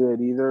not good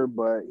either,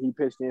 but he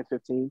pitched in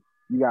 15.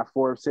 You got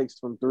 4 of 6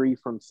 from 3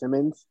 from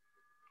Simmons.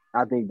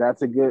 I think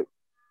that's a good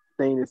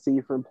thing to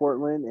see from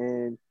Portland,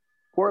 and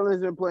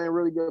Portland's been playing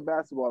really good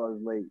basketball as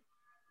of late.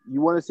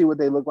 You want to see what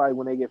they look like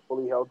when they get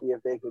fully healthy,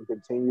 if they can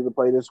continue to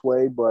play this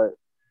way. But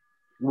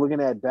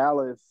looking at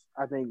Dallas,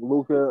 I think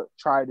Luka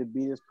tried to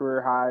beat his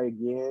career high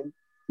again.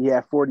 He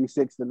had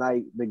 46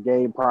 the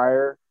game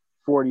prior,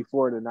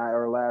 44 tonight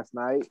or last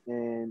night,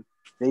 and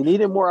they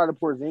needed more out of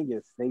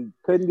Porzingis. They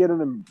couldn't get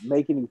him to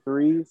make any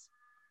threes,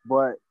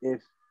 but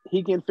if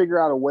he can figure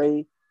out a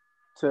way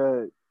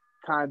to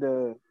kind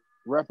of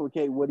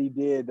replicate what he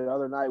did the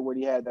other night when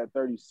he had that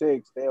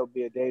 36, they'll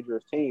be a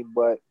dangerous team.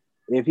 But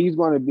if he's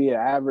going to be an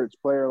average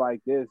player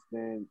like this,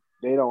 then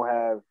they don't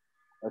have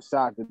a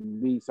shot to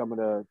beat some of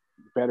the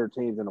better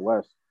teams in the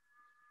West.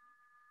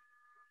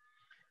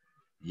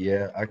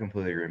 Yeah, I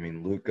completely agree. I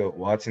mean, Luka,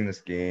 watching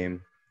this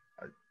game,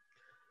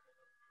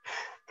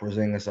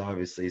 Porzingis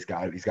obviously he's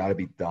got to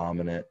be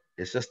dominant.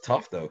 It's just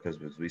tough though,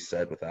 because as we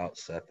said, without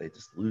Seth, they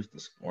just lose the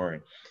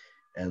scoring.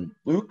 And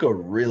Luka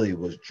really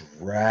was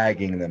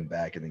dragging them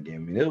back in the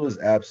game. I mean, it was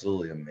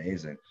absolutely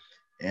amazing.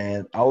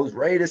 And I was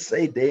ready to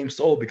say Dame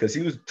Soul because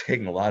he was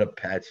taking a lot of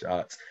bad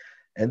shots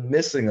and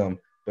missing them.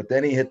 But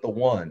then he hit the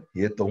one.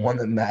 He hit the one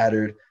that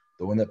mattered,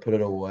 the one that put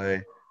it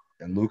away.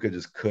 And Luka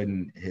just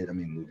couldn't hit. I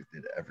mean, Luka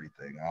did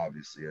everything,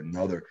 obviously.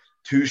 Another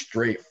 2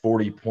 straight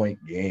 40-point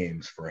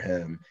games for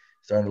him.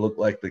 Starting to look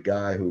like the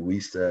guy who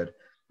we said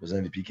was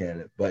MVP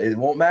candidate. But it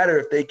won't matter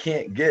if they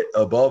can't get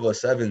above a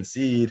 7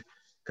 seed,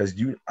 because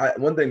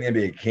one thing the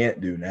NBA can't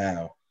do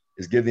now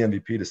is give the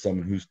MVP to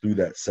someone who's through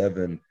that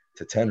 7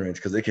 to 10 range,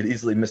 because they could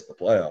easily miss the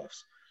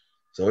playoffs.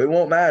 So it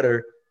won't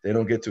matter. They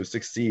don't get to a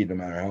 6 seed no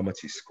matter how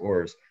much he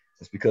scores.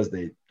 It's because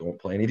they don't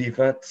play any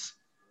defense.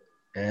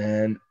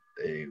 And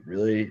they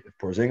really, if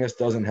Porzingis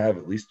doesn't have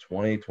at least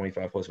 20,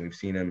 25 plus, and we've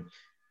seen him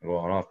go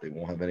on off, they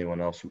won't have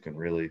anyone else who can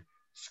really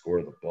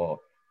score the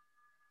ball.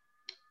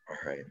 All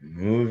right,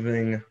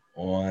 moving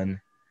on.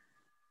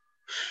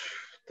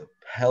 The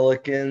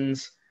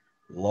Pelicans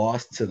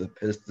lost to the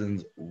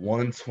Pistons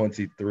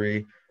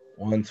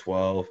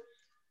 123-112.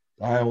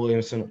 Zion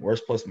Williamson,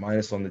 worst plus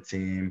minus on the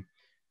team,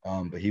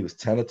 but he was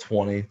 10 of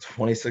 20,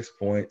 26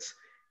 points,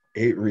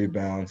 8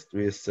 rebounds,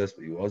 3 assists,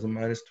 but he was a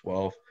minus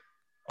 12.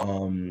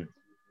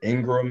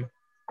 Ingram,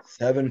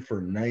 7 for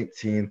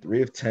 19,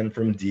 3 of 10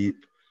 from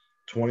deep,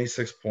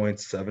 26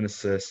 points, 7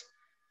 assists.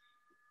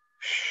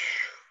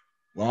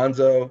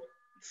 Lonzo,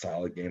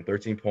 solid game,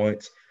 13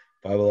 points,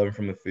 5-11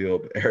 from the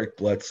field. But Eric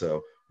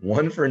Bledsoe,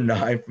 1 for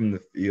 9 from the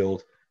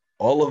field.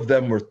 All of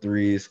them were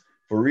threes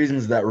for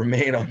reasons that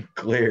remain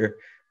unclear.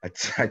 I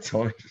don't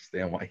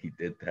understand why he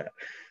did that.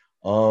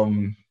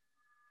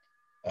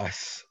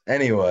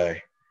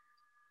 Anyway,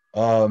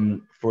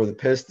 for the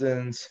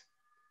Pistons,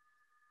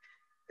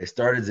 they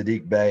started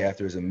Saddiq Bey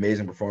after his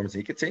amazing performance.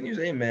 And he continues,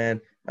 hey,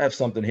 man, I have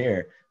something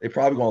here. They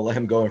probably going to let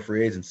him go in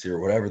free agency or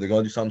whatever. They're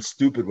going to do something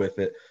stupid with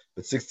it.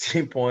 But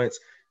 16 points,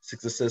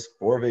 6 assists,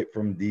 4 of 8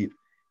 from deep.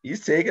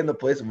 He's taken the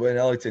place of Wayne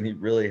Ellington. He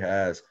really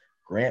has.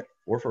 Grant,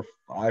 4 for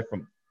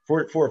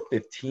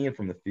 15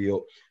 from the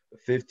field,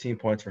 15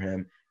 points for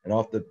him. And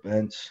off the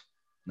bench,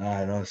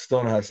 I still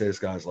don't know how to say this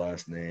guy's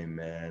last name,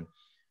 man.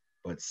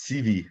 But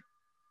CV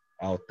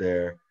out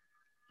there.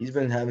 He's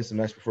been having some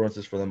nice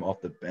performances for them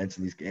off the bench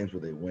in these games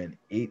where they win.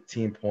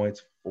 18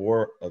 points,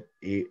 4 of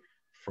 8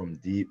 from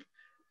deep.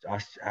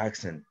 Josh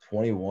Jackson,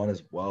 21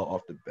 as well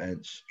off the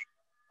bench.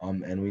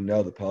 And we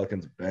know the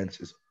Pelicans bench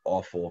is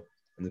awful.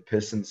 And the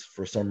Pistons,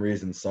 for some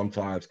reason,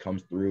 sometimes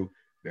comes through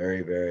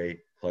very,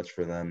 very clutch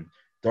for them.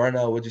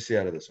 Darnell, what'd you see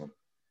out of this one?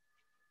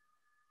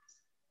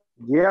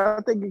 Yeah,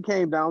 I think it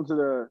came down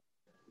to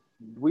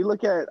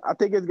I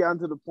think it's gotten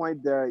to the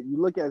point that you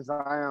look at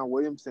Zion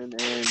Williamson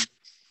and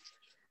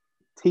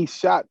he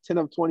shot 10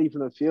 of 20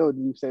 from the field,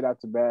 and you say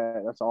that's an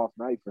off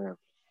night for him.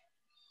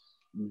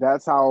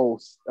 That's how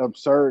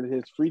absurd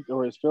his field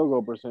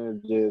goal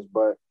percentage is.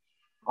 But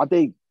I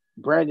think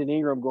Brandon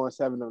Ingram going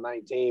 7 of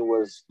 19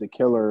 was the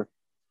killer.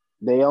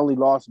 They only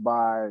lost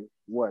by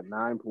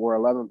 9 or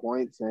 11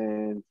 points,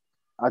 and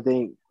I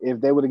think if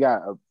they would have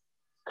got a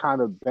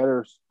kind of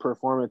better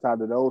performance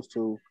out of those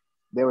two,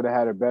 they would have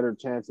had a better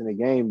chance in the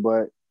game.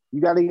 But you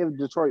got to give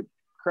Detroit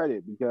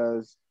credit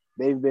because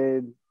they've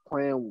been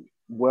playing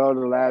well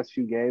the last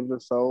few games or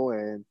so,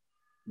 and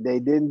they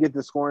didn't get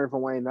the scoring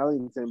from Wayne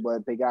Ellington,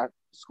 but they got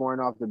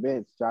scoring off the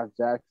bench. Josh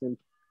Jackson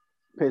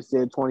pitched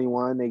in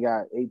 21. They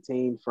got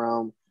 18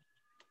 from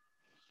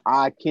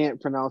I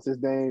can't pronounce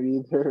his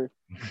name either,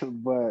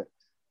 but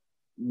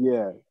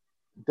yeah,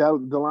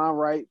 DeLon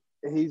Wright.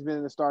 He's been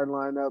in the starting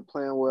lineup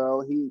playing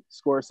well. He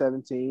scored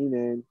 17,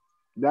 and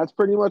that's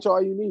pretty much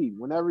all you need.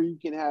 Whenever you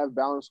can have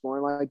balanced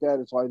scoring like that,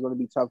 it's always going to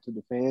be tough to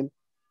defend.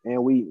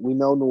 And we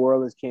know New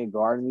Orleans can't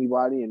guard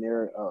anybody, and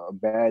they're a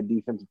bad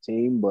defensive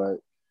team. But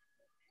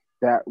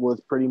that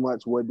was pretty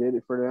much what did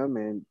it for them,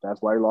 and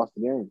that's why they lost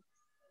the game.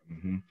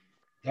 Mm-hmm.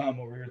 Tom,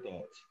 what were your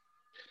thoughts?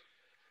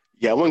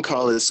 Yeah, I wouldn't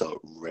call this a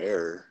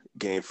rare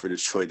game for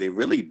Detroit. They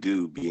really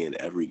do be in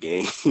every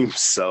game,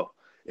 so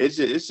it's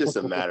just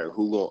a matter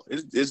of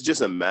it's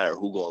just a matter of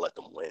who gonna let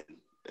them win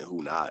and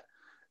who not.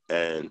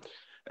 And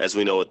as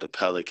we know with the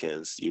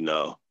Pelicans,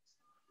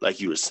 like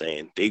you were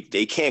saying,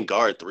 they can't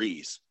guard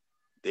threes.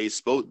 The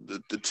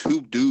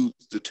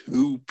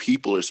two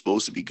people are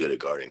supposed to be good at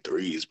guarding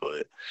threes,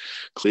 but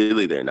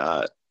clearly they're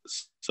not.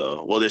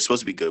 So, well, they're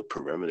supposed to be good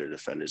perimeter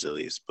defenders at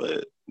least,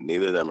 but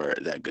neither of them are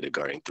that good at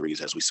guarding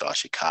threes. As we saw,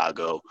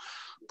 Chicago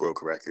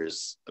broke a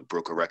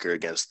record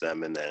against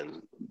them, and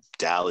then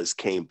Dallas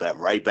came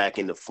right back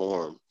into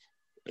form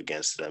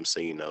against them.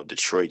 So,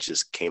 Detroit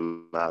just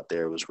came out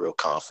there, was real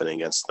confident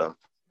against them.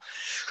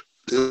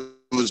 It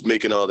was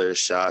making all their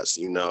shots.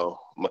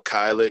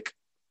 Mikhailiuk,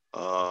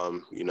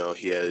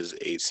 he has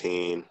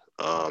 18.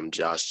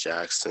 Josh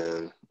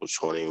Jackson with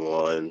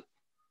 21.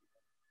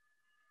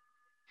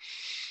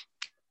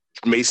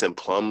 Mason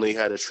Plumlee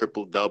had a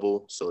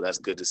triple-double, so that's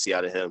good to see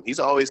out of him.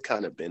 He's always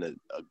kind of been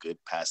a good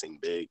passing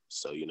big,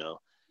 so,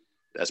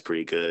 that's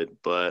pretty good.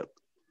 But,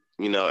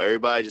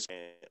 everybody just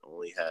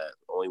only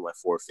went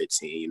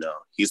 4-15.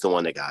 He's the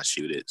one that got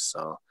shoot it,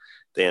 so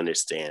they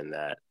understand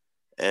that.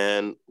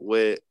 And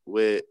with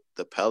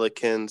the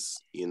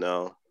Pelicans,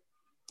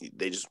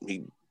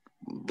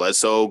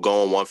 Bledsoe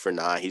going 1 for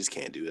 9. He just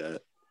can't do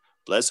that.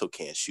 Bledsoe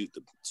can't shoot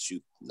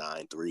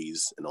 9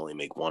 threes and only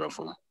make one of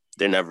them.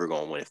 They're never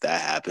going to win if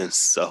that happens.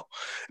 So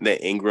then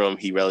Ingram,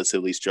 he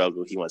relatively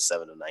struggled. He went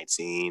 7 of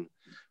 19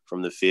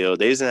 from the field.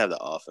 They didn't have the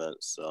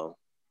offense. So,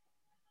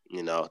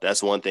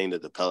 that's one thing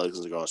that the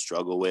Pelicans are going to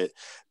struggle with.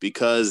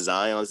 Because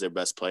Zion's their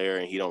best player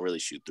and he don't really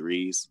shoot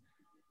threes,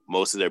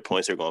 most of their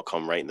points are going to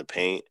come right in the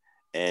paint.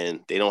 And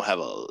they don't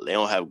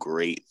have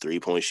great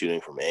 3-point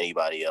shooting from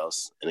anybody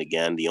else. And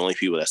again, the only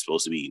people that's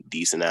supposed to be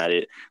decent at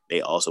it,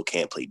 they also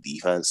can't play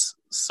defense.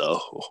 So,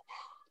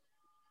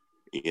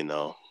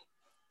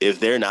 if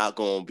they're not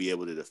going to be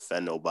able to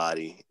defend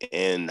nobody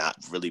and not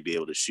really be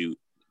able to shoot,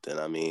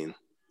 then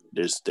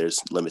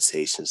there's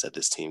limitations that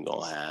this team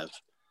gonna have.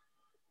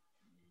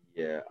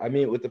 Yeah,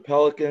 with the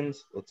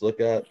Pelicans, let's look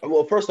at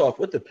first off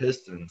with the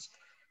Pistons.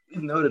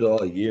 We've noted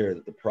all year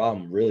that the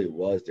problem really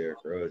was Derrick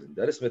Rose, and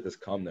Dennis Smith has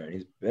come there and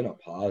he's been a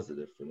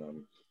positive for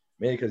them,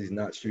 mainly because he's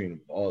not shooting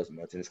the ball as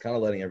much and he's kind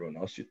of letting everyone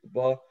else shoot the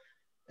ball.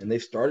 And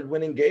they've started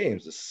winning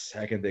games the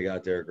second they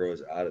got Derrick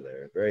Rose out of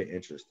there. Very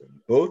interesting.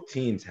 Both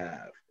teams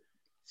have.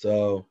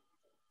 So,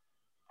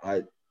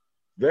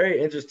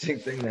 very interesting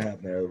thing to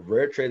happen there. A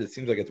rare trade that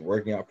seems like it's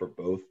working out for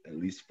both, at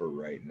least for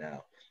right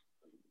now.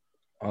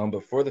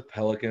 But for the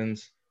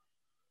Pelicans,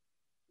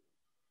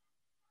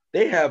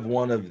 they have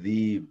one of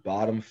the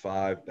bottom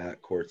 5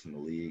 backcourts in the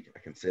league. I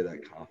can say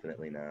that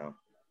confidently now.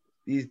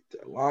 These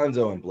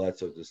Lonzo and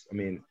Bledsoe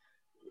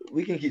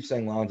we can keep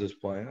saying Lonzo's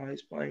playing. Oh,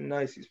 he's playing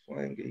nice.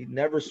 He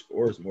never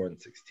scores more than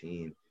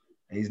 16.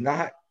 And he's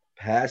not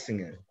passing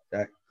it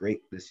that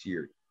great this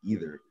year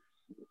either.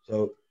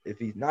 So if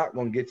he's not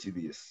going to get you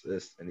the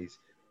assist, and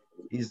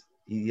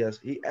he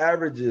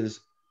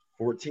averages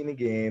 14 a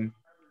game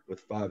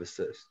with 5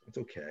 assists. That's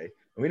okay.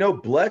 And we know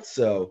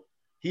Bledsoe,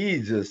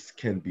 he just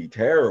can be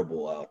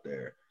terrible out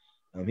there.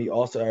 He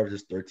also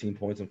averages 13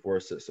 points and 4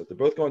 assists. So if they're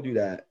both going to do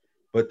that,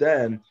 but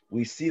then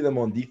we see them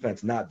on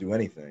defense not do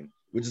anything,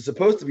 which is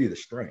supposed to be the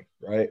strength,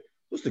 right?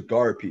 Supposed to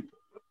guard people.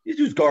 He's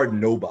just guarding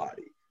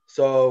nobody.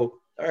 So,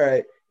 all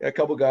right, a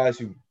couple guys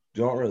who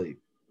don't really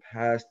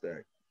pass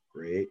that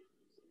great.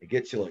 It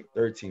gets you like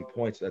 13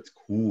 points. That's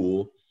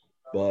cool.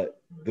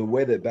 But the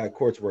way that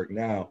backcourts work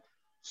now,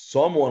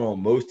 someone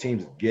on most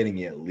teams is getting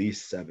you at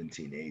least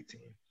 17,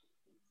 18,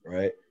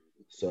 right?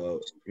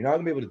 So you're not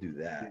going to be able to do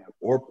that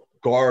or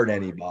guard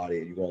anybody,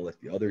 and you're going to let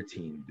the other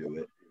team do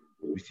it.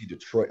 We see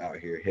Detroit out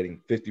here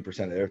hitting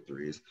 50% of their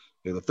threes.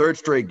 The third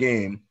straight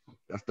game,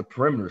 that's the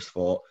perimeter's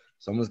fault.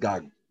 Someone's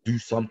got to do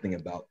something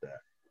about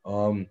that.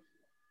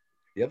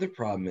 The other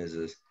problem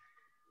is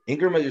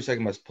Ingram is your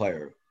second best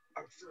player.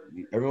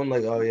 Everyone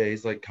oh yeah,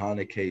 he's like kind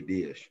of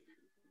KD-ish.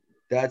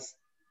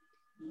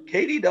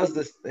 KD does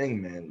this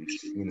thing, man. We've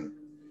seen it.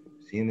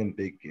 We've seen it in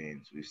big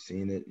games. We've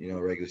seen it,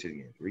 regular season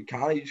games.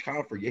 You just kind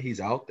of forget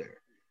he's out there.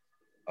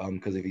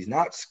 Because if he's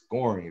not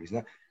scoring,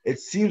 it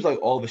seems like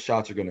all the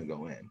shots are going to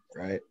go in,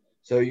 right?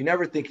 So you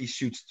never think he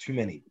shoots too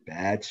many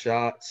bad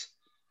shots.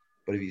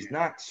 But if he's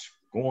not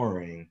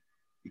scoring,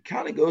 he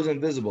kind of goes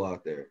invisible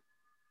out there.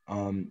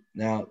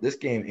 Now, this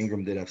game,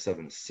 Ingram did have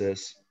 7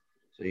 assists.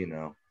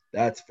 So,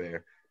 that's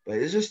fair. But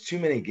it's just too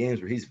many games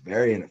where he's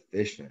very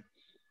inefficient.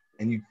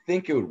 And you'd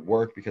think it would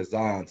work because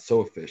Zion's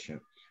so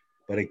efficient.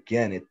 But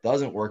again, it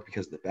doesn't work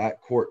because the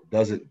backcourt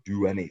doesn't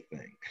do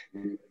anything.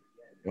 They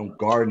don't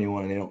guard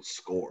anyone and they don't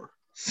score.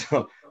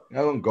 So you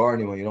don't guard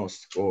anyone, you don't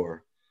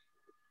score.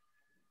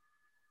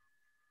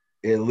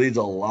 It leads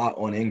a lot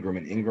on Ingram,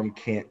 and Ingram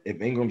can't –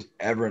 if Ingram's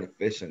ever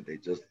inefficient, they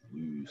just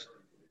lose.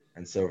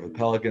 And so for the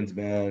Pelicans,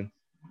 man,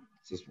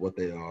 it's just what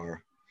they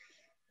are.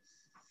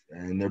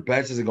 And their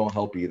bench isn't going to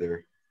help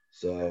either.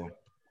 So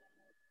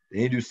They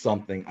need to do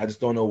something. I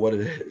just don't know what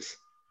it is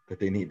that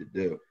they need to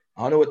do.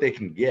 I don't know what they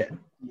can get.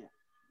 Yeah.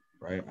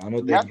 Right? I don't know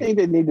what Yeah, I they can think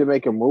get. they need to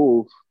make a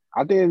move.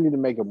 I think they need to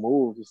make a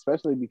move,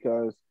 especially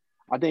because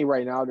I think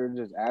right now they're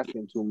just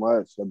asking too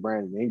much of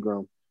Brandon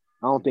Ingram.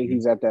 I don't think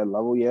he's at that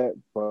level yet,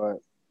 but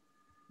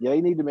yeah,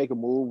 you need to make a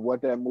move.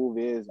 What that move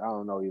is, I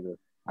don't know either.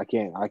 I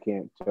can't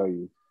tell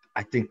you.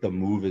 I think the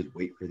move is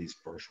wait for these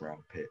first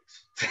round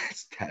picks.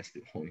 That's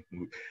the only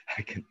move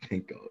I can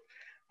think of.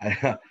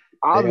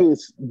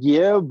 Obvious,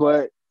 yeah,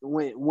 but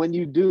when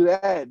you do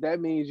that, that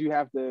means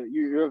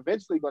you're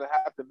eventually going to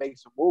have to make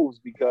some moves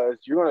because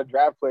you're going to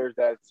draft players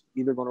that's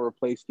either going to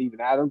replace Steven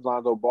Adams,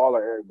 Lonzo Ball,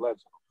 or Eric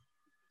Bledsoe,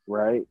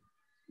 right?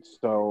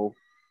 So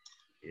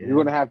you're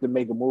going to have to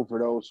make a move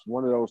for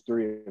one of those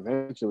three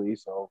eventually.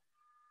 So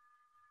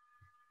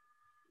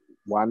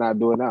why not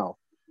do it now?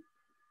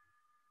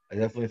 I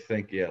definitely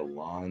think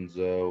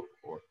Lonzo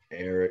or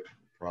Eric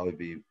would probably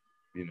be,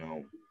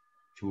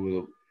 two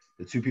of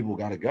the two people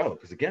got to go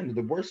because again,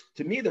 the worst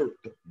to me, they're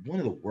one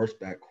of the worst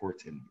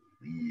backcourts in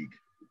the league.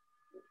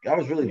 I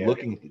was really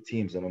looking at the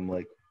teams and I'm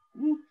like,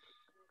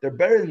 they're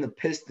better than the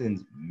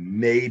Pistons,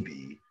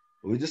 maybe,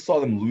 but we just saw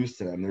them lose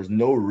to them. There's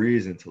no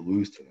reason to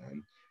lose to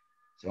them,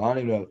 so I don't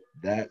even know if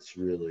that's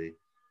really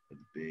a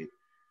debate.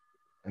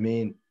 I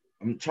mean,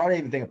 I'm trying to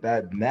even think of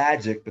bad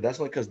Magic, but that's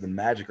only because the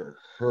Magic are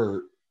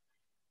hurt,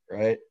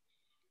 right?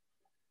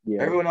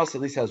 Yeah. Everyone else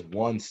at least has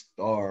one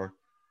star.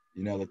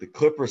 Like the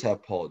Clippers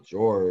have Paul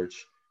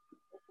George,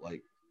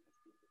 like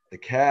the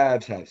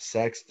Cavs have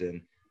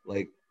Sexton.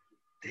 Like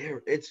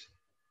the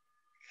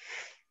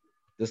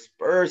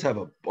Spurs have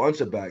a bunch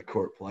of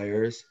backcourt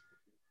players.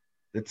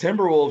 The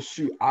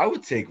Timberwolves, I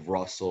would take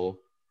Russell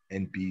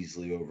and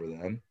Beasley over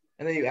them.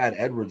 And then you add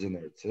Edwards in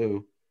there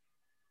too.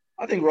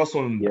 I think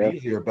Russell and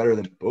Beasley are better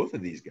than both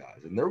of these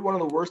guys. And they're one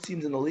of the worst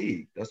teams in the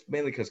league. That's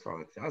mainly because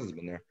Karl Towns has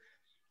been there.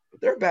 But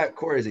their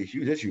backcourt is a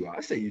huge issue.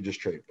 I say you just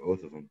trade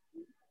both of them.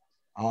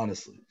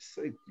 Honestly,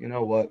 say, you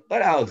know what?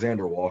 Let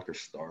Alexander Walker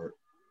start.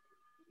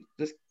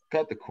 Just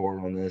cut the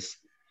cord on this.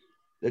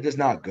 They're just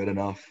not good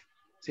enough.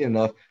 See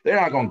enough. They're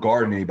not going to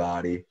guard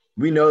anybody.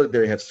 We know that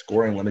they have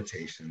scoring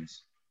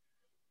limitations.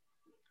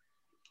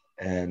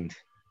 And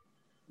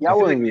I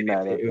wouldn't be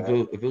mad at if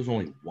that. If it was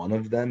only one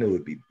of them, it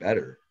would be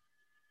better,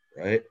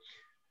 right?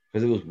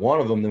 Because if it was one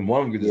of them, then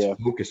one of them could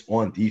just focus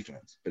on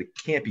defense. But it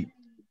can't be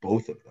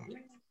both of them.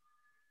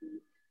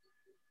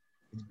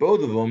 It's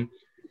both of them.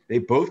 They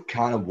both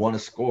kind of want to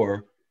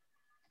score,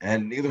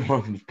 and neither one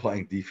of them is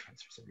playing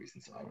defense for some reason.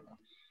 So I don't know.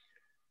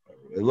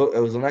 It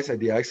was a nice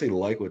idea. I actually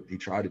like what he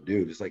tried to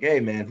do. Just like,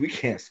 hey, man, if we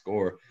can't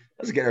score,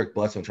 let's get Eric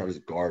Bledsoe and try to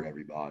just guard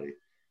everybody.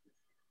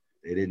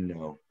 They didn't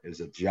know. It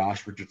was a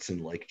Josh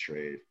Richardson-like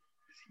trade.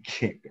 He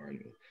can't guard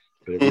him.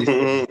 But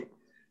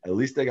at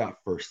least they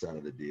got first out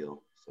of the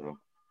deal. So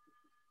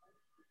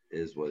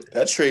is what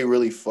that trade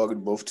really fucked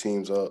both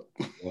teams up.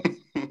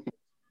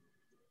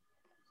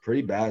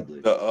 Pretty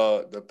badly.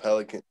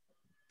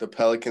 The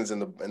Pelicans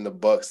and the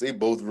Bucks, they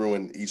both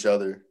ruined each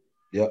other.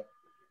 Yep.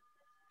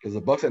 Because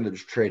the Bucks ended up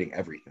just trading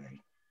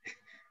everything.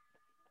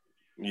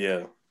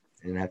 Yeah.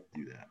 They didn't have to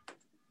do that.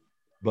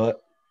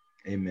 But,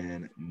 hey,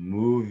 man,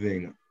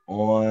 moving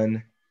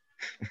on.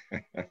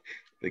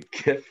 The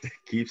gift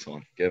keeps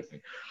on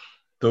giving.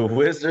 The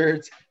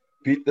Wizards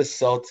beat the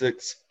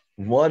Celtics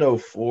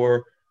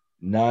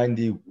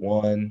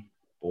 104-91.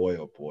 Boy,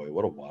 oh boy,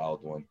 what a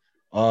wild one.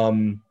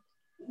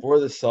 For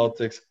the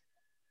Celtics,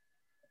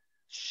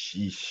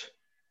 sheesh.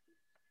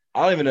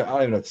 I don't even know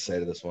what to say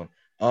to this one.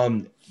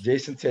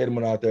 Jason Tatum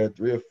went out there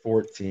 3 of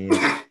 14,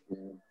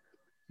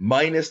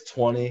 minus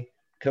 20.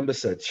 Kemba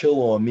said,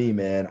 chill on me,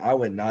 man. I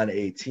went 9 of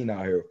 18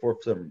 out here, 4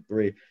 for 7 from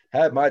 3.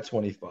 Had my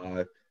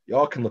 25.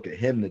 Y'all can look at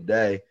him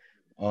today.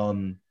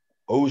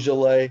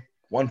 Ojale,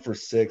 1 for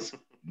 6,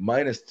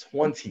 minus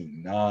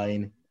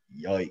 29.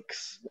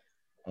 Yikes.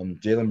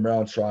 Jaylen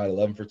Brown tried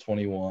 11 for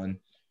 21,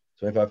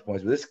 25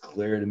 points. But it's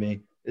clear to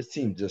me, this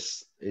team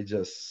just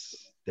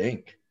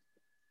stink.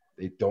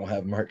 They don't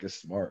have Marcus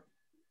Smart.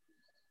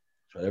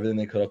 Tried everything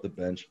they could off the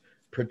bench.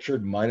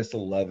 Pritchard minus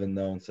 11,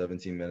 though, in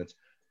 17 minutes.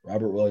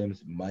 Robert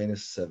Williams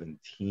minus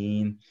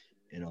 17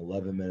 in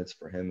 11 minutes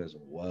for him as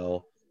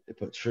well. They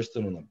put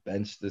Tristan on the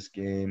bench this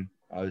game,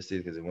 obviously,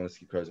 because they want to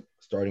keep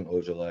starting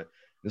Ojale.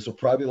 This will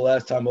probably be the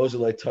last time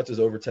Ojale touches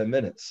over 10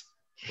 minutes.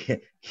 He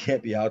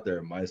can't be out there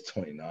at minus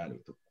 29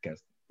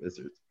 against the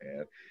Wizards,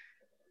 man.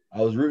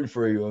 I was rooting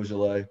for you,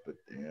 Ojale, but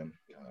damn,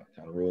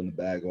 kind of ruined the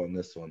bag on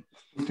this one.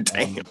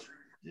 Damn.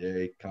 Yeah,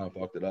 he kind of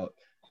fucked it up.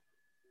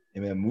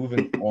 And man,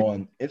 moving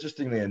on.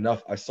 Interestingly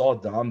enough, I saw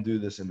Dom do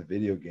this in the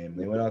video game.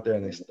 They went out there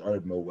and they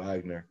started Mo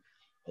Wagner.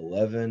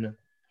 11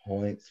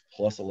 points,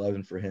 plus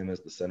 11 for him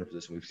as the center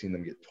position. We've seen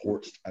them get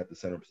torched at the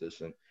center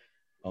position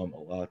a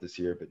lot this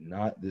year, but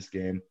not this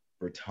game.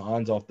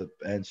 Bertans off the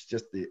bench.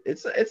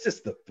 It's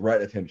just the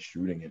threat of him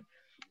shooting it.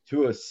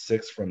 2 of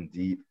 6 from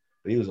deep.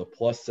 But he was a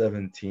plus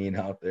 17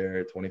 out there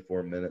at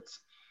 24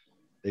 minutes.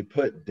 They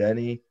put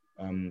Denny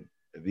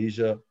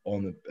Avija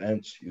on the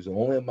bench. He was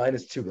only a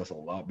minus 2. That's a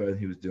lot better than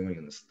he was doing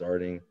in the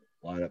starting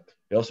lineup.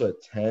 He also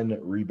had 10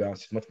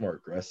 rebounds. He's much more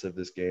aggressive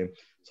this game.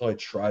 So I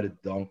tried to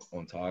dunk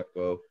on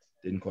Taco.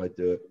 Didn't quite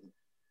do it,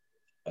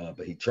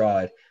 but he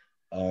tried.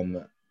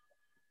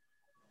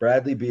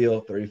 Bradley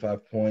Beal,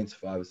 35 points,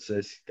 5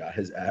 assists, got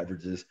his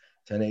averages,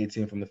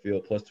 10-18 from the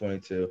field, plus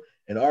 22.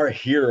 And our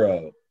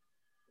hero,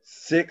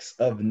 6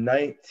 of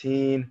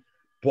 19,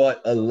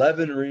 but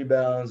 11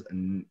 rebounds,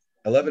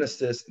 11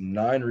 assists,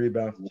 9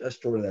 rebounds,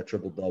 just short of that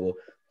triple-double,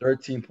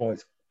 13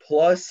 points,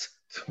 plus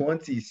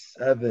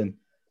 27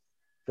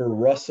 for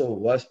Russell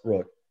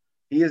Westbrook.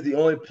 He is the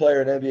only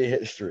player in NBA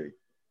history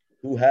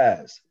who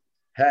has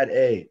had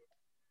a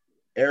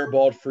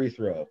airballed free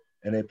throw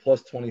and a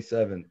plus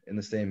 27 in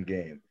the same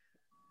game.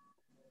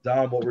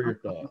 Dom, what were your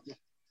thoughts?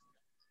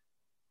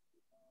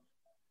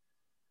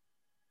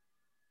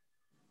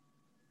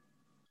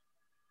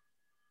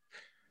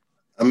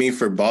 I mean,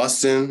 for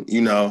Boston,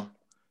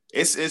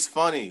 it's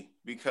funny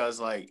because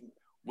like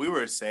we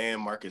were saying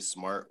Marcus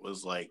Smart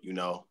was like,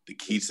 the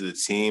key to the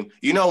team.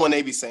 When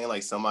they be saying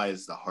like somebody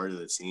is the heart of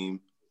the team,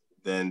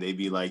 then they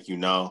be like,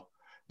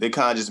 they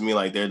kind of just mean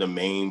like they're the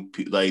main,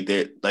 like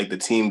they're like the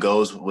team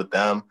goes with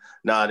them.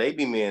 Nah, they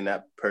be meaning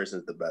that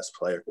person's the best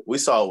player. We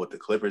saw it with the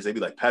Clippers. They be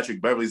like Patrick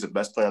Beverly's the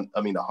best player.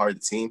 The heart of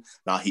the team.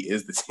 Nah, he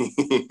is the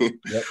team.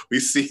 Yep. We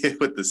see it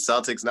with the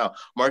Celtics now.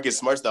 Marcus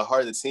Smart's the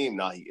heart of the team.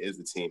 Nah, he is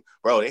the team.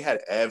 Bro, they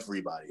had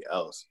everybody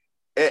else.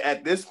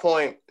 At this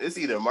point, it's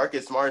either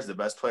Marcus Smart is the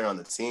best player on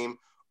the team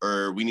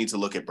or we need to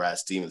look at Brad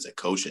Stevens at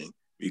coaching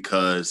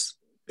because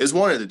it's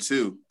one of the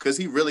two because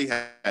he really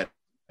had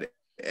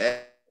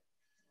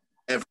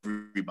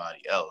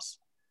everybody else.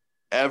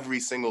 Every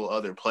single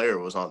other player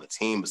was on the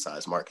team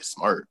besides Marcus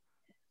Smart.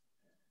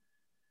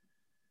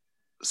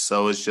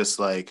 So it's just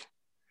like,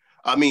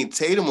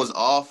 Tatum was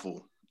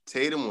awful.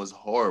 Tatum was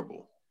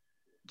horrible.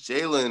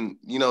 Jalen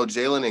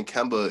and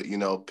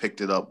Kemba,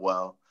 picked it up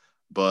well.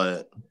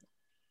 But,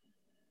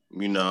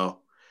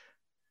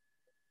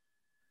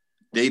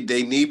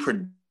 they need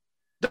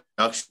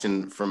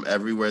production from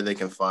everywhere they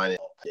can find it.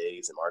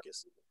 Days and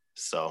Marcus.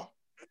 So,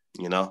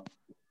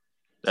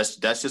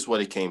 that's just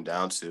what it came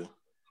down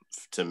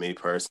to me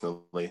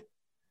personally.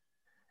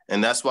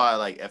 And that's why,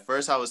 like, at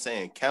first I was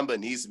saying Kemba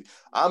needs to be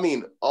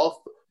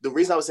 – the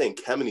reason I was saying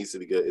Kemba needs to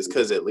be good is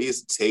because at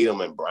least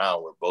Tatum and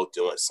Brown were both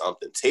doing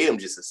something. Tatum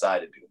just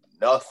decided to do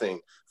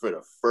nothing for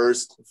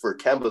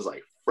Kemba's,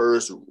 like,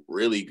 first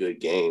really good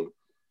game.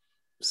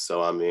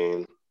 So,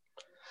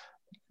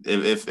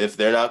 if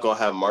they're not going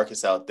to have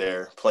Marcus out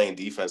there playing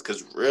defense,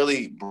 because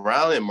really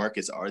Brown and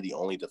Marcus are the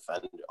only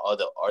are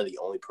the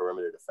only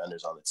perimeter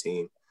defenders on the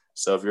team.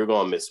 So if you're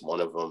going to miss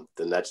one of them,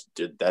 then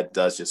that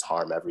does just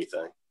harm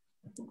everything.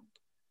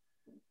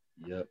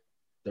 Yep.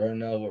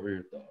 Darnell, what were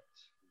your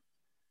thoughts?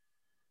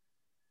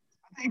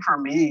 I think for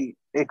me,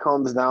 it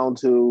comes down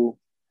to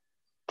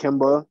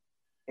Kemba,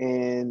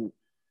 and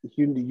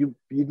you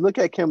look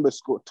at Kemba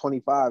score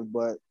 25,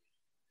 but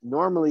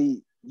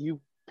normally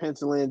you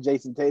pencil in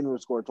Jason Tatum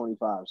to score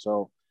 25.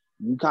 So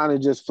you kind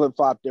of just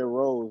flip-flop their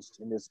roles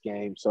in this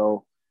game.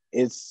 So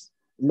it's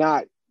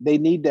not – they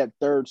need that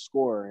third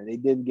scorer, and they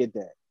didn't get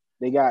that.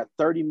 They got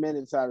 30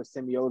 minutes out of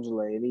Semi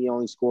Ojeleye, and he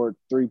only scored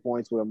 3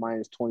 points with a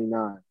minus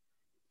 29.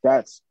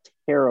 That's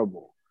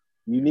terrible.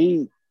 You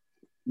need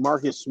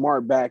Marcus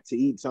Smart back to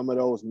eat some of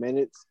those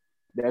minutes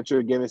that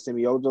you're giving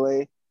Semi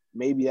Ojeleye.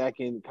 Maybe that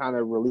can kind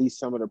of release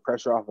some of the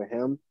pressure off of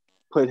him,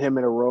 put him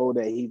in a role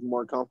that he's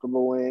more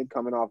comfortable in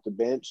coming off the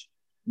bench.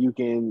 You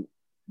can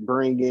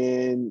bring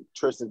in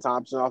Tristan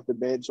Thompson off the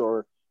bench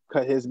or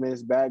cut his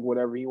minutes back,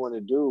 whatever you want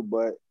to do.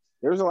 But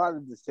there's a lot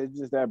of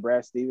decisions that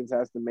Brad Stevens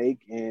has to make,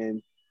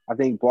 and I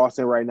think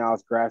Boston right now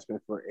is grasping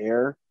for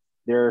air.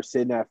 They're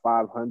sitting at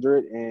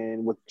 500,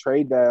 and with the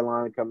trade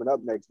deadline coming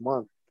up next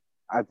month,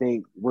 I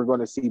think we're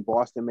going to see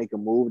Boston make a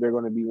move. They're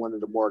going to be one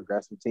of the more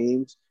aggressive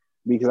teams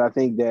because I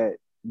think that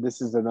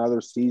this is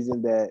another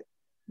season that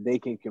they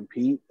can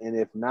compete. And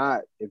if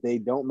they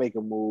don't make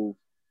a move,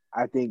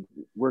 I think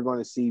we're going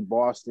to see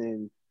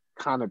Boston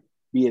kind of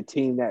be a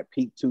team that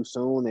peaked too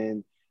soon.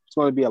 And it's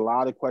going to be a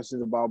lot of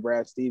questions about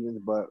Brad Stevens,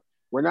 but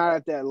we're not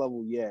at that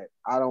level yet.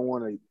 I don't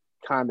want to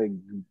kind of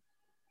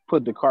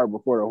put the cart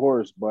before the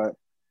horse, but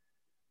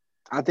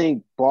I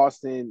think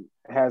Boston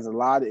has a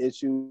lot of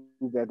issues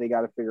that they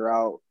got to figure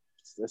out,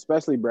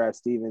 especially Brad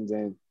Stevens.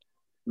 And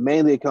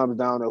mainly it comes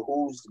down to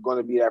who's going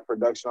to be that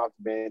production off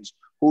the bench,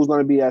 who's going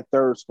to be that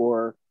third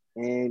scorer,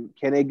 and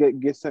can they get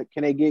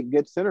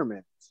good center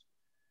minutes?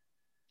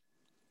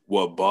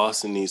 What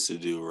Boston needs to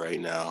do right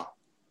now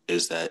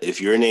is that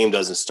if your name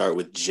doesn't start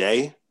with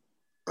J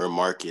or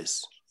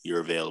Marcus, you're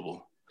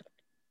available.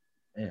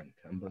 Man,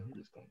 Kemba, he's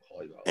just gonna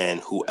call you out. And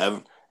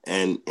whoever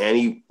and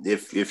any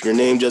if your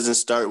name doesn't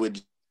start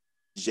with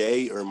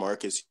J or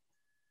Marcus,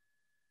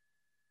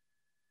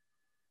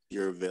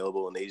 you're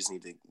available, and they just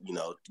need to,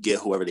 get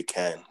whoever they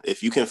can.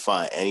 If you can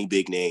find any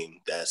big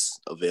name that's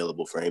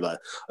available for anybody,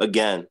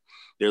 again,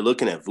 they're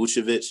looking at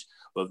Vucevic,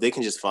 but if they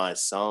can just find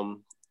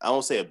some, I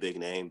won't say a big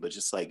name, but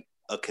just like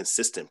a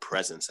consistent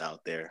presence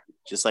out there,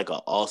 just like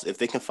if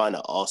they can find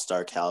an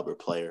all-star caliber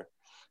player,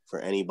 for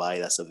anybody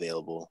that's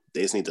available.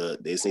 They just need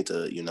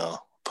to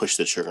push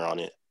the trigger on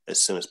it as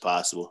soon as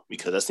possible,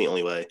 because that's the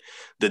only way.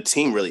 The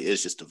team really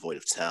is just devoid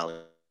of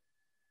talent.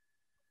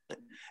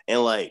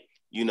 And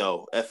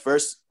at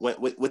first,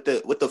 with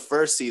the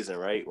first season,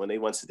 right, when they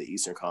went to the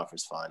Eastern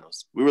Conference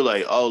Finals, we were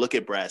like, oh, look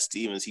at Brad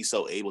Stevens. He's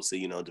so able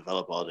to,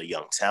 develop all the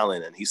young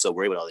talent, and he's so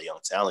great with all the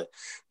young talent.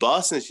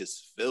 Boston's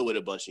just filled with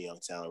a bunch of young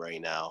talent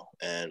right now.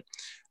 And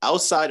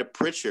outside of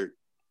Pritchard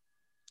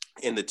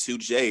and the two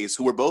Jays,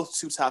 who were both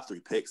 2 top 3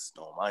 picks,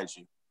 don't mind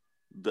you,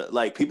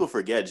 but people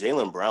forget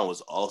Jaylen Brown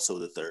was also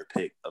the 3rd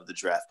pick of the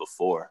draft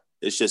before.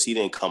 It's just he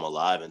didn't come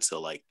alive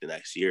until the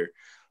next year.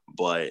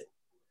 But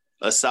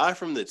aside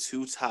from the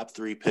 2 top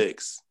 3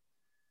 picks,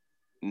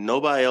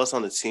 nobody else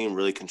on the team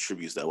really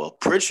contributes that well.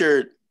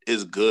 Pritchard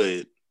is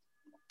good.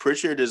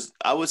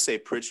 I would say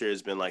Pritchard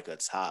has been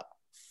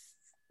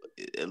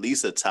at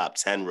least a top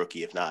 10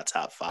 rookie, if not a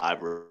top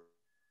 5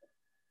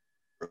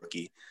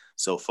 rookie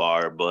so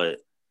far. But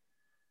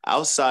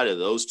outside of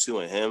those two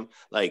and him,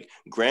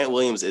 Grant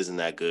Williams isn't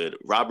that good.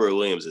 Robert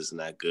Williams isn't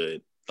that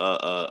good.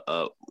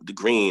 The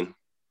Green,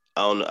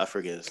 I don't know, I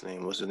forget his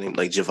name. What's his name?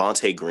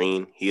 Javonte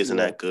Green, he isn't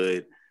that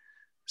good.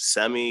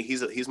 Semi,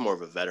 he's more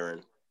of a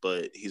veteran,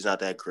 but he's not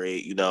that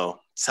great.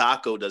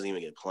 Taco doesn't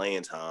even get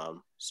playing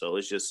time. So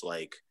it's just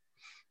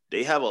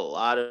they have a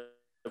lot of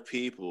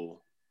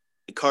people.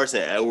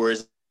 Carson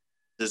Edwards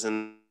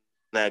isn't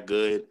that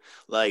good.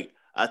 I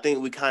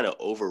think we kind of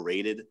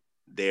overrated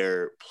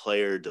their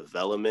player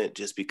development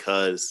just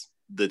because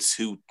the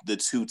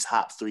two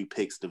top 3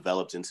 picks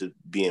developed into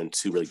being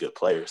 2 really good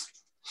players.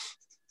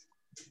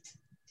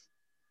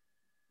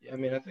 Yeah,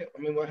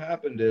 what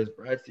happened is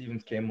Brad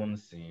Stevens came on the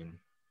scene.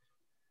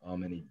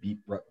 And he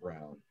beat Brett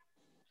Brown.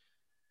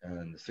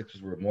 And the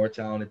Sixers were a more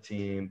talented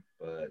team,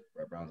 but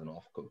Brett Brown's an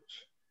awful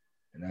coach.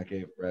 And that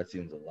gave Brad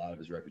Stevens a lot of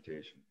his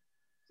reputation.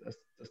 So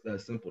that's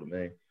that simple to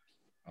me.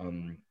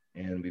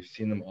 And we've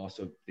seen them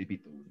also, they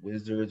beat the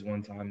Wizards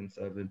one time in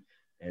 7,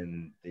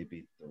 and they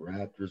beat the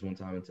Raptors one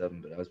time in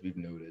 7. But as we've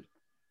noted,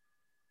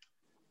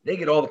 they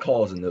get all the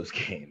calls in those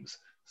games.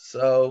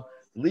 So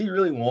Lee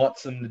really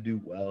wants them to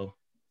do well.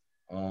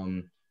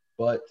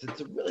 But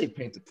to really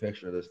paint the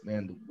picture of this,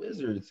 man, the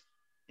Wizards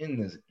in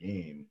this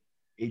game,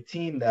 a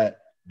team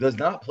that does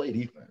not play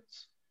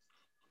defense,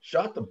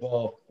 shot the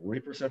ball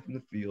 40% from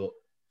the field,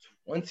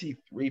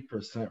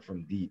 23%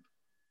 from deep,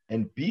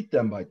 and beat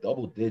them by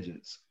double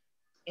digits.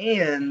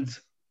 And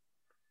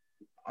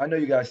I know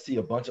you guys see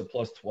a bunch of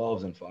plus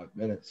 12s in 5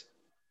 minutes.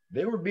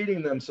 They were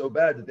beating them so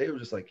bad that they were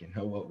just like, you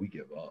know what, we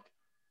give up.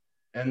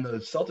 And the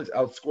Celtics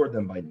outscored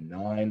them by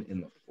 9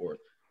 in the 4th.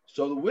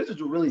 So the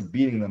Wizards were really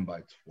beating them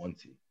by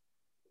 20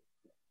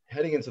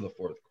 heading into the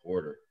 4th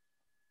quarter.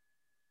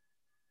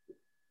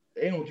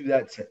 They don't do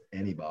that to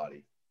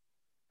anybody,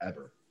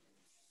 ever.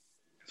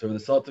 So the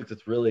Celtics,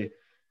 it's really,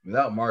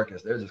 without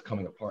Marcus, they're just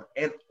coming apart.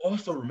 And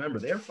also remember,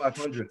 they're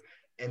 500,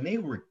 and they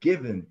were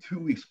given 2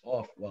 weeks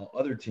off while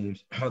other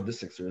teams, the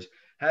Sixers,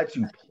 had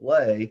to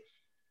play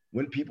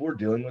when people were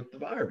dealing with the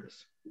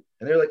virus.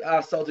 And they're like,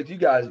 Celtics, you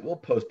guys, we'll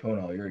postpone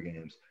all your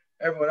games.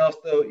 Everyone else,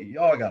 though,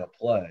 y'all got to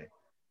play.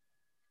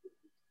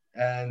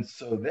 And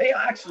so they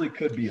actually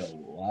could be a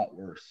lot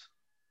worse.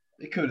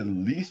 They could at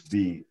least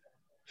be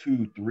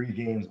 2-3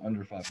 games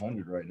under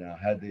 500 right now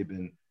had they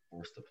been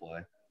forced to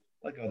play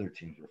like other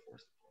teams were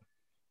forced to play.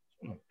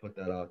 Just want to put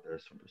that out there,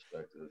 some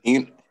perspective.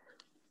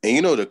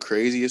 The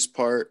craziest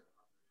part,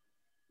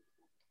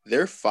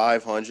 they're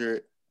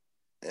 500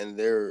 and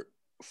they're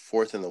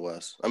 4th in the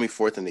West.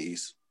 4th in the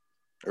East.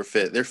 Or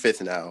 5th. They're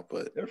 5th now,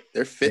 but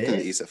they're 5th in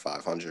the East at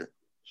 500.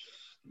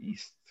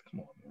 East,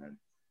 come on, man.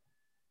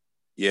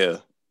 Yeah.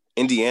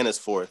 Indiana's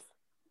 4th.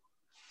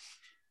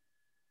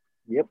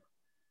 Yep.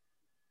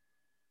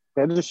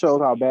 That just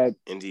shows how bad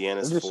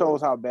Indiana's. It just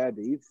shows how bad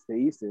the East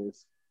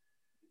is.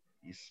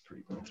 East is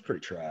pretty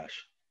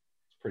trash.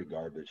 It's pretty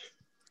garbage.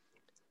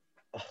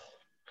 Ugh.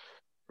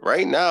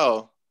 Right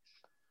now,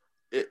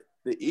 the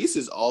East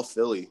is all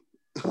Philly.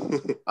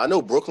 I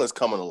know Brooklyn's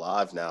coming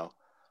alive now,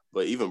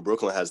 but even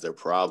Brooklyn has their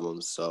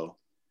problems. So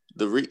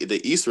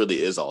the East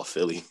really is all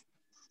Philly.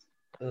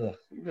 Ugh,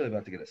 we're really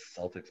about to get a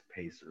Celtics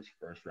Pacers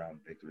first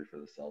round victory for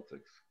the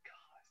Celtics.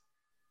 God,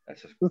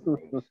 that's just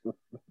gross.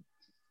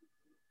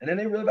 And then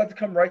they really about to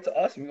come right to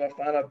us, and we're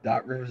gonna find out if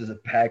Doc Rivers is a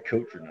bad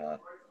coach or not.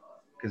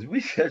 Because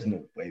there's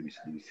no way we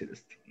should lose to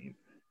this team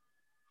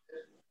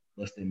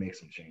unless they make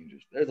some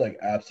changes. There's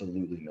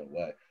absolutely no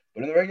way.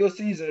 But in the regular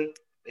season,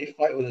 they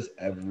fight with us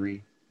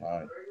every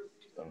time.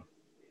 So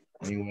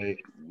anyway,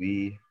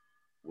 we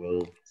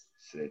will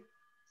see.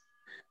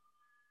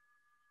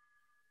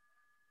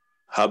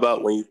 How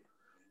about will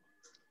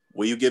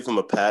you give him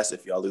a pass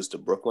if y'all lose to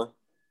Brooklyn?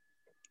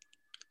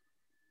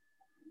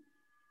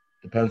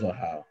 Depends on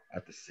how. I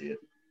have to see it.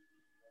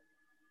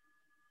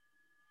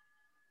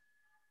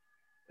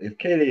 If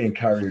KD and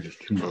Kyrie are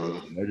just too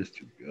good, and they're just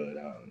too good,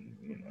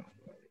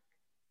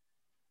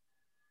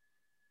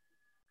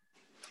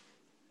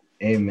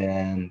 Hey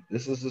man,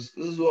 this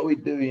is what we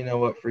do. You know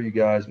what, for you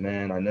guys,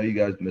 man. I know you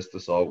guys missed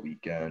us all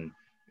weekend.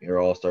 Your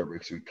All-Star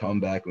break, so we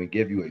come back and we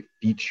give you a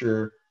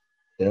feature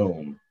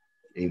film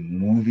a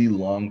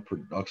movie-long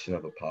production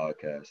of a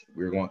podcast.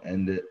 We're going to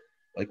end it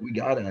like we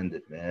got to end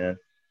it, man.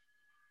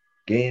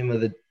 Game of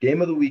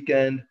the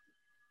weekend,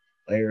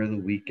 player of the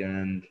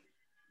weekend,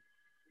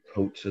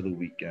 coach of the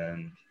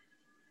weekend,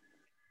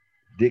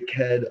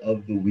 dickhead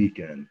of the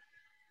weekend.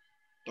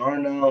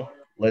 Darnell,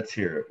 let's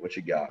hear it. What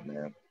you got,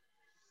 man?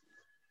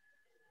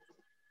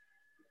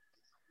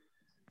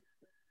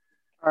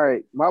 All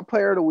right, my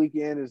player of the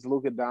weekend is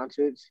Luka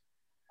Doncic.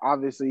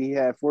 Obviously, he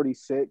had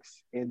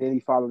 46, and then he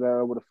followed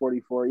that up with a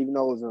 44. Even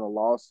though it was in a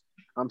loss,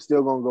 I'm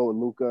still gonna go with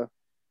Luka.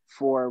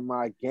 For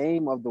my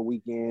game of the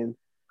weekend,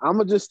 I'm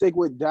gonna just stick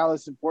with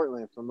Dallas and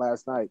Portland from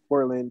last night.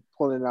 Portland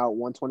pulling out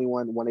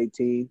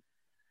 121-118.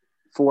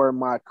 For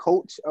my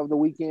coach of the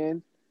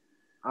weekend,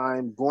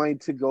 I'm going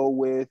to go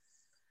with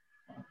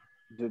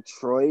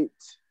Detroit,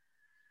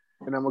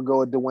 and I'm gonna go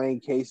with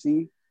Dwayne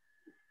Casey,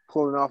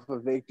 pulling off a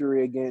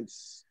victory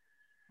against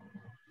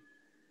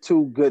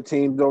two good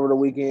teams over the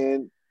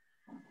weekend.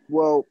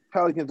 Well,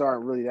 Pelicans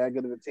aren't really that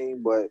good of a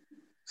team, but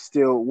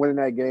still winning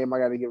that game, I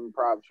got to give him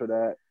props for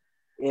that.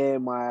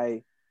 And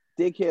my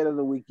dickhead of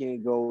the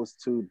weekend goes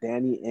to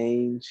Danny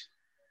Ainge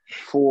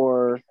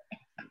for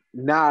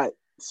not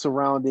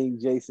surrounding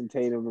Jason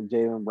Tatum and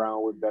Jaylen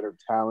Brown with better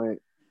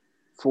talent,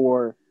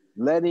 for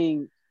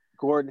letting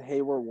Gordon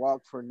Hayward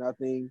walk for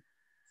nothing,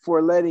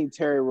 for letting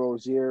Terry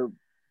Rozier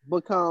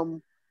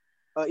become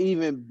an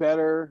even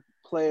better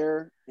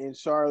player in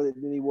Charlotte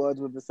than he was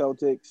with the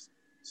Celtics.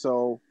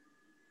 So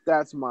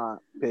that's my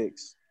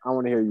picks. I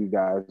want to hear you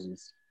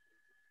guys.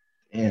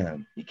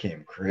 Damn, he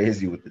came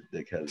crazy with the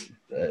dickhead of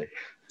the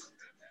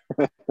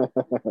day.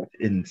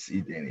 Didn't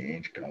see Danny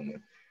Ainge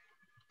coming.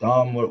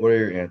 Dom, what are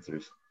your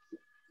answers?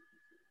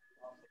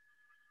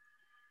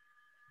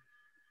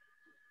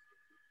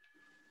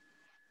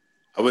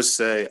 I would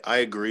say I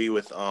agree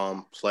with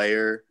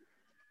player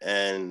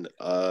and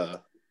I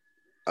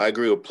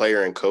agree with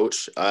player and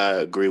coach. I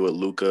agree with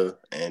Luka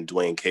and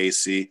Dwayne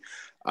Casey.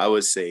 I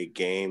would say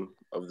game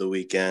of the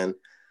weekend.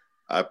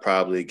 I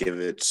probably give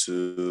it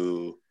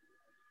to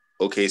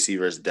OKC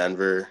versus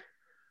Denver.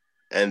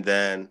 And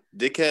then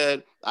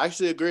dickhead, I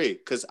actually agree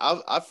because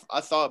I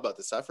thought about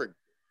this. I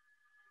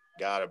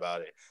forgot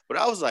about it, but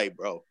I was like,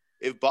 bro,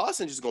 if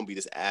Boston just gonna be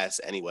this ass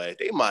anyway,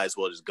 they might as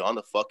well just gone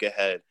the fuck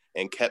ahead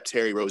and kept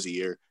Terry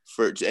Rozier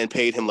and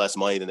paid him less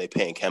money than they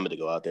paying Kemba to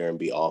go out there and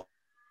be awful.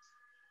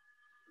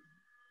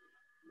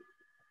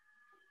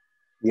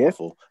 Yeah.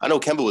 I know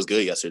Kemba was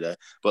good yesterday,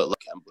 but look,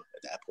 Kemba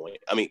at that point.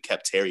 I mean,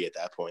 kept Terry at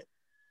that point.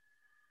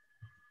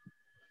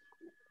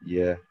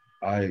 Yeah,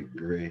 I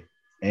agree.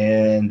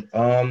 And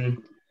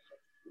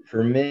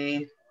for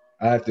me,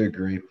 I have to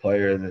agree.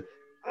 Player that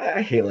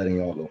I hate letting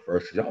y'all go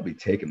first because y'all be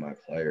taking my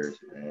players.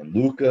 And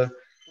Luka,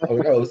 I was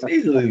like, oh, it's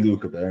easily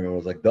Luka, but everyone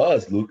was like, duh,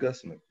 it's Luka.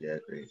 So I'm like, yeah,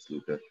 great, it's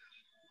Luka.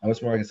 How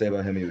much more I can say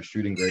about him? He was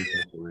shooting great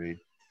from three,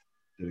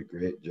 did a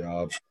great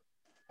job.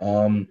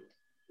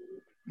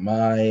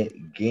 My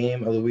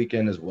game of the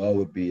weekend as well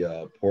would be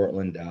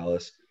Portland,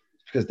 Dallas,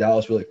 because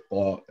Dallas really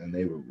fought and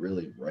they were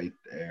really right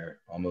there.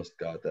 Almost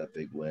got that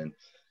big win.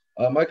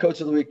 My coach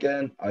of the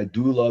weekend, I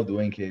do love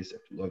Dwayne Casey.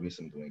 I love me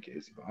some Dwayne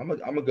Casey, but I'm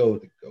gonna go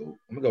with the GOAT.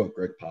 I'm gonna go with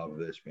Greg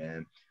Popovich,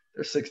 man.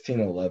 They're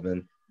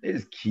 16-11. They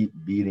just keep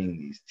beating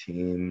these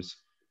teams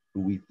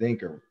who we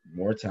think are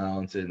more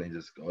talented, and they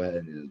just go ahead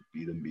and just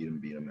beat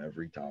them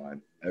every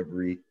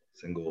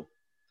single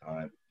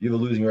time. If you have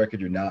a losing record,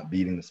 you're not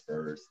beating the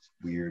Spurs. It's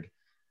weird. It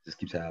just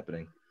keeps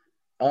happening.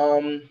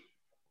 My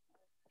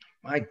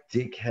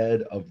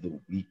dickhead of the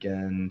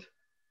weekend,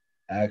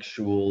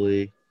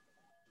 actually,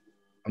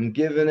 I'm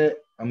giving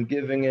it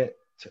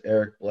to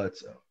Eric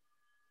Bledsoe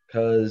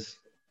because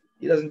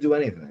he doesn't do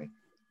anything.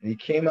 And he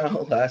came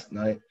out last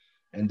night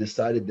and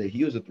decided that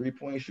he was a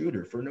three-point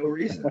shooter for no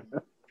reason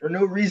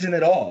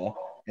at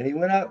all. And he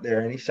went out there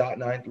and he shot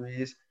 9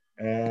 threes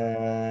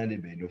and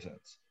it made no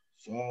sense.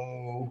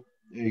 So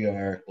there you go,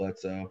 Eric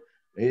Bledsoe.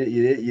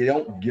 You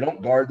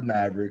don't guard the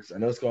Mavericks. I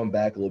know it's going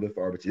back a little bit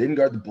far, but you didn't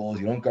guard the Bulls.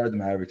 You don't guard the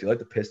Mavericks. You let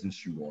the Pistons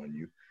shoot on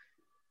you.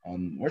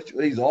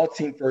 He's all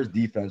team first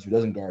defense who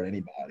doesn't guard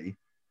anybody.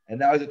 And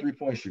now he's a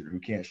three-point shooter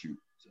who can't shoot.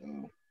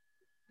 So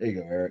there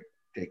you go, Eric.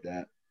 Take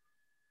that.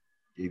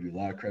 Gave you a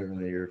lot of credit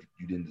earlier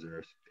you didn't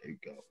deserve. There you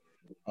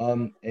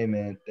go. Hey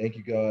man, thank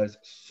you guys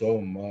so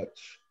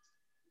much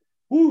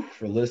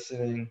for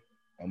listening.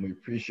 We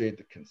appreciate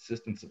the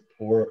consistent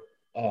support.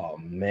 Oh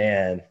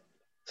man.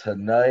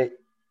 Tonight,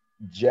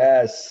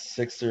 Jazz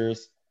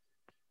Sixers.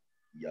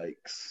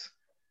 Yikes.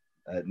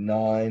 At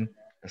 9.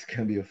 That's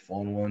gonna be a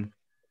fun one.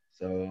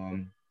 So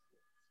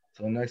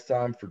until next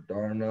time, for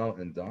Darnell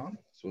and Dom,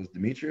 this was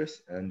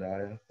Demetrius, and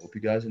I hope you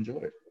guys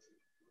enjoyed.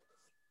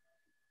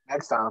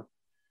 Next time.